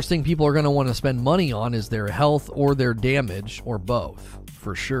times the first thing people are going to want to spend money on is their health or their damage, or both,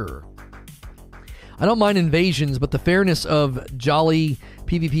 for sure. I don't mind invasions, but the fairness of jolly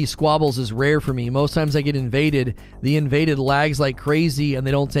PvP squabbles is rare for me. Most times I get invaded, the invaded lags like crazy, and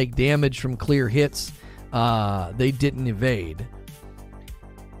they don't take damage from clear hits they didn't evade.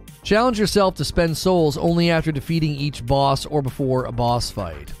 Challenge yourself to spend souls only after defeating each boss or before a boss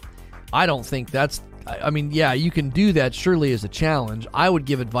fight. I don't think that's... I mean, yeah, you can do that surely as a challenge. I would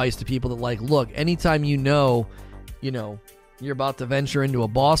give advice to people that look, anytime you're about to venture into a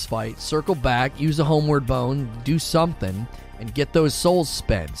boss fight, circle back, use a homeward bone, do something, and get those souls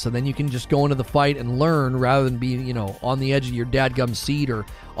spent. So then you can just go into the fight and learn rather than be, on the edge of your dadgum seat or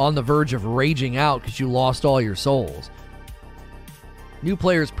on the verge of raging out because you lost all your souls. New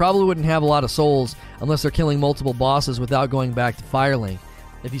players probably wouldn't have a lot of souls unless they're killing multiple bosses without going back to Firelink.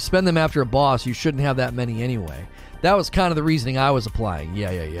 If you spend them after a boss, you shouldn't have that many anyway. That was kind of the reasoning I was applying.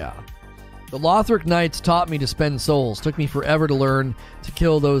 Yeah. The Lothric Knights taught me to spend souls. Took me forever to learn to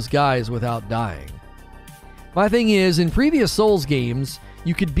kill those guys without dying. My thing is, in previous Souls games,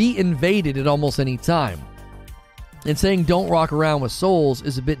 you could be invaded at almost any time. And saying don't walk around with souls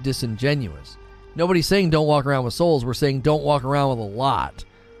is a bit disingenuous. Nobody's saying don't walk around with souls. We're saying don't walk around with a lot.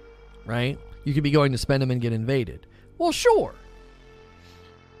 Right? You could be going to spend them and get invaded. Well, sure.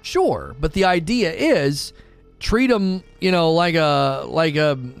 Sure, but the idea is treat them,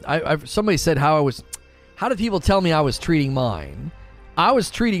 somebody said how did people tell me I was treating mine? I was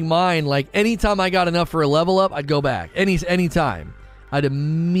treating mine like anytime I got enough for a level up, I'd go back. Anytime. I'd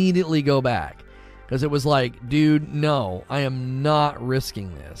immediately go back. Because it was like, dude, no, I am not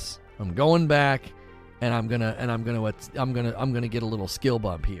risking this. I'm going back and I'm gonna get a little skill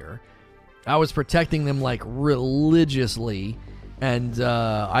bump here. I was protecting them like religiously. And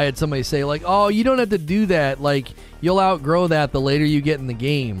I had somebody say, oh, you don't have to do that. You'll outgrow that the later you get in the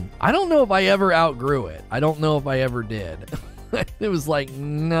game. I don't know if I ever outgrew it. I don't know if I ever did. It was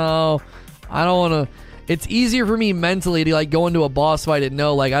no, I don't want to. It's easier for me mentally to go into a boss fight and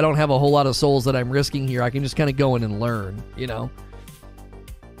know, I don't have a whole lot of souls that I'm risking here. I can just kind of go in and learn,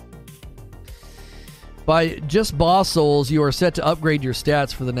 By just boss souls, you are set to upgrade your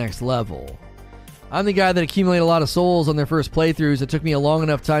stats for the next level. I'm the guy that accumulated a lot of souls on their first playthroughs. It took me a long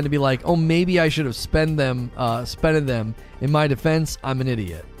enough time to be like, oh, maybe I should have spended them. In my defense, I'm an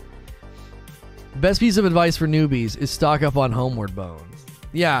idiot. Best piece of advice for newbies is stock up on homeward bones.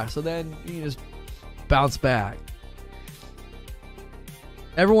 Yeah, so then you can just bounce back.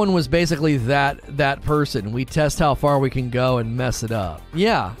 Everyone was basically that person. We test how far we can go and mess it up.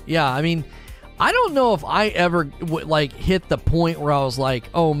 Yeah. I mean, I don't know if I ever hit the point where I was like,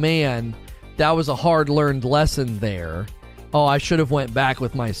 oh man, that was a hard-learned lesson there. Oh, I should have went back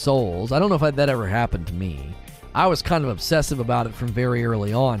with my souls. I don't know if that ever happened to me. I was kind of obsessive about it from very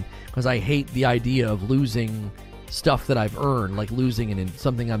early on because I hate the idea of losing stuff that I've earned, losing in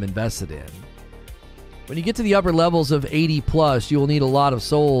something I'm invested in. When you get to the upper levels of 80 plus, you will need a lot of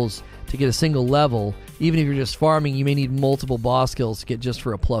souls to get a single level. Even if you're just farming, you may need multiple boss kills to get just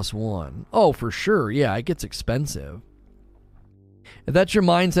for a +1. Oh, for sure. Yeah, it gets expensive. If that's your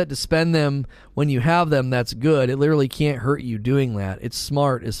mindset to spend them when you have them, that's good. It literally can't hurt you doing that. It's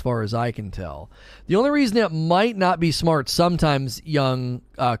smart as far as I can tell. The only reason it might not be smart sometimes, young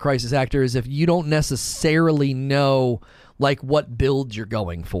crisis actor, is if you don't necessarily know like what build you're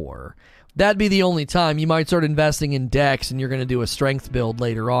going for. That'd be the only time you might start investing in decks and you're going to do a strength build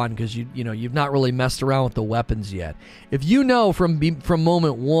later on because you've not really messed around with the weapons yet. If you know from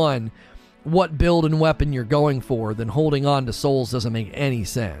moment one what build and weapon you're going for, then holding on to souls doesn't make any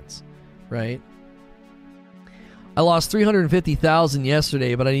sense, right? I lost 350,000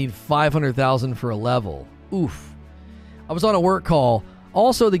 yesterday, but I need 500,000 for a level. Oof. I was on a work call.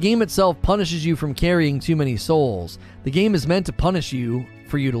 Also, the game itself punishes you from carrying too many souls. The game is meant to punish you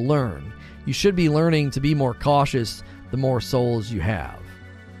for you to learn. You should be learning to be more cautious the more souls you have.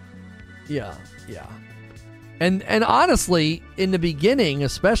 Yeah. And honestly, in the beginning,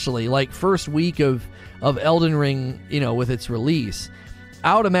 especially, like first week of Elden Ring, with its release,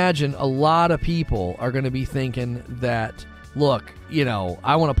 I would imagine a lot of people are going to be thinking that, look,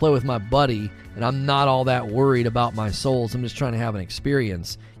 I want to play with my buddy, and I'm not all that worried about my souls. I'm just trying to have an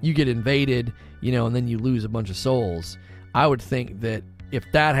experience. You get invaded, and then you lose a bunch of souls. I would think that if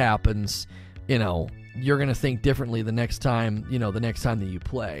that happens, you're going to think differently the next time that you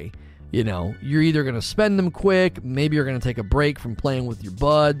play. You're either going to spend them quick, maybe you're going to take a break from playing with your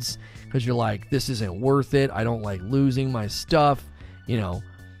buds because you're like, this isn't worth it. I don't like losing my stuff.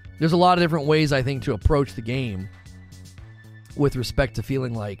 There's a lot of different ways, I think, to approach the game with respect to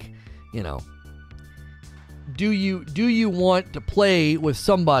feeling like, do you want to play with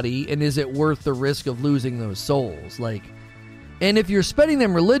somebody, and is it worth the risk of losing those souls? And if you're spending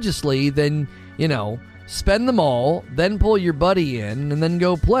them religiously, then, spend them all, then pull your buddy in, and then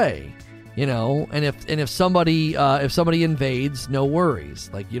go play. And if somebody invades, no worries.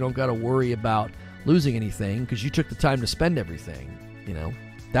 You don't got to worry about losing anything because you took the time to spend everything.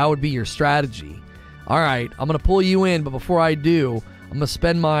 That would be your strategy. All right, I'm gonna pull you in, but before I do, I'm gonna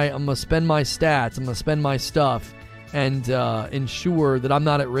spend my stats. I'm gonna spend my stuff, and ensure that I'm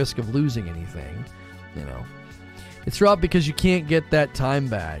not at risk of losing anything. It's rough because you can't get that time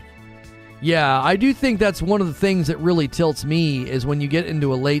back. Yeah, I do think that's one of the things that really tilts me is when you get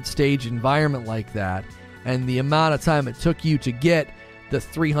into a late stage environment like that, and the amount of time it took you to get the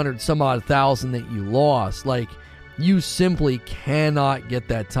 300 some odd thousand that you lost. You simply cannot get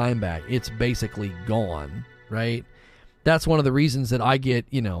that time back. It's basically gone, right? That's one of the reasons that I get,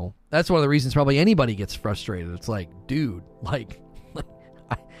 that's one of the reasons probably anybody gets frustrated. It's like, dude,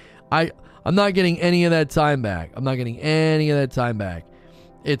 I'm not getting any of that time back.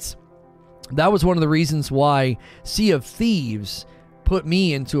 That was one of the reasons why Sea of Thieves put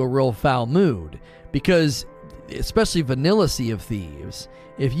me into a real foul mood, because especially vanilla Sea of Thieves,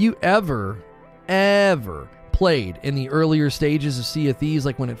 if you ever played in the earlier stages of Sea of Thieves,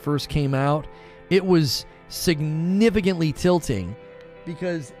 like when it first came out, it was significantly tilting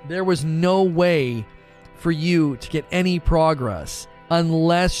because there was no way for you to get any progress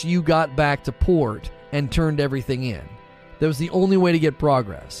unless you got back to port and turned everything in. That was the only way to get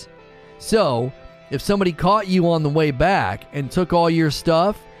progress. So, if somebody caught you on the way back and took all your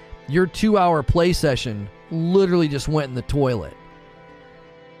stuff, your 2-hour play session literally just went in the toilet.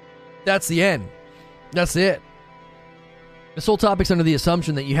 That's the end. That's it. This whole topic's under the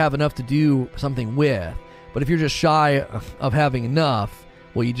assumption that you have enough to do something with. But if you're just shy of having enough,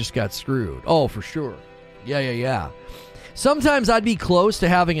 well, you just got screwed. Oh, for sure. Yeah. Sometimes I'd be close to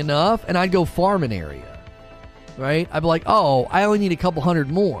having enough, and I'd go farm an area. Right? I'd be like, oh, I only need a couple hundred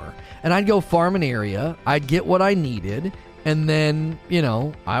more. And I'd go farm an area. I'd get what I needed. And then,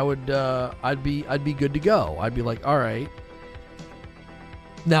 I'd be good to go. I'd be like, all right,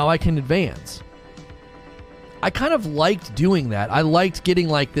 now I can advance. I kind of liked doing that. I liked getting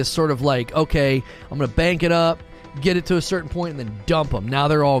this sort of okay, I'm going to bank it up, get it to a certain point, and then dump them. Now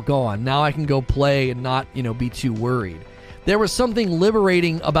they're all gone. Now I can go play and not, be too worried. There was something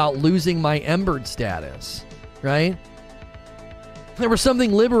liberating about losing my Embered status, right? There was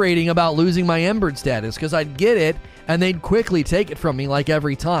something liberating about losing my Embered status because I'd get it and they'd quickly take it from me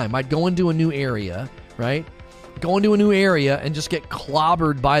every time. I'd go into a new area, right? Go into a new area and just get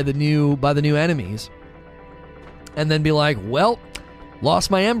clobbered by the new enemies. And then be like, well,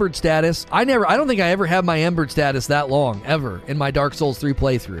 lost my Embered status. I don't think I ever had my Embered status that long, ever, in my Dark Souls 3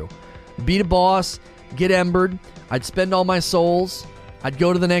 playthrough. Beat a boss, get Embered, I'd spend all my souls, I'd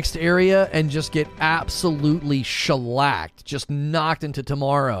go to the next area and just get absolutely shellacked, just knocked into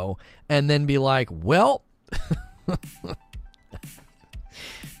tomorrow, and then be like, well,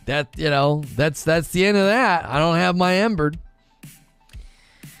 that's the end of that. I don't have my Embered.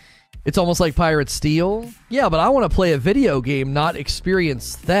 It's almost like Pirate Steal. Yeah, but I want to play a video game, not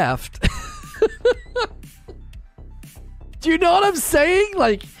experience theft. Do you know what I'm saying?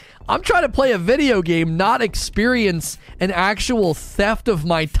 Like, I'm trying to play a video game, not experience an actual theft of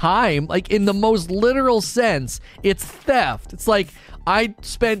my time. Like, in the most literal sense, it's theft. It's like, I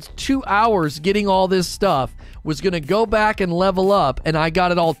spent 2 hours getting all this stuff, was going to go back and level up, and I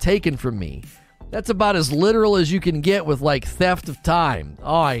got it all taken from me. That's about as literal as you can get with, like, theft of time.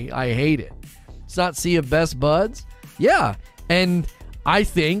 Oh, I hate it. It's not Sea of Best Buds? Yeah, and I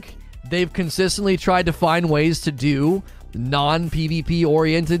think they've consistently tried to find ways to do non-PvP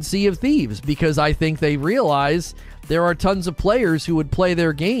oriented Sea of Thieves, because I think they realize there are tons of players who would play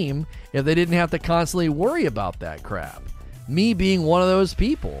their game if they didn't have to constantly worry about that crap. Me being one of those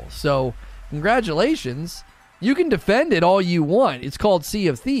people. So, congratulations. You can defend it all you want. It's called Sea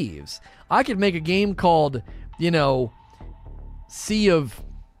of Thieves. I could make a game called, Sea of,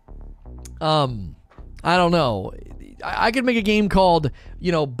 I don't know. I could make a game called,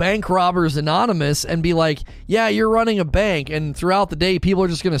 Bank Robbers Anonymous and be like, yeah, you're running a bank, and throughout the day, people are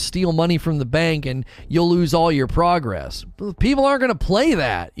just going to steal money from the bank and you'll lose all your progress. People aren't going to play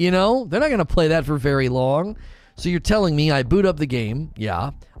that, They're not going to play that for very long. So you're telling me I boot up the game,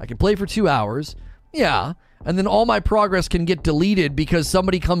 yeah, I can play for 2 hours, yeah, and then all my progress can get deleted because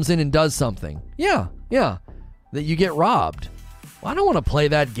somebody comes in and does something. Yeah, that you get robbed. Well, I don't want to play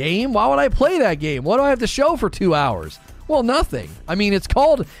that game. Why would I play that game? What do I have to show for 2 hours? Well, nothing. I mean,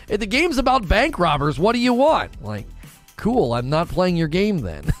 the game's about bank robbers. What do you want? Like, cool, I'm not playing your game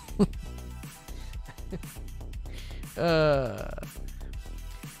then.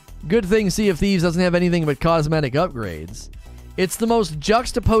 Good thing Sea of Thieves doesn't have anything but cosmetic upgrades. It's the most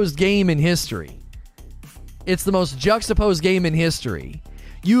juxtaposed game in history.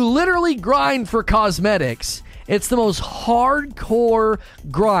 You literally grind for cosmetics. It's the most hardcore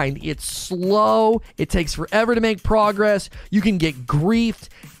grind. It's slow. It takes forever to make progress. You can get griefed,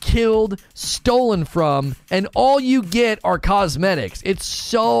 killed, stolen from, and all you get are cosmetics. It's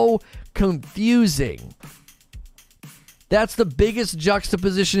so confusing. That's the biggest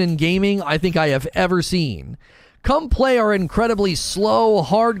juxtaposition in gaming I think I have ever seen. Come play our incredibly slow,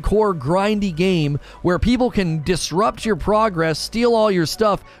 hardcore, grindy game where people can disrupt your progress, steal all your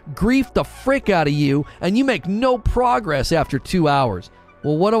stuff, grief the frick out of you, and you make no progress after 2 hours.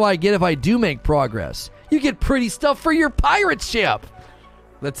 Well, what do I get if I do make progress? You get pretty stuff for your pirate ship.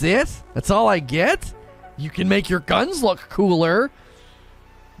 That's it? That's all I get? You can make your guns look cooler.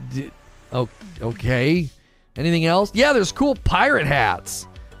 Okay. Anything else? Yeah, there's cool pirate hats.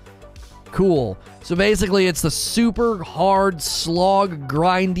 Cool. So basically, it's the super hard, slog,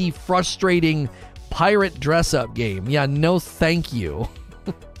 grindy, frustrating pirate dress-up game. Yeah, no thank you.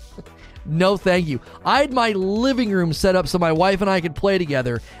 No thank you. I had my living room set up so my wife and I could play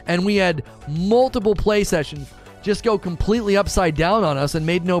together, and we had multiple play sessions just go completely upside down on us and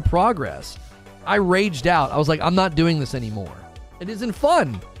made no progress. I raged out. I was like, I'm not doing this anymore. It isn't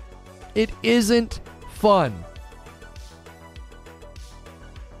fun. It isn't fun.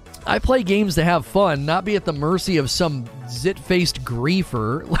 I play games to have fun, not be at the mercy of some zit-faced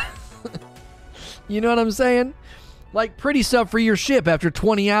griefer. You know what I'm saying? Like pretty stuff for your ship after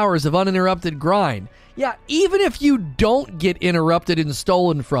 20 hours of uninterrupted grind. Yeah, even if you don't get interrupted and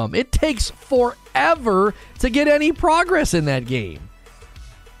stolen from, it takes forever to get any progress in that game.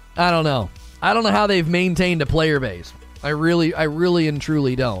 I don't know. I don't know how they've maintained a player base. I really and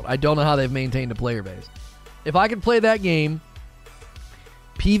truly don't. I don't know how they've maintained a player base. If I could play that game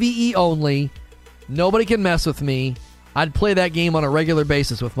PvE only, nobody can mess with me, I'd play that game on a regular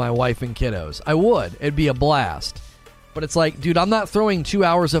basis with my wife and kiddos. I would. It'd be a blast. But it's like, dude, I'm not throwing 2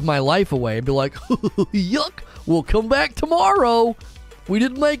 hours of my life away and be like, yuck, we'll come back tomorrow. We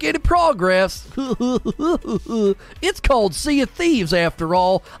didn't make any progress. It's called Sea of Thieves after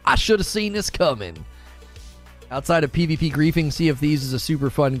all. I should have seen this coming. Outside of PvP griefing, Sea of Thieves is a super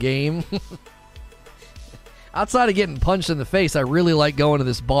fun game. Outside of getting punched in the face, I really like going to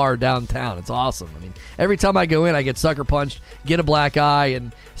this bar downtown. It's awesome. I mean, every time I go in, I get sucker punched, get a black eye,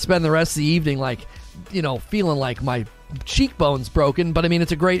 and spend the rest of the evening feeling like my cheekbone's broken. But I mean,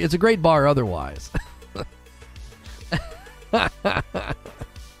 it's a great bar otherwise. But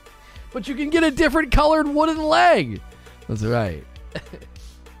you can get a different colored wooden leg. That's right.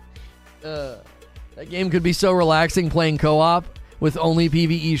 That game could be so relaxing playing co-op with only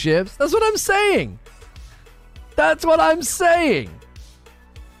PvE ships. That's what I'm saying. That's what I'm saying.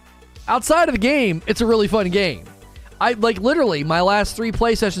 Outside of the game, it's a really fun game. Literally, my last 3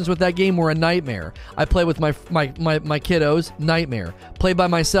 play sessions with that game were a nightmare. I play with my kiddos, nightmare. Play by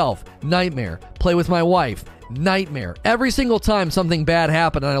myself, nightmare. Play with my wife, Nightmare. Every single time something bad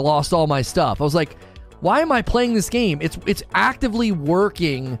happened and I lost all my stuff, I was like, why am I playing this game? It's actively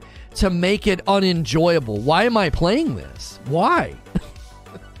working to make it unenjoyable. Why am I playing this? Why?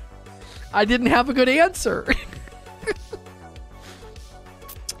 I didn't have a good answer.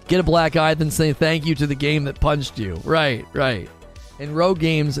 Get a black eye, then say thank you to the game that punched you. Right. In rogue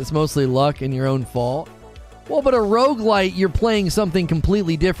games, it's mostly luck and your own fault. Well, but a roguelite, you're playing something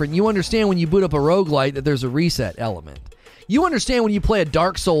completely different. You understand when you boot up a roguelite that there's a reset element. You understand when you play a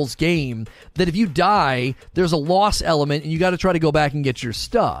Dark Souls game that if you die, there's a loss element and you got to try to go back and get your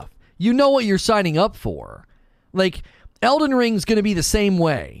stuff. You know what you're signing up for. Like, Elden Ring's going to be the same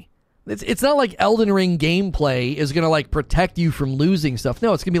way. It's not like Elden Ring gameplay is going to like protect you from losing stuff.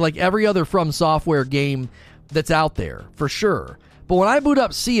 No, it's going to be like every other From Software game that's out there, for sure. But when I boot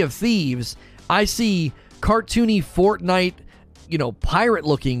up Sea of Thieves, I see cartoony Fortnite,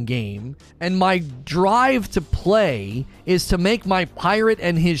 pirate-looking game, and my drive to play is to make my pirate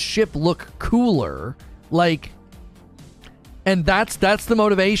and his ship look cooler. Like, and that's the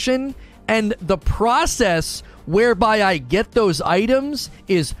motivation. And the process whereby I get those items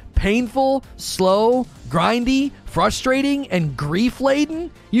is painful, slow, grindy, frustrating, and grief-laden?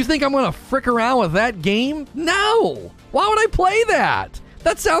 You think I'm going to frick around with that game? No! Why would I play that?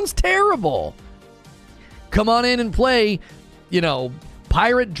 That sounds terrible. Come on in and play,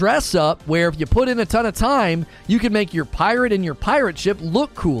 pirate dress-up, where if you put in a ton of time, you can make your pirate and your pirate ship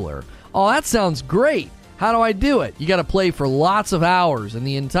look cooler. Oh, that sounds great. How do I do it? You got to play for lots of hours, and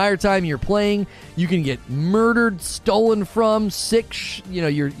the entire time you're playing, you can get murdered, stolen from, sick,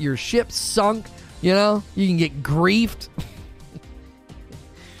 your ship sunk, you can get griefed.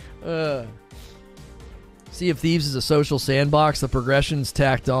 Sea of Thieves is a social sandbox. The progression's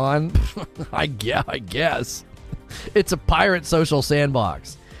tacked on. I guess. It's a pirate social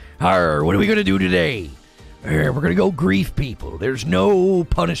sandbox. Arr, what are we going to do today? We're going to go grief people. There's no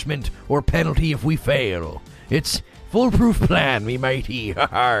punishment or penalty if we fail. It's foolproof plan, me matey.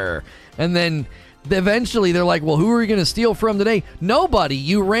 And then eventually they're like, well, who are we going to steal from today? Nobody.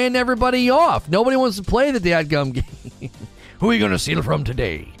 You ran everybody off. Nobody wants to play the dadgum game. Who are you going to steal from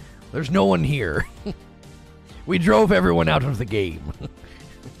today? There's no one here. We drove everyone out of the game.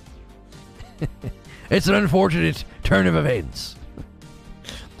 It's an unfortunate turn of events.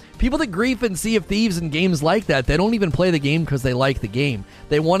 People that grief in Sea of Thieves and games like that, they don't even play the game because they like the game.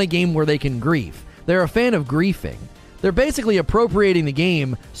 They want a game where they can grief. They're a fan of griefing. They're basically appropriating the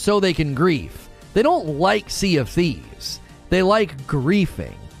game so they can grief. They don't like Sea of Thieves. They like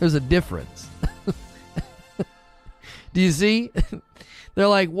griefing. There's a difference. Do you see? They're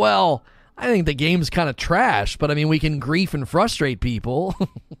like, well, I think the game's kind of trash, but I mean, we can grief and frustrate people.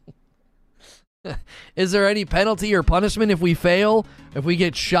 Is there any penalty or punishment if we fail? If we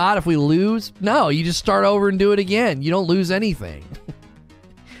get shot? If we lose? No, you just start over and do it again. You don't lose anything.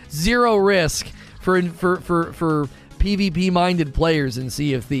 Zero risk for PvP-minded players in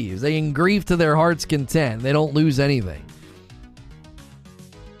Sea of Thieves. They can grief to their heart's content. They don't lose anything.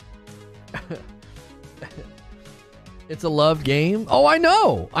 It's a loved game. Oh, I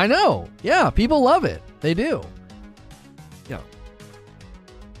know. Yeah, people love it. They do.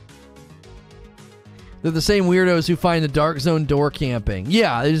 They're the same weirdos who find the Dark Zone door camping.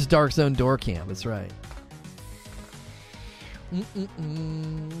 Yeah, it is Dark Zone door camp. That's right.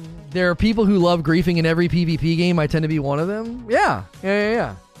 There are people who love griefing in every PvP game. I tend to be one of them. Yeah.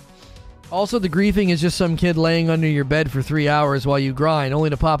 Also, the griefing is just some kid laying under your bed for 3 hours while you grind,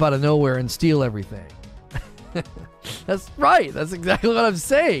 only to pop out of nowhere and steal everything. That's right. That's exactly what I'm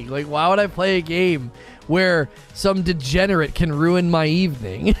saying. Like, why would I play a game where some degenerate can ruin my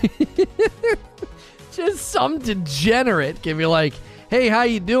evening? Just some degenerate can be like, hey, how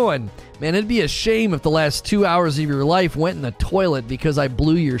you doing? Man, it'd be a shame if the last 2 hours of your life went in the toilet because I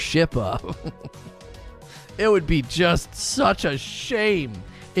blew your ship up. It would be just such a shame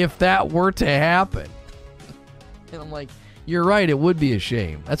if that were to happen. And I'm like, you're right, it would be a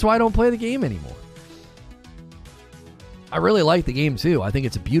shame. That's why I don't play the game anymore. I really like the game too. I think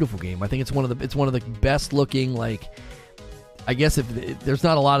it's a beautiful game. I think it's one of the best looking, like, I guess if there's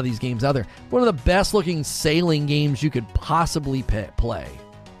not a lot of these games out there, one of the best looking sailing games you could possibly play.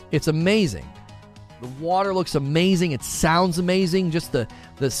 It's amazing. The water looks amazing. It sounds amazing. Just the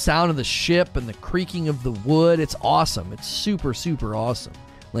sound of the ship and the creaking of the wood. It's awesome. It's super, super awesome.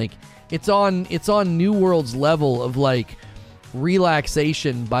 Like, it's on New World's level of like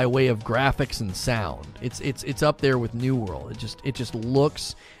relaxation by way of graphics and sound. It's up there with New World. It just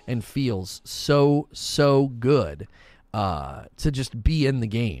looks and feels so good to just be in the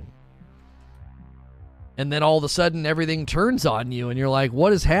game. And then all of a sudden everything turns on you and you're like,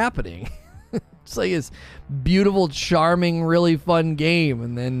 what is happening? It's like this beautiful, charming, really fun game.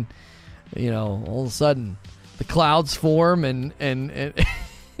 And then, all of a sudden, the clouds form and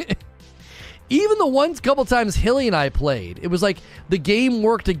even the couple times Hilly and I played, it was like the game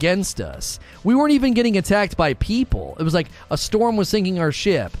worked against us. We weren't even getting attacked by people. It was like a storm was sinking our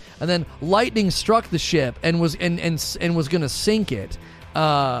ship, and then lightning struck the ship and was going to sink it.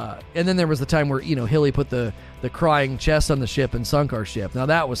 And then there was the time where Hilly put the crying chest on the ship and sunk our ship. Now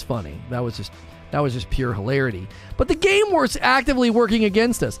that was funny. That was just pure hilarity. But the game was actively working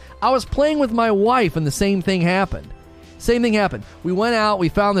against us. I was playing with my wife, and the same thing happened. We went out, we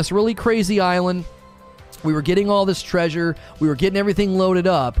found this really crazy island. We were getting all this treasure. We were getting everything loaded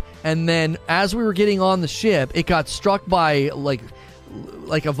up. And then as we were getting on the ship, it got struck by like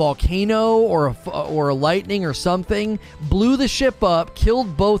a volcano or a lightning or something, blew the ship up,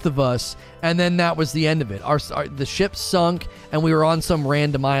 killed both of us, and then that was the end of it. The ship sunk, and we were on some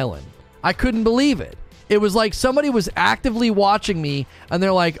random island. I couldn't believe it. It was like somebody was actively watching me, and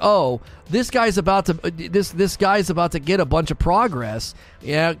they're like, "Oh, this guy's about to get a bunch of progress.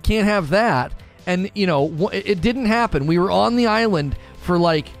 Yeah, can't have that." And it didn't happen. We were on the island for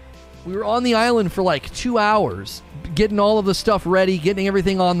like 2 hours, getting all of the stuff ready, getting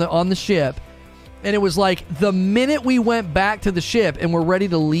everything on the ship. And it was like the minute we went back to the ship and were ready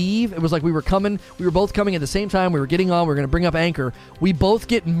to leave, it was like we were both coming at the same time. We were getting on, we were going to bring up anchor. We both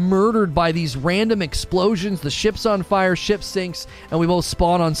get murdered by these random explosions. The ship's on fire, ship sinks, and we both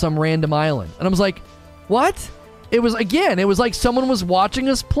spawn on some random island. And I was like, what? It was like someone was watching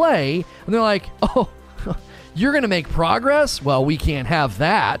us play, and they're like, oh, you're going to make progress? Well, we can't have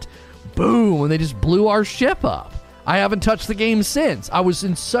that. Boom, and they just blew our ship up. I haven't touched the game since. I was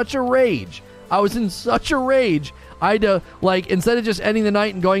in such a rage. I had to, instead of just ending the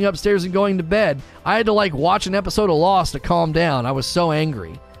night and going upstairs and going to bed, I had to, watch an episode of Lost to calm down. I was so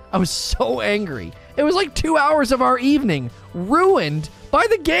angry. It was like 2 hours of our evening ruined by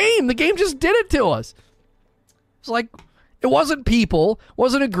the game. The game just did it to us. It's like, it wasn't people,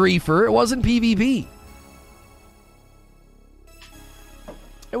 wasn't a griefer, it wasn't PvP.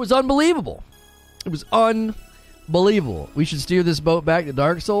 It was unbelievable. We should steer this boat back to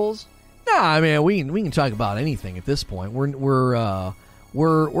Dark Souls. Nah, I mean, we can talk about anything at this point. We're a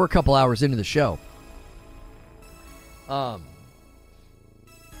couple hours into the show. You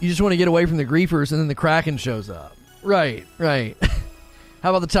just want to get away from the griefers, and then the Kraken shows up. Right. How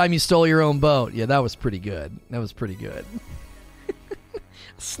about the time you stole your own boat? Yeah, that was pretty good.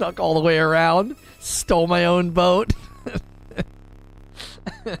 Snuck all the way around, stole my own boat.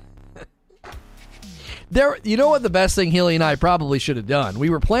 You know what the best thing Hilly and I probably should have done?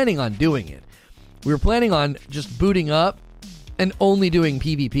 We were planning on doing it. We were planning on just booting up and only doing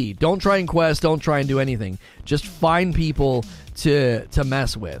PvP. Don't try and quest. Don't try and do anything. Just find people to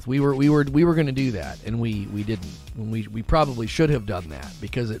mess with. We were going to do that, and we didn't. We probably should have done that,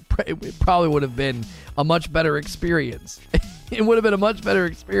 because it probably would have been a much better experience. It would have been a much better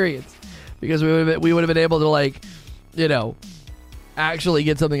experience, because we would have been able to actually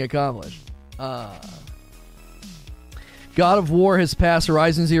get something accomplished. God of War has passed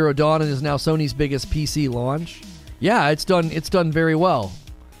Horizon Zero Dawn and is now Sony's biggest PC launch. Yeah, it's done very well.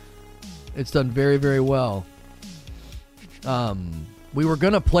 It's done very, very well. We were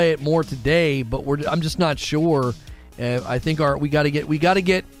gonna play it more today, but I'm just not sure. I think we got to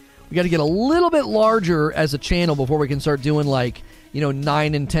get a little bit larger as a channel before we can start doing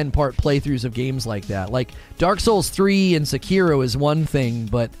 9 and 10 part playthroughs of games like that. Like Dark Souls 3 and Sekiro is one thing,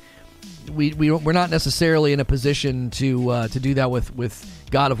 but we're not necessarily in a position to do that with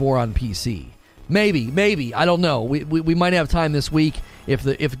God of War on PC. Maybe I don't know. We might have time this week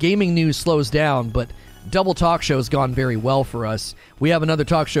if gaming news slows down. But Double Talk Show has gone very well for us. We have another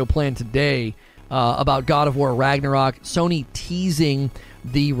talk show planned today about God of War Ragnarok. Sony teasing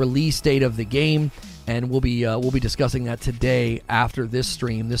the release date of the game, and we'll be discussing that today after this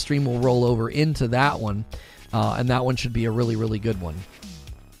stream. This stream will roll over into that one, and that one should be a really, really good one.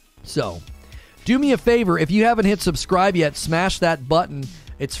 So, do me a favor, if you haven't hit subscribe yet, smash that button.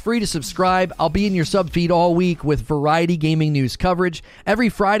 It's free to subscribe. I'll be in your sub feed all week with variety gaming news coverage. Every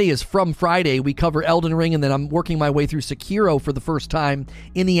Friday is From Friday. We cover Elden Ring, and then I'm working my way through Sekiro for the first time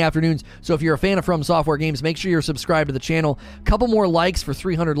in the afternoons. So if you're a fan of From Software Games, make sure you're subscribed to the channel. Couple more likes for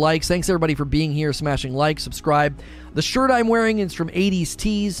 300 likes. Thanks everybody for being here, smashing like, subscribe. The shirt I'm wearing is from 80s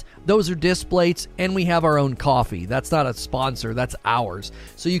Tees. Those are disc plates, and we have our own coffee. That's not a sponsor, that's ours.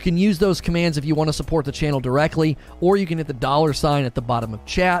 So you can use those commands if you want to support the channel directly, or you can hit the $sign at the bottom of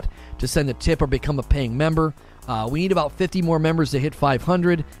chat to send a tip or become a paying member. We need about 50 more members to hit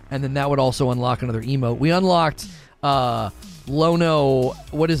 500, and then that would also unlock another emote. We unlocked Lono,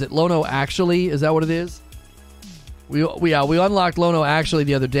 what is it? Lono Actually? Is that what it is? We unlocked Lono Actually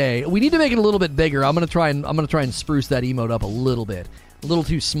the other day. We need to make it a little bit bigger. I'm gonna try and spruce that emote up a little bit. A little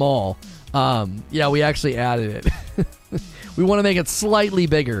too small. We actually added it. We want to make it slightly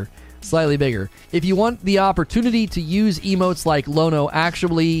bigger. Slightly bigger. If you want the opportunity to use emotes like Lono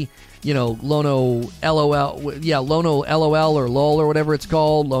Actually, Lono LOL, Lono LOL or LOL or whatever it's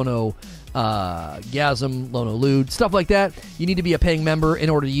called, Lono Gasm, Lono Lude, stuff like that, you need to be a paying member in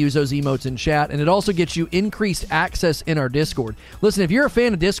order to use those emotes in chat, and it also gets you increased access in our Discord. Listen, if you're a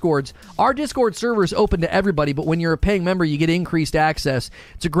fan of Discords, our Discord server is open to everybody, but when you're a paying member, you get increased access.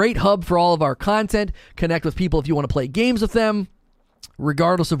 It's a great hub for all of our content. Connect with people if you want to play games with them.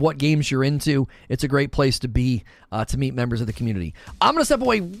 Regardless of what games you're into, it's a great place to be to meet members of the community. I'm going to step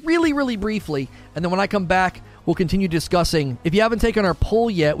away really, really briefly, and then when I come back, we'll continue discussing. If you haven't taken our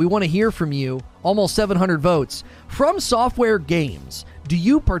poll yet, we want to hear from you. Almost 700 votes. From Software Games, do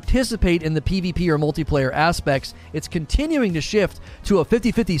you participate in the PvP or multiplayer aspects? It's continuing to shift to a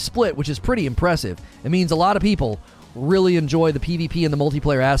 50-50 split, which is pretty impressive. It means a lot of people really enjoy the PvP and the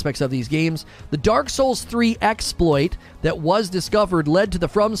multiplayer aspects of these games. The Dark Souls 3 exploit that was discovered led to the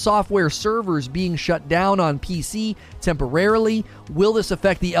From Software servers being shut down on PC temporarily. Will this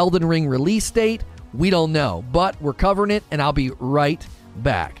affect the Elden Ring release date? We don't know, but we're covering it, and I'll be right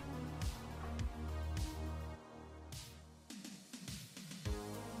back.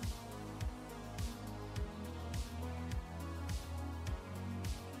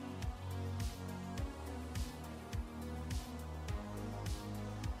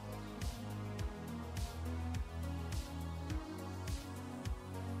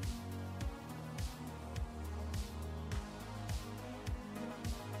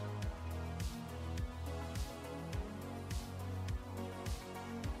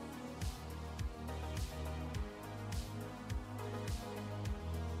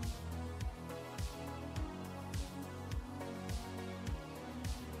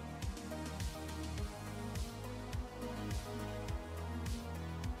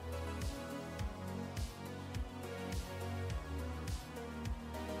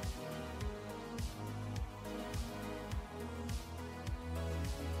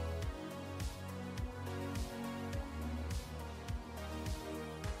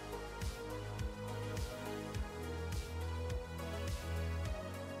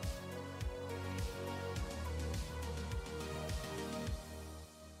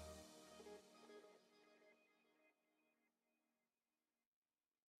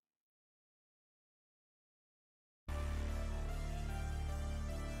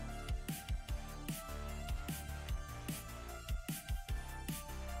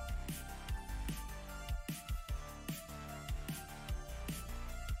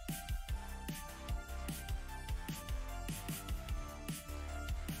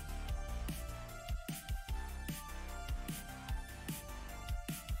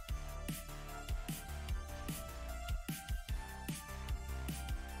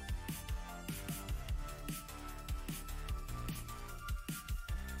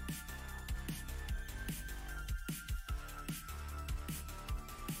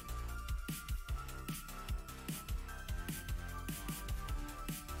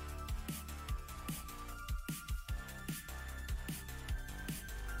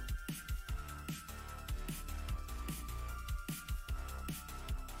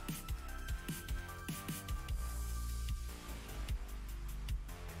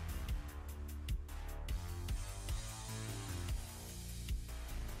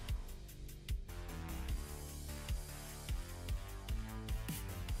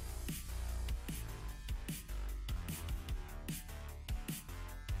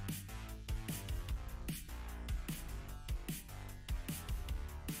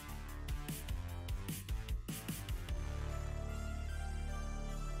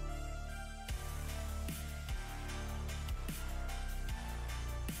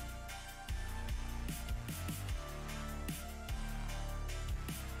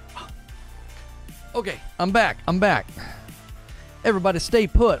 Okay, I'm back. Everybody stay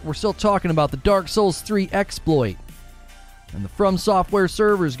put. We're still talking about the Dark Souls 3 exploit and the From Software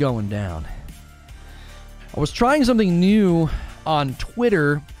servers going down. I was trying something new on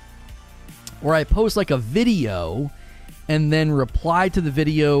Twitter where I post like a video and then reply to the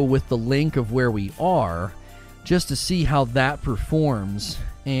video with the link of where we are just to see how that performs.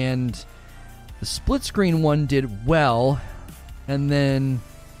 And the split screen one did well, and then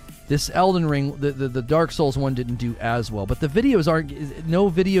this Elden Ring, the Dark Souls one didn't do as well. But the videos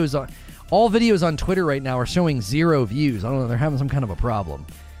all videos on Twitter right now are showing 0 views. I don't know, they're having some kind of a problem.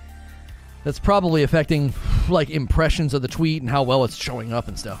 That's probably affecting like impressions of the tweet and how well it's showing up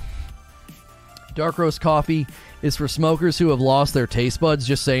and stuff. Dark roast coffee is for smokers who have lost their taste buds,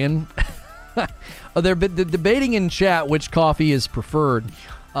 just saying. They're debating in chat which coffee is preferred.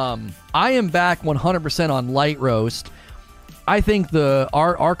 I am back 100% on light roast. I think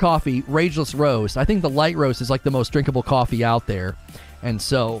our coffee, Rageless Roast, I think the light roast is like the most drinkable coffee out there. And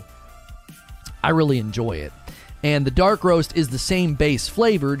so I really enjoy it. And the dark roast is the same base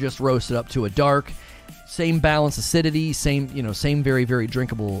flavor, just roasted up to a dark. Same balanced acidity, same very, very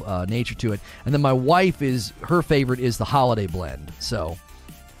drinkable nature to it. And then my wife her favorite is the holiday blend. So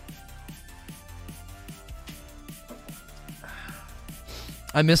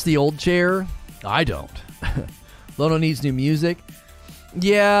I miss the old chair. I don't. Lono needs new music.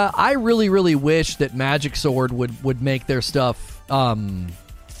 Yeah, I really, really wish that Magic Sword would make their stuff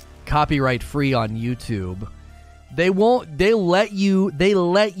copyright free on YouTube. They won't. They let you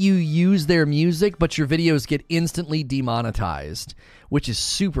use their music, but your videos get instantly demonetized, which is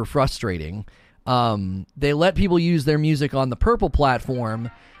super frustrating. They let people use their music on the Purple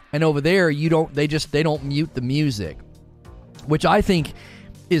platform, and over there they don't mute the music, which I think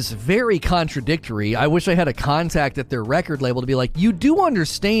is very contradictory. I wish I had a contact at their record label to be like, you do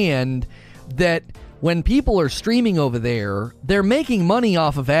understand that when people are streaming over there, they're making money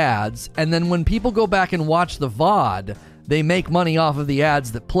off of ads, and then when people go back and watch the VOD, they make money off of the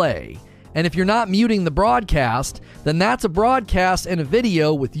ads that play. And if you're not muting the broadcast, then that's a broadcast and a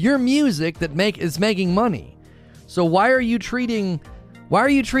video with your music that is making money. So why are you treating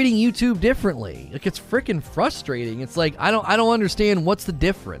YouTube differently? Like, it's freaking frustrating. It's like I don't understand what's the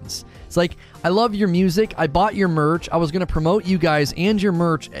difference. It's like, I love your music. I bought your merch. I was going to promote you guys and your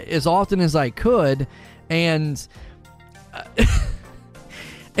merch as often as I could, and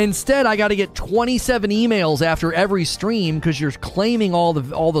instead I got to get 27 emails after every stream because you're claiming all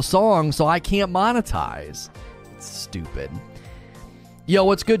the songs, so I can't monetize. It's stupid. Yo,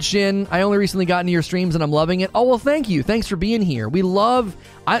 what's good, Shin? I only recently got into your streams and I'm loving it. Oh, well, thank you. Thanks for being here.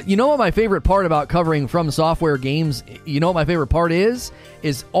 You know what my favorite part about covering From Software games, you know what my favorite part is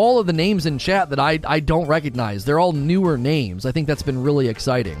all of the names in chat that I don't recognize. They're all newer names. I think that's been really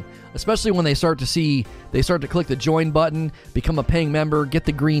exciting, especially when they start to click the join button, become a paying member, get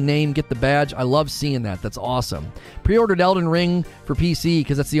the green name, get the badge. I love seeing that. That's awesome. Pre-ordered Elden Ring for PC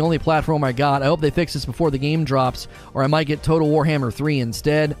because that's the only platform I got. I hope they fix this before the game drops, or I might get Total Warhammer 3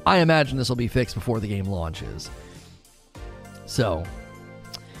 instead. I imagine this will be fixed before the game launches. So,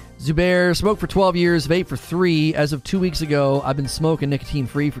 Zubair, smoked for 12 years, vape for 3. As of 2 weeks ago, I've been smoking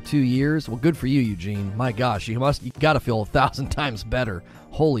nicotine-free for 2 years. Well, good for you, Eugene. My gosh, you got to feel 1,000 times better.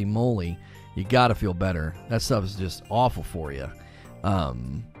 Holy moly. You got to feel better. That stuff is just awful for you. I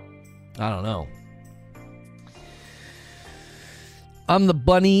don't know. I'm the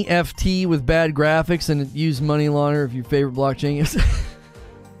bunny FT with bad graphics and use money launderer if your favorite blockchain is.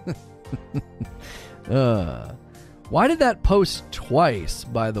 Why did that post twice,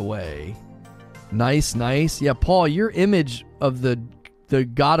 by the way? Nice. Yeah, Paul, your image of the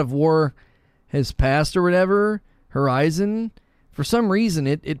God of War has passed or whatever, Horizon, for some reason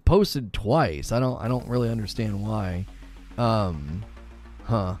it posted twice. I don't really understand why.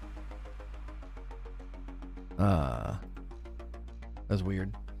 That's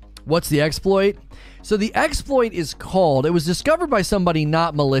weird. What's the exploit? So the exploit is called, it was discovered by somebody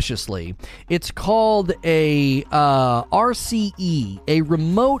not maliciously. It's called a RCE, a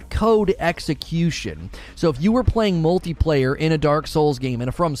remote code execution. So if you were playing multiplayer in a Dark Souls game, in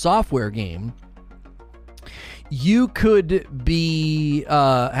a From Software game, you could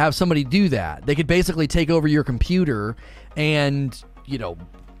have somebody do that. They could basically take over your computer and,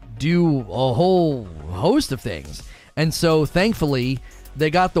 do a whole host of things. And so thankfully, they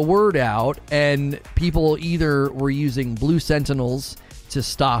got the word out, and people either were using Blue Sentinels to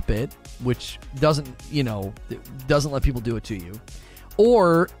stop it, which doesn't let people do it to you,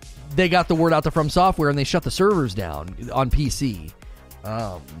 or they got the word out to From Software and they shut the servers down on PC.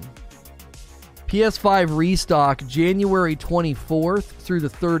 PS5 restock January 24th through the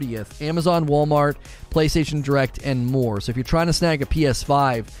 30th. Amazon, Walmart, PlayStation Direct, and more. So if you're trying to snag a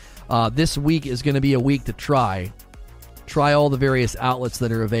PS5, this week is going to be a week to try. Try all the various outlets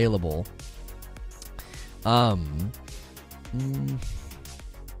that are available.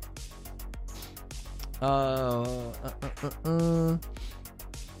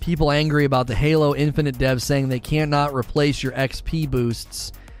 People angry about the Halo Infinite devs saying they cannot replace your XP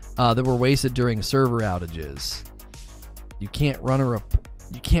boosts that were wasted during server outages. You can't run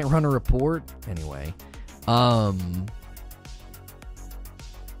a report anyway.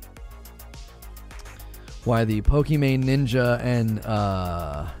 Why the Pokemon Ninja and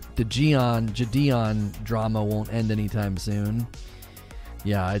the Jadeon drama won't end anytime soon.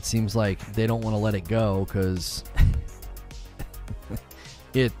 Yeah, it seems like they don't want to let it go because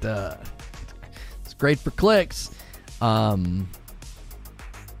it's great for clicks.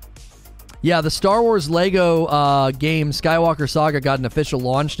 Yeah, the Star Wars Lego game Skywalker Saga got an official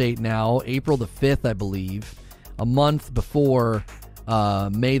launch date now, April the 5th, I believe, a month before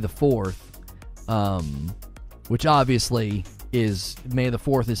May the 4th, which obviously is May the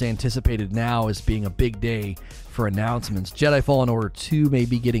 4th is anticipated now as being a big day for announcements. Jedi Fallen Order 2 may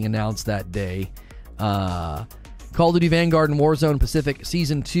be getting announced that day. Call of Duty Vanguard and Warzone Pacific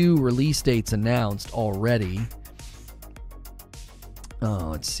Season 2 release dates announced already. Oh,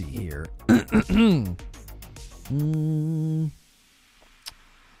 let's see here.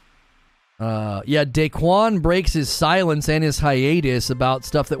 Daquan breaks his silence and his hiatus about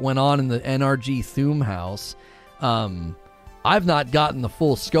stuff that went on in the NRG Thume house. I've not gotten the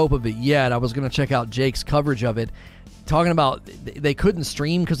full scope of it yet. I was going to check out Jake's coverage of it, talking about they couldn't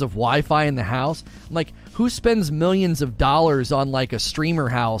stream because of Wi-Fi in the house. I'm like, who spends millions of dollars on like a streamer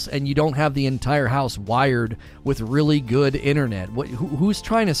house and you don't have the entire house wired with really good internet? Who's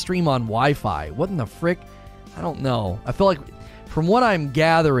trying to stream on Wi-Fi? What in the frick? I don't know. I feel like, from what I'm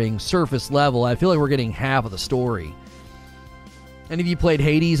gathering, surface level, I feel like we're getting half of the story. Any of you played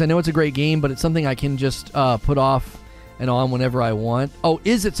Hades? I know it's a great game, but it's something I can just put off and on whenever I want. Oh,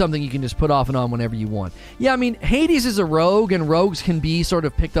 is it something you can just put off and on whenever you want? Yeah, I mean, Hades is a rogue, and rogues can be sort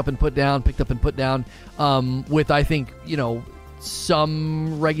of picked up and put down, with, I think,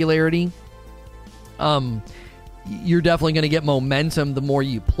 some regularity. You're definitely going to get momentum the more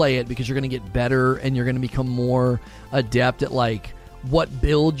you play it, because you're going to get better and you're going to become more adept at like what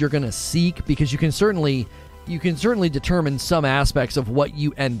build you're going to seek, because you can certainly determine some aspects of what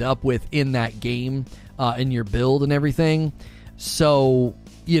you end up with in that game, in your build and everything. So,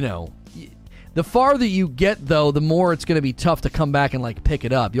 the farther you get, though, the more it's going to be tough to come back and like pick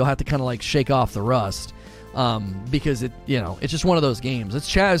it up. You'll have to kind of like shake off the rust, because it's just one of those games.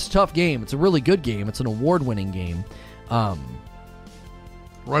 It's a tough game. It's a really good game. It's an award-winning game. Run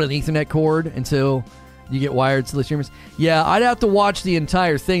an Ethernet cord until you get wired to the streamers. Yeah, I'd have to watch the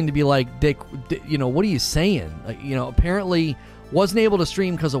entire thing to be like, Dick, what are you saying? Like, apparently wasn't able to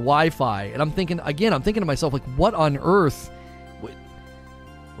stream because of Wi-Fi. And I'm thinking to myself, like, what on earth? What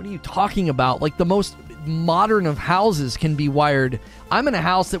are you talking about? Like, the most modern of houses can be wired. I'm in a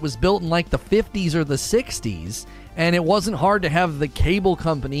house that was built in like the 50s or the 60s, and it wasn't hard to have the cable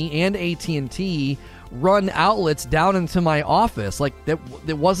company and AT&T run outlets down into my office. Like, that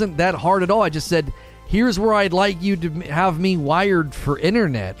wasn't that hard at all. I just said, here's where I'd like you to have me wired for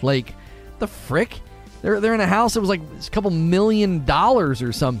internet. Like, the frick? They're in a house that was like a couple $1 million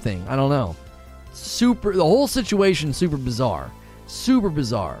or something. I don't know. The whole situation, super bizarre. Super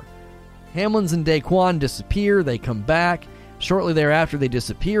bizarre. Hamlins and Daquan disappear. They come back. Shortly thereafter, they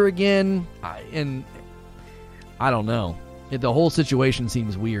disappear again. And I don't know. The whole situation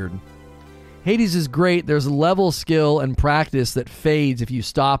seems weird. Hades is great. There's a level, skill, and practice that fades if you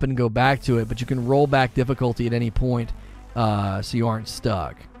stop and go back to it, but you can roll back difficulty at any point, so you aren't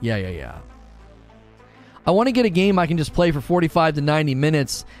stuck. Yeah. I want to get a game I can just play for 45 to 90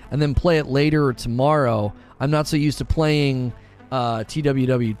 minutes and then play it later or tomorrow. I'm not so used to playing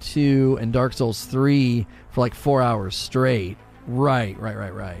TWW2 and Dark Souls 3 for like 4 hours straight. Right.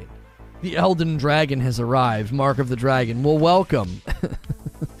 The Elden Dragon has arrived. Mark of the Dragon. Well, welcome.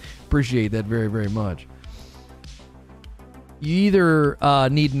 Appreciate that very, very much. You either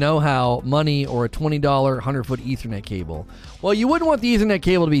need know-how, money, or a $20 100-foot Ethernet cable. Well, you wouldn't want the Ethernet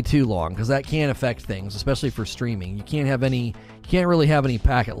cable to be too long, because that can affect things, especially for streaming. You can't really have any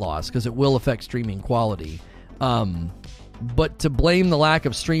packet loss, because it will affect streaming quality. But to blame the lack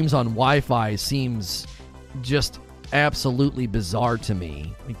of streams on Wi-Fi seems just absolutely bizarre to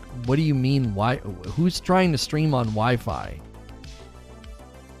me. Like, what do you mean? Who's trying to stream on Wi-Fi?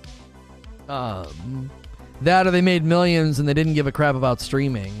 That or they made millions and they didn't give a crap about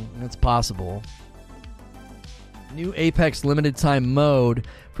streaming. That's possible. New Apex limited time mode.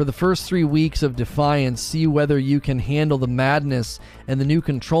 For the first 3 weeks of Defiance, see whether you can handle the madness and the new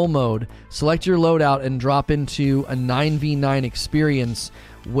control mode. Select your loadout and drop into a 9v9 experience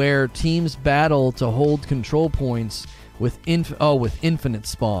where teams battle to hold control points with infinite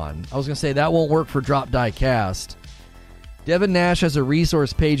spawn. I was going to say that won't work for Drop Die Cast. Devin Nash has a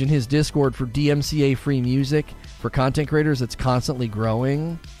resource page in his Discord for DMCA free music for content creators that's constantly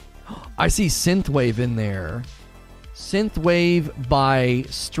growing. I see Synthwave in there. Synthwave by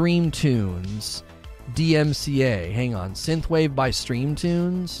Streamtunes. DMCA. Hang on. Synthwave by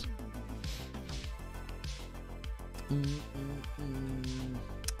Streamtunes.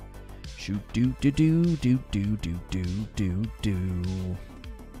 Shoot do do do do do do do do do.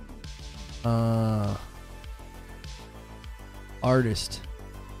 Artist,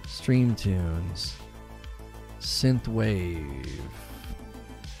 Stream Tunes, Synthwave.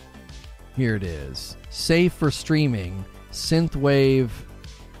 Here it is. Safe for streaming. Synthwave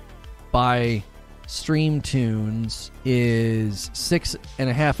by Stream Tunes is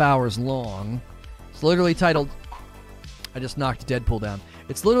 6.5 hours long. It's literally titled... I just knocked Deadpool down.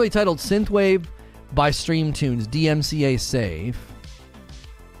 It's literally titled Synthwave by Stream Tunes, DMCA Safe.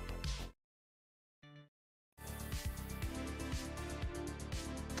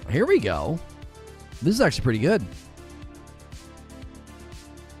 Here we go. This is actually pretty good.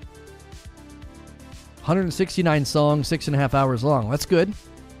 169 songs, 6.5 hours long. That's good.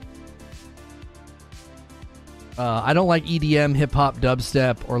 I don't like EDM, hip-hop,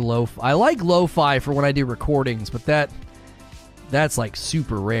 dubstep, or lo-fi. I like lo-fi for when I do recordings, but that's like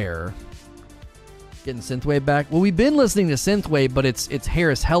super rare. Getting Synthwave back. Well, we've been listening to Synthwave, but it's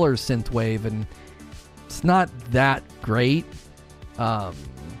Harris Heller's Synthwave, and it's not that great. Yeah,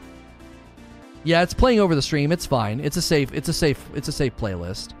 it's playing over the stream. It's fine. It's a safe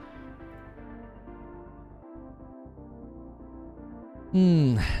playlist.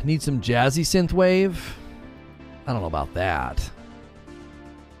 Need some jazzy synthwave? I don't know about that.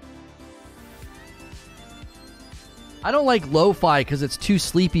 I don't like lo-fi because it's too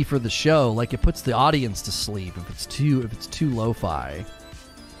sleepy for the show. Like, it puts the audience to sleep if it's too lo-fi.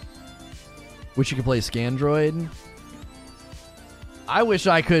 Wish you could play Scandroid. I wish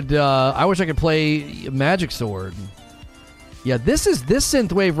I could play Magic Sword. Yeah, this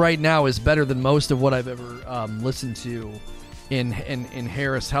synthwave right now is better than most of what I've ever listened to in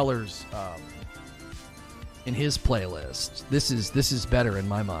Harris Heller's in his playlist. This is better in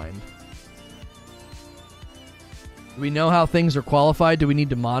my mind. Do we know how things are qualified? Do we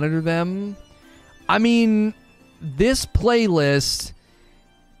need to monitor them? I mean, this playlist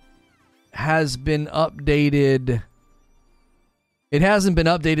has been updated. It hasn't been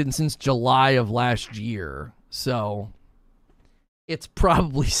updated since July of last year, so it's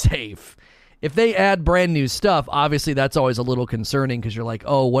probably safe. If they add brand new stuff, obviously that's always a little concerning because you're like,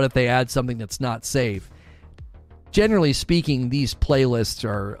 oh, what if they add something that's not safe? Generally speaking, these playlists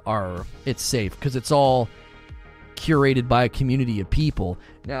are it's safe because it's all curated by a community of people.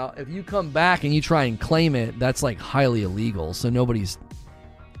 Now, if you come back and you try and claim it, that's like highly illegal. So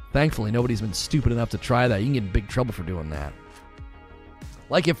thankfully nobody's been stupid enough to try that. You can get in big trouble for doing that.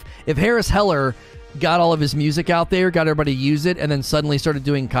 Like if Harris Heller got all of his music out there, got everybody to use it, and then suddenly started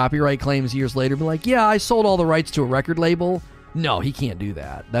doing copyright claims years later, be like, yeah, I sold all the rights to a record label. No, he can't do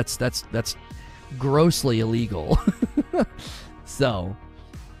that. That's grossly illegal. So,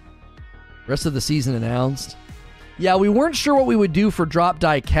 rest of the season announced. Yeah, we weren't sure what we would do for Drop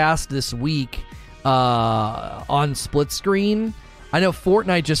Die Cast this week on split screen. I know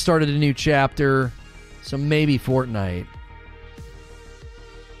Fortnite just started a new chapter, so maybe Fortnite.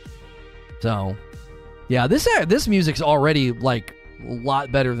 So, yeah, this music's already like a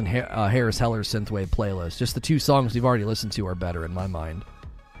lot better than Harris Heller's Synthwave playlist. Just the two songs we've already listened to are better in my mind.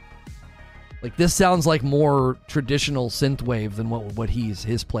 Like, this sounds like more traditional synthwave than what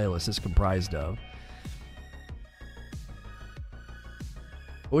his playlist is comprised of.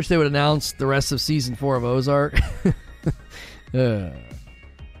 I wish they would announce the rest of season 4 of Ozark.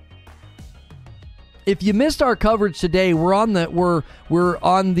 If you missed our coverage today, we're on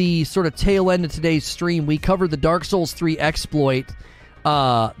the sort of tail end of today's stream. We covered the Dark Souls 3 exploit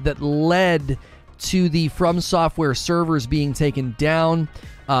that led to the From Software servers being taken down.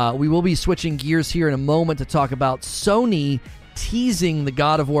 We will be switching gears here in a moment to talk about Sony teasing the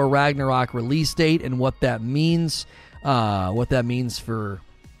God of War Ragnarok release date and what that means. What that means for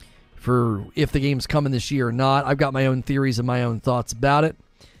if the game's coming this year or not. I've got my own theories and my own thoughts about it.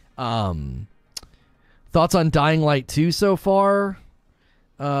 Thoughts on Dying Light 2 so far?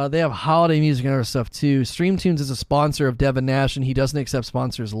 They have holiday music and other stuff too. Stream Tunes is a sponsor of Devin Nash, and he doesn't accept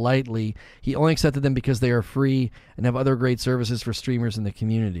sponsors lightly. He only accepted them because they are free and have other great services for streamers in the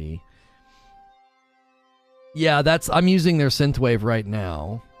community. Yeah, I'm using their synthwave right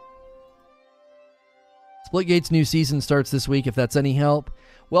now. Splitgate's new season starts this week, if that's any help.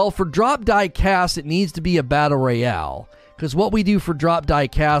 Well, for Drop Die Cast, it needs to be a battle royale. Because what we do for Drop Die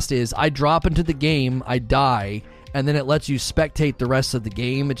Cast is I drop into the game, I die, and then it lets you spectate the rest of the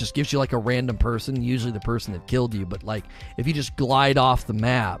game. It just gives you like a random person, usually the person that killed you. But like if you just glide off the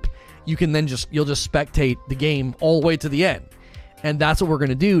map, you'll just spectate the game all the way to the end. And that's what we're going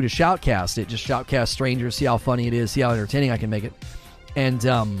to do to Shoutcast it. Just Shoutcast strangers, see how funny it is, see how entertaining I can make it. And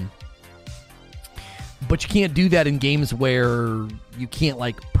But you can't do that in games where you can't,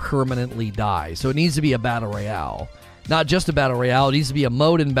 like, permanently die. So it needs to be a battle royale. Not just a battle royale. It needs to be a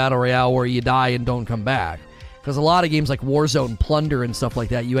mode in battle royale where you die and don't come back. Because a lot of games like Warzone, Plunder, and stuff like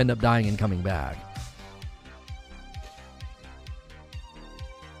that, you end up dying and coming back.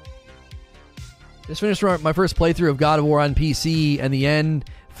 Just finished my first playthrough of God of War on PC, and the end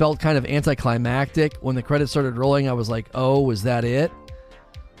felt kind of anticlimactic. When the credits started rolling, I was like, oh, was that it?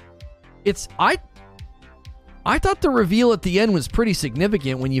 I thought the reveal at the end was pretty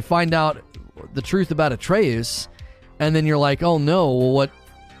significant when you find out the truth about Atreus, and then you're like, oh no, well,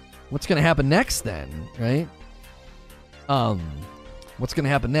 what's going to happen next then, right? What's going to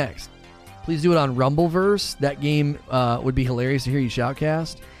happen next? Please do it on Rumbleverse. That game would be hilarious to hear you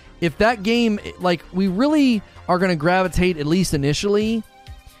shoutcast. If that game, like, we really are going to gravitate, at least initially,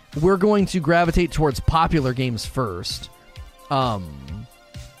 we're going to gravitate towards popular games first. And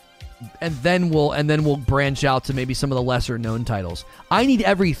then we'll branch out to maybe some of the lesser known titles. I need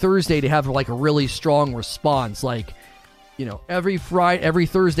every Thursday to have like a really strong response. Like, you know, every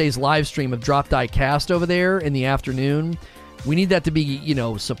Thursday's live stream of Drop Die Cast over there in the afternoon. We need that to be, you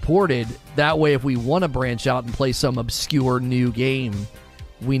know, supported. That way, if we want to branch out and play some obscure new game,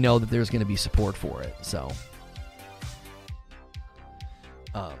 we know that there's going to be support for it. So,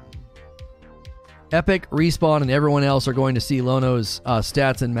 Epic, Respawn, and everyone else are going to see Lono's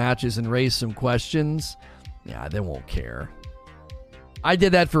stats and matches and raise some questions. Yeah, they won't care. I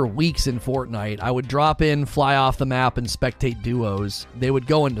did that for weeks in Fortnite. I would drop in, fly off the map, and spectate duos. They would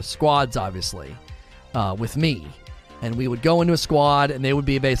go into squads, obviously, with me. And we would go into a squad, and they would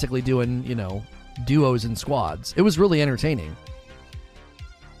be basically doing, you know, duos and squads. It was really entertaining.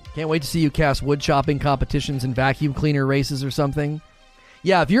 Can't wait to see you cast wood chopping competitions and vacuum cleaner races or something.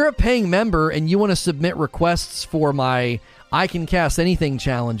 Yeah, if you're a paying member and you want to submit requests for my I Can Cast Anything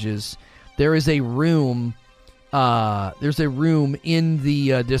challenges, there is a room. There's a room in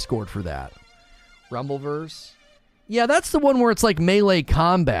the Discord for that. Rumbleverse. Yeah, that's the one where it's like melee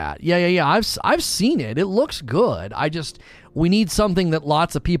combat. Yeah. I've seen it. It looks good. We need something that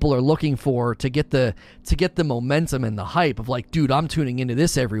lots of people are looking for to get the momentum and the hype of like, dude, I'm tuning into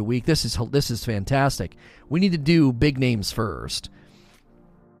this every week. This is fantastic. We need to do big names first.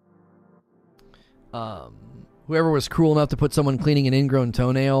 Whoever was cruel enough to put someone cleaning an ingrown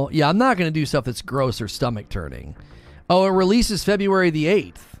toenail. Yeah, I'm not going to do stuff that's gross or stomach turning. Oh, it releases February the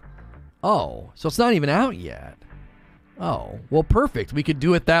 8th. Oh, so it's not even out yet. Oh, well, perfect. We could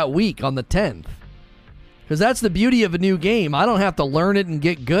do it that week on the 10th. Because that's the beauty of a new game. I don't have to learn it and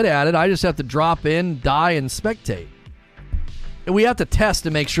get good at it. I just have to drop in, die, and spectate. And we have to test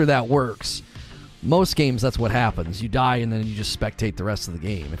to make sure that works. Most games, that's what happens. You die, and then you just spectate the rest of the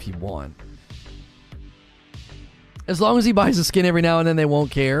game if you want. As long as he buys a skin every now and then, they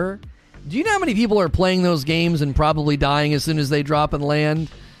won't care. Do you know how many people are playing those games and probably dying as soon as they drop and land?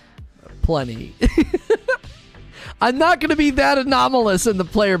 Plenty. I'm not going to be that anomalous in the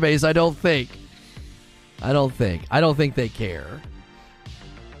player base, I don't think. I don't think they care.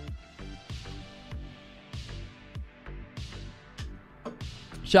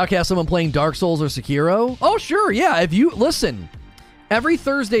 Shoutcast someone playing Dark Souls or Sekiro? Oh, sure, yeah. If you... Listen... Every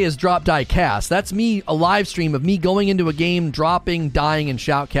Thursday is Drop Die Cast. That's me, a live stream of me going into a game, dropping, dying, and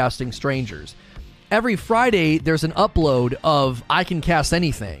shoutcasting strangers. Every Friday, there's an upload of I Can Cast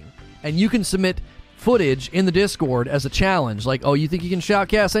Anything. And you can submit footage in the Discord as a challenge. Like, oh, you think you can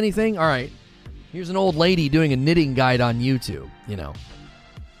shoutcast anything? All right. Here's an old lady doing a knitting guide on YouTube, you know.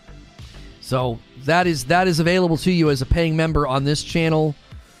 So that is available to you as a paying member on this channel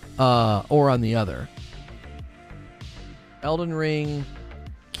or on the other. Elden Ring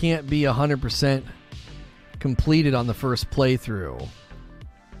can't be 100% completed on the first playthrough.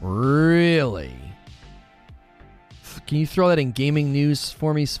 Really? Can you throw that in gaming news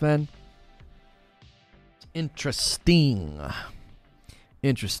for me, Sven? Interesting.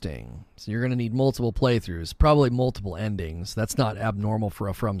 So you're going to need multiple playthroughs, probably multiple endings. That's not abnormal for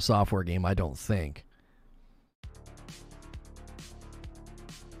a From Software game, I don't think.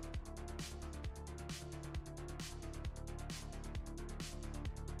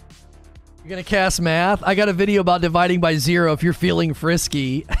 You're going to cast math? I got a video about dividing by 0 if you're feeling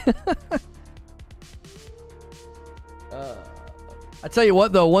frisky. I tell you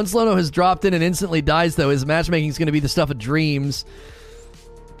what, though, once Lono has dropped in and instantly dies, though, his matchmaking is going to be the stuff of dreams.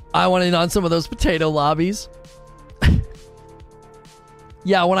 I want in on some of those potato lobbies.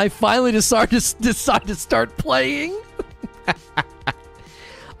 Yeah, when I finally decide to start playing.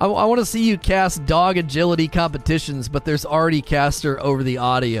 I want to see you cast dog agility competitions, but there's already caster over the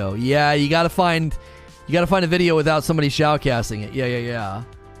audio. Yeah, you got to find a video without somebody shoutcasting it. Yeah.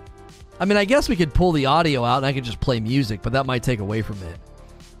 I mean, I guess we could pull the audio out and I could just play music, but that might take away from it.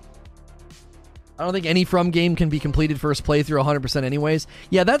 I don't think any From game can be completed first playthrough 100% anyways.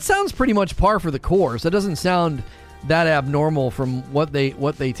 Yeah, that sounds pretty much par for the course. That doesn't sound that abnormal from what they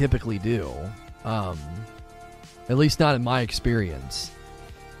typically do. At least not in my experience.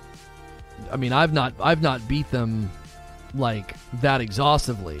 I mean, I've not beat them like that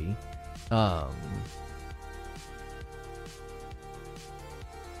exhaustively.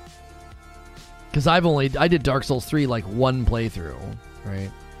 Because I did Dark Souls 3 like one playthrough,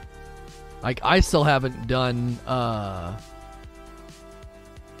 right? Like, I still haven't done,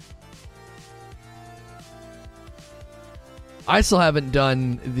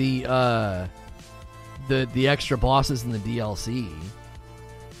 the extra bosses in the DLC.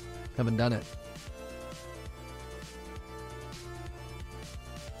 Haven't done it.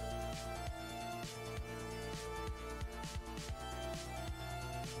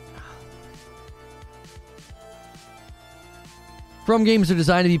 From games are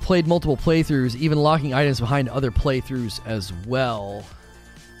designed to be played multiple playthroughs, even locking items behind other playthroughs as well.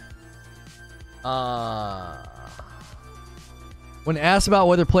 When asked about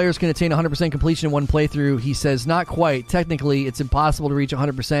whether players can attain 100% completion in one playthrough, he says, not quite. Technically, it's impossible to reach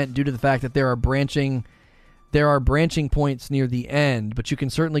 100% due to the fact that there are branching points near the end, but you can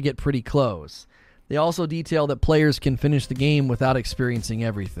certainly get pretty close. They also detail that players can finish the game without experiencing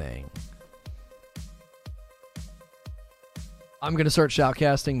everything. I'm going to start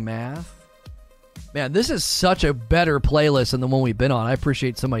shoutcasting math. Man, this is such a better playlist than the one we've been on. I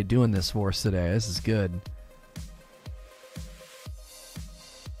appreciate somebody doing this for us today. This is good.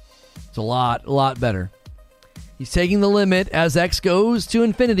 It's a lot better. He's taking the limit as X goes to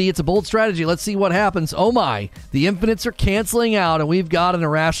infinity. It's a bold strategy. Let's see what happens. Oh my, the infinites are canceling out and we've got an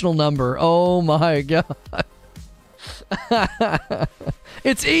irrational number. Oh my God.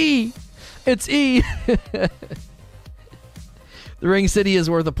 It's E. It's E. The Ring City is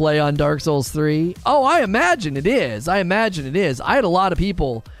worth a play on Dark Souls 3. Oh, I imagine it is. I had a lot of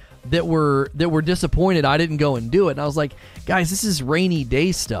people that were disappointed I didn't go and do it. And I was like, guys, this is rainy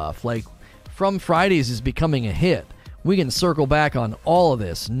day stuff. Like, From Fridays is becoming a hit. We can circle back on all of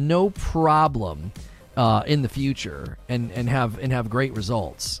this, no problem, in the future, and have great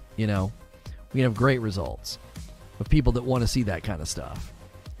results. You know, we can have great results of people that want to see that kind of stuff.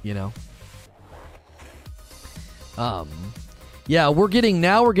 You know. Yeah, we're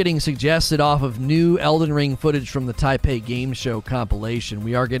getting suggested off of new Elden Ring footage from the Taipei Game Show compilation.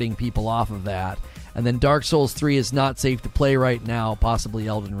 We are getting people off of that. And then Dark Souls 3 is not safe to play right now, possibly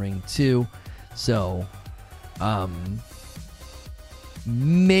Elden Ring 2. So,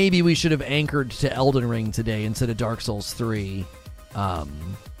 maybe we should have anchored to Elden Ring today instead of Dark Souls 3.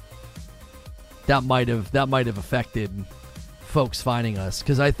 That might have affected folks finding us,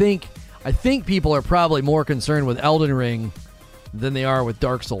 because I think people are probably more concerned with Elden Ring than they are with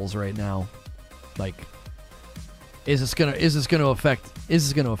Dark Souls right now. Like, is this gonna affect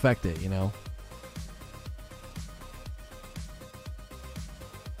it, you know?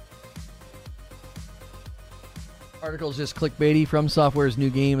 Article's just clickbaity. From Software's new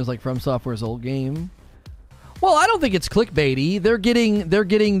game is like From Software's old game. Well, I don't think it's clickbaity. They're getting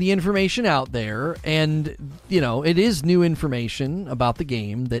the information out there, and you know, it is new information about the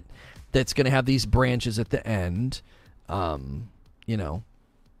game that's going to have these branches at the end. You know,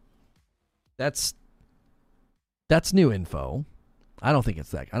 that's new info. I don't think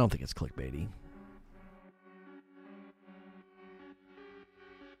it's clickbaity.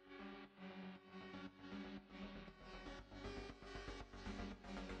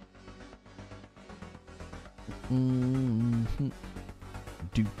 Mm-hmm.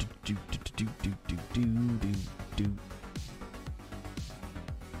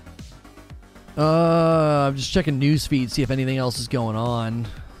 I'm just checking newsfeed, see if anything else is going on.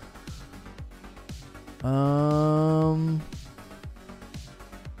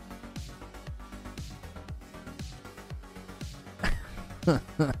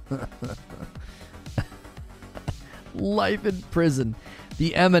 Life in prison.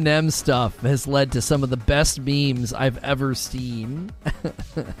 The Eminem stuff has led to some of the best memes I've ever seen.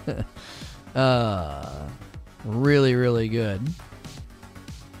 Really, really good.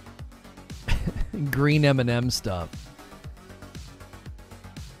 Green Eminem stuff.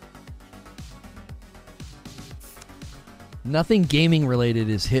 Nothing gaming related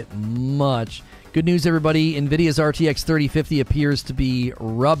is hit much. Good news, everybody. NVIDIA's RTX 3050 appears to be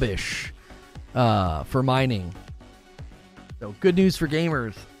rubbish for mining. So good news for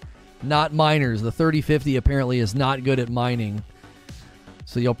gamers, not miners. The 3050 apparently is not good at mining.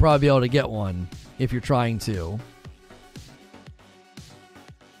 So you'll probably be able to get one if you're trying to.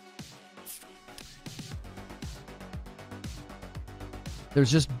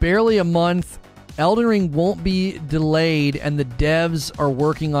 There's just barely a month. Elden Ring won't be delayed, and the devs are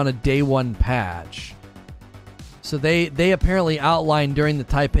working on a day one patch. So they apparently outlined during the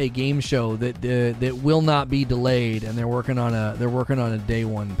Taipei Game Show that that will not be delayed, and they're working on a day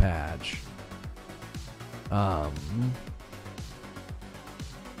one patch.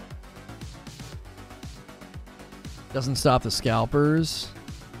 Doesn't stop the scalpers.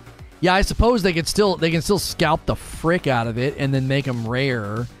 Yeah, I suppose they can still scalp the frick out of it and then make them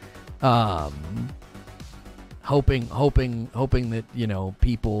rare, hoping that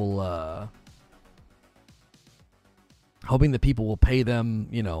people hoping that people will pay them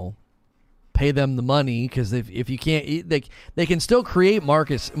the money, because if you can't, they can still create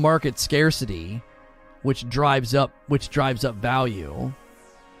market scarcity, which drives up value.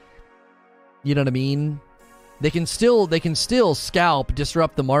 You know what I mean? They can still scalp,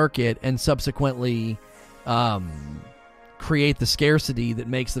 disrupt the market, and subsequently create the scarcity that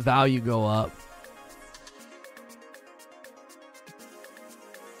makes the value go up.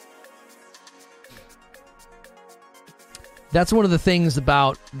 That's one of the things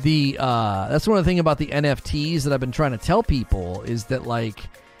about the NFTs that I've been trying to tell people, is that, like,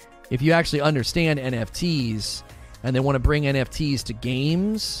 if you actually understand NFTs and they want to bring NFTs to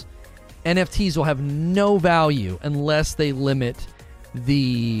games, NFTs will have no value unless they limit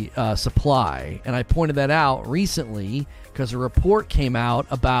the supply. And I pointed that out recently because a report came out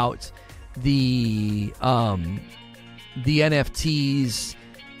about the NFTs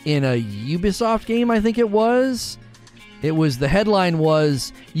in a Ubisoft game, I think it was. The headline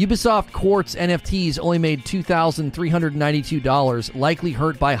was, Ubisoft Quartz NFTs only made $2,392, likely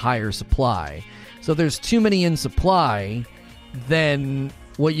hurt by higher supply. So if there's too many in supply, then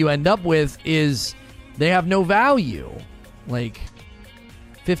what you end up with is they have no value. Like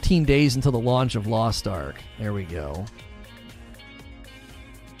 15 days until the launch of Lost Ark. There we go.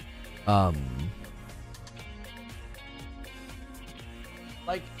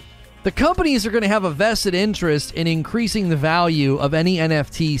 Like, the companies are going to have a vested interest in increasing the value of any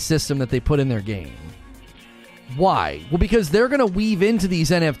NFT system that they put in their game. Why? Well, because they're going to weave into these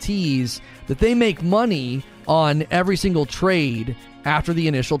NFTs that they make money on every single trade after the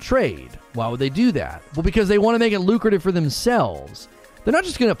initial trade. Why would they do that? Well, because they want to make it lucrative for themselves. They're not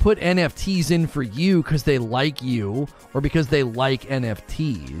just going to put NFTs in for you because they like you or because they like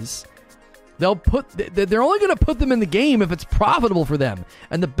NFTs. They're only going to put them in the game if it's profitable for them.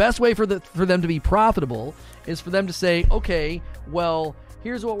 And the best way for them to be profitable is for them to say, okay, well,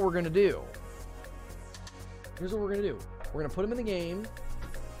 here's what we're going to do. We're going to put them in the game.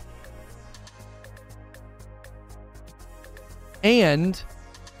 And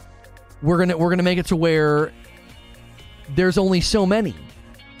we're going to make it to where there's only so many.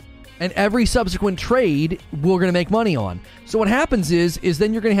 And every subsequent trade we're going to make money on. So what happens is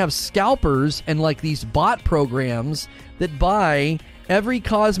then you're going to have scalpers and like these bot programs that buy every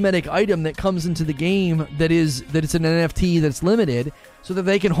cosmetic item that comes into the game that it's an NFT that's limited, so that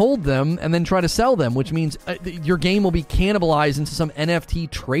they can hold them and then try to sell them, which means your game will be cannibalized into some NFT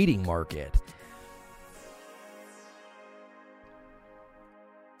trading market.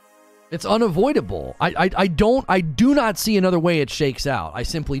 It's unavoidable. I do not see another way it shakes out. I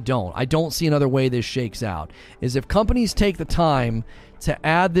simply don't. I don't see another way this shakes out. Is if companies take the time to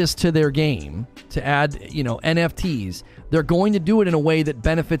add this to their game, to add, NFTs, they're going to do it in a way that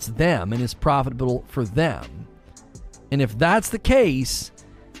benefits them and is profitable for them. And if that's the case,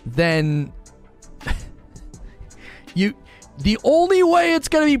 then the only way it's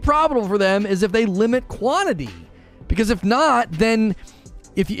going to be profitable for them is if they limit quantity. Because if not, then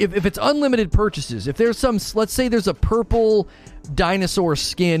if it's unlimited purchases, if there's let's say there's a purple dinosaur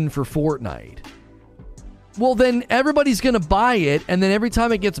skin for Fortnite, well, then everybody's going to buy it, and then every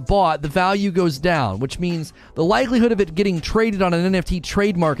time it gets bought, the value goes down, which means the likelihood of it getting traded on an NFT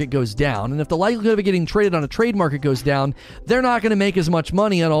trade market goes down. And if the likelihood of it getting traded on a trade market goes down, they're not going to make as much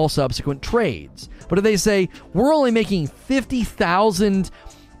money on all subsequent trades. But if they say, we're only making 50,000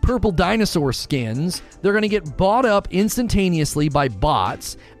 purple dinosaur skins, they're going to get bought up instantaneously by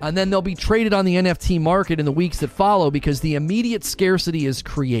bots, and then they'll be traded on the NFT market in the weeks that follow, because the immediate scarcity is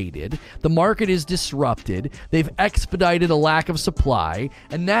created, the market is disrupted, they've expedited a lack of supply,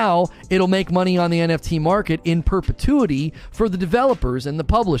 and now it'll make money on the NFT market in perpetuity for the developers and the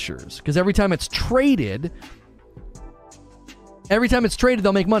publishers, because every time it's traded,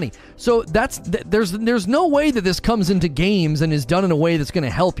 they'll make money. So there's no way that this comes into games and is done in a way that's going to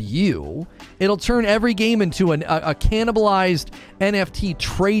help you. It'll turn every game into a cannibalized NFT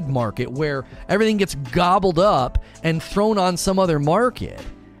trade market where everything gets gobbled up and thrown on some other market.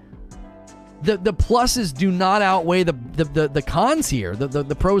 the pluses do not outweigh the cons here,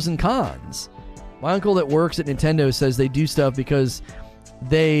 the pros and cons. My uncle that works at Nintendo says they do stuff because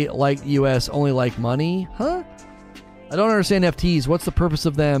they, like the US, only like money. Huh? I don't understand NFTs. What's the purpose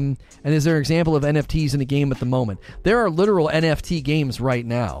of them? And is there an example of NFTs in a game at the moment? There are literal NFT games right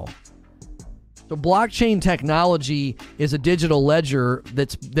now. So blockchain technology is a digital ledger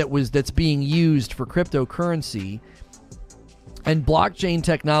that's being used for cryptocurrency. And blockchain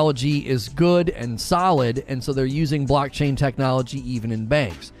technology is good and solid, and so they're using blockchain technology even in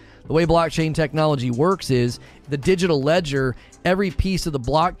banks. The way blockchain technology works is the digital ledger, every piece of the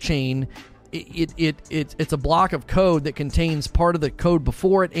blockchain, it's a block of code that contains part of the code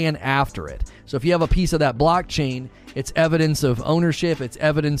before it and after it. So if you have a piece of that blockchain, it's evidence of ownership, it's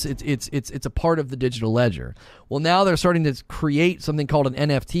evidence, it's a part of the digital ledger. Well, now they're starting to create something called an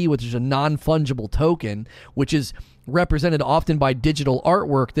NFT, which is a non-fungible token, which is represented often by digital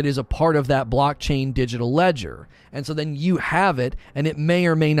artwork that is a part of that blockchain digital ledger. And so then you have it, and it may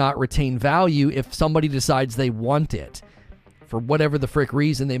or may not retain value if somebody decides they want it. For whatever the frick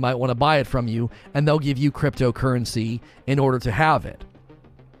reason, they might want to buy it from you, and they'll give you cryptocurrency in order to have it.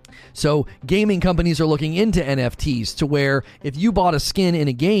 So gaming companies are looking into NFTs to where if you bought a skin in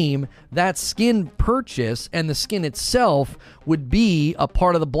a game, that skin purchase and the skin itself would be a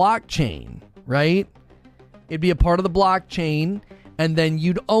part of the blockchain, right? It'd be a part of the blockchain, and then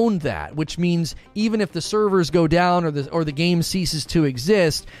you'd own that, which means even if the servers go down or the game ceases to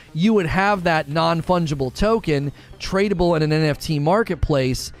exist, you would have that non-fungible token tradable in an NFT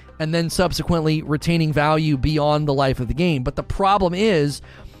marketplace and then subsequently retaining value beyond the life of the game. But the problem is,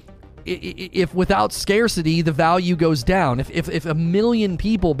 if without scarcity, the value goes down. If a million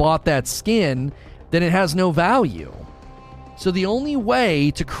people bought that skin, then it has no value. So the only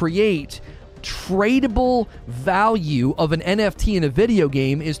way to create tradable value of an NFT in a video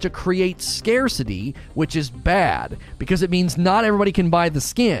game is to create scarcity, which is bad because it means not everybody can buy the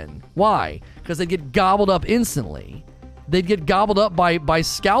skin. Why? Because they get gobbled up instantly. They'd get gobbled up by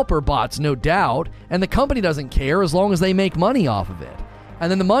scalper bots, no doubt, and the company doesn't care as long as they make money off of it.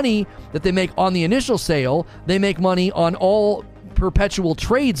 And then the money that they make on the initial sale, they make money on all perpetual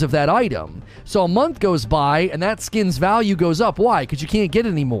trades of that item. So a month goes by and that skin's value goes up. Why? Because you can't get it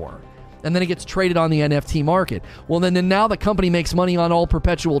anymore. And then it gets traded on the NFT market. Well, then now the company makes money on all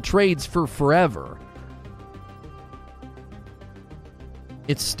perpetual trades for forever.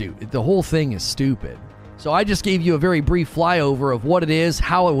 It's stupid. The whole thing is stupid. So I just gave you a very brief flyover of what it is,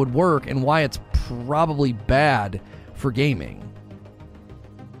 how it would work, and why it's probably bad for gaming.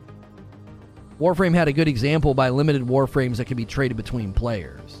 Warframe had a good example by limited Warframes that can be traded between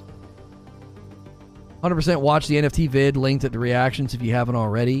players. 100% watch the NFT vid linked at the reactions if you haven't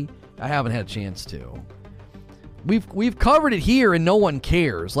already. I haven't had a chance to. We've covered it here and no one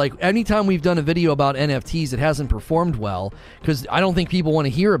cares. Like anytime we've done a video about NFTs, it hasn't performed well because I don't think people want to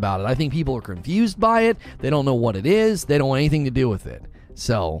hear about it. I think people are confused by it. They don't know what it is. They don't want anything to do with it.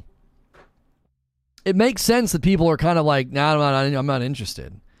 So it makes sense that people are kind of like, nah, I'm not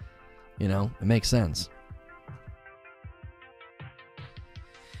interested. You know, it makes sense.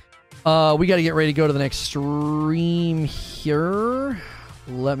 We got to get ready to go to the next stream here.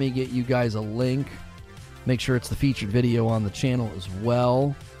 Let me get you guys a link. Make sure it's the featured video on the channel as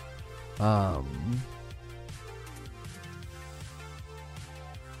well. Let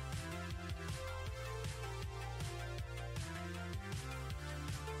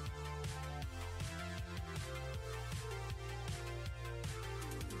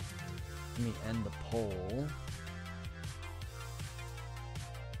me end the poll.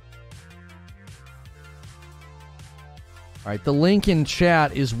 All right, the link in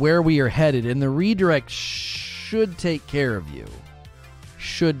chat is where we are headed, and the redirect should take care of you.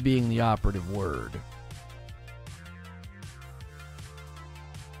 Should being the operative word.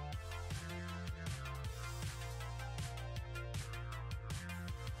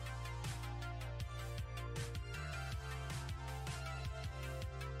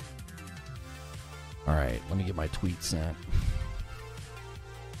 All right, let me get my tweet sent.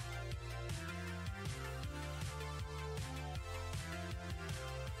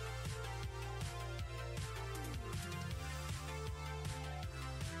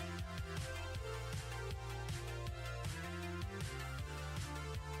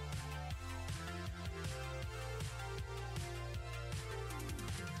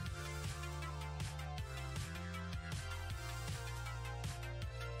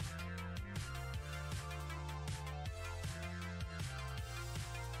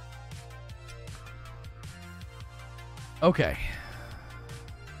 Okay.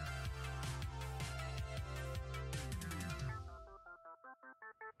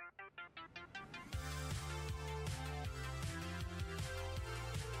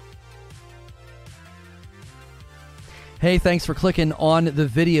 Hey, thanks for clicking on the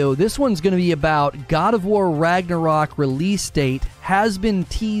video. This one's going to be about God of War Ragnarok release date has been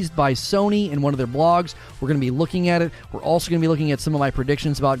teased by Sony in one of their blogs. We're going to be looking at it. We're also going to be looking at some of my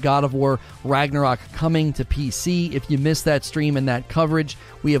predictions about God of War Ragnarok coming to PC. If you missed that stream and that coverage,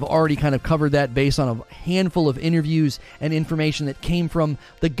 we have already kind of covered that based on a handful of interviews and information that came from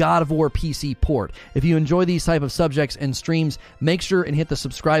the God of War PC port. If you enjoy these type of subjects and streams, make sure and hit the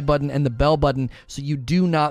subscribe button and the bell button so you do not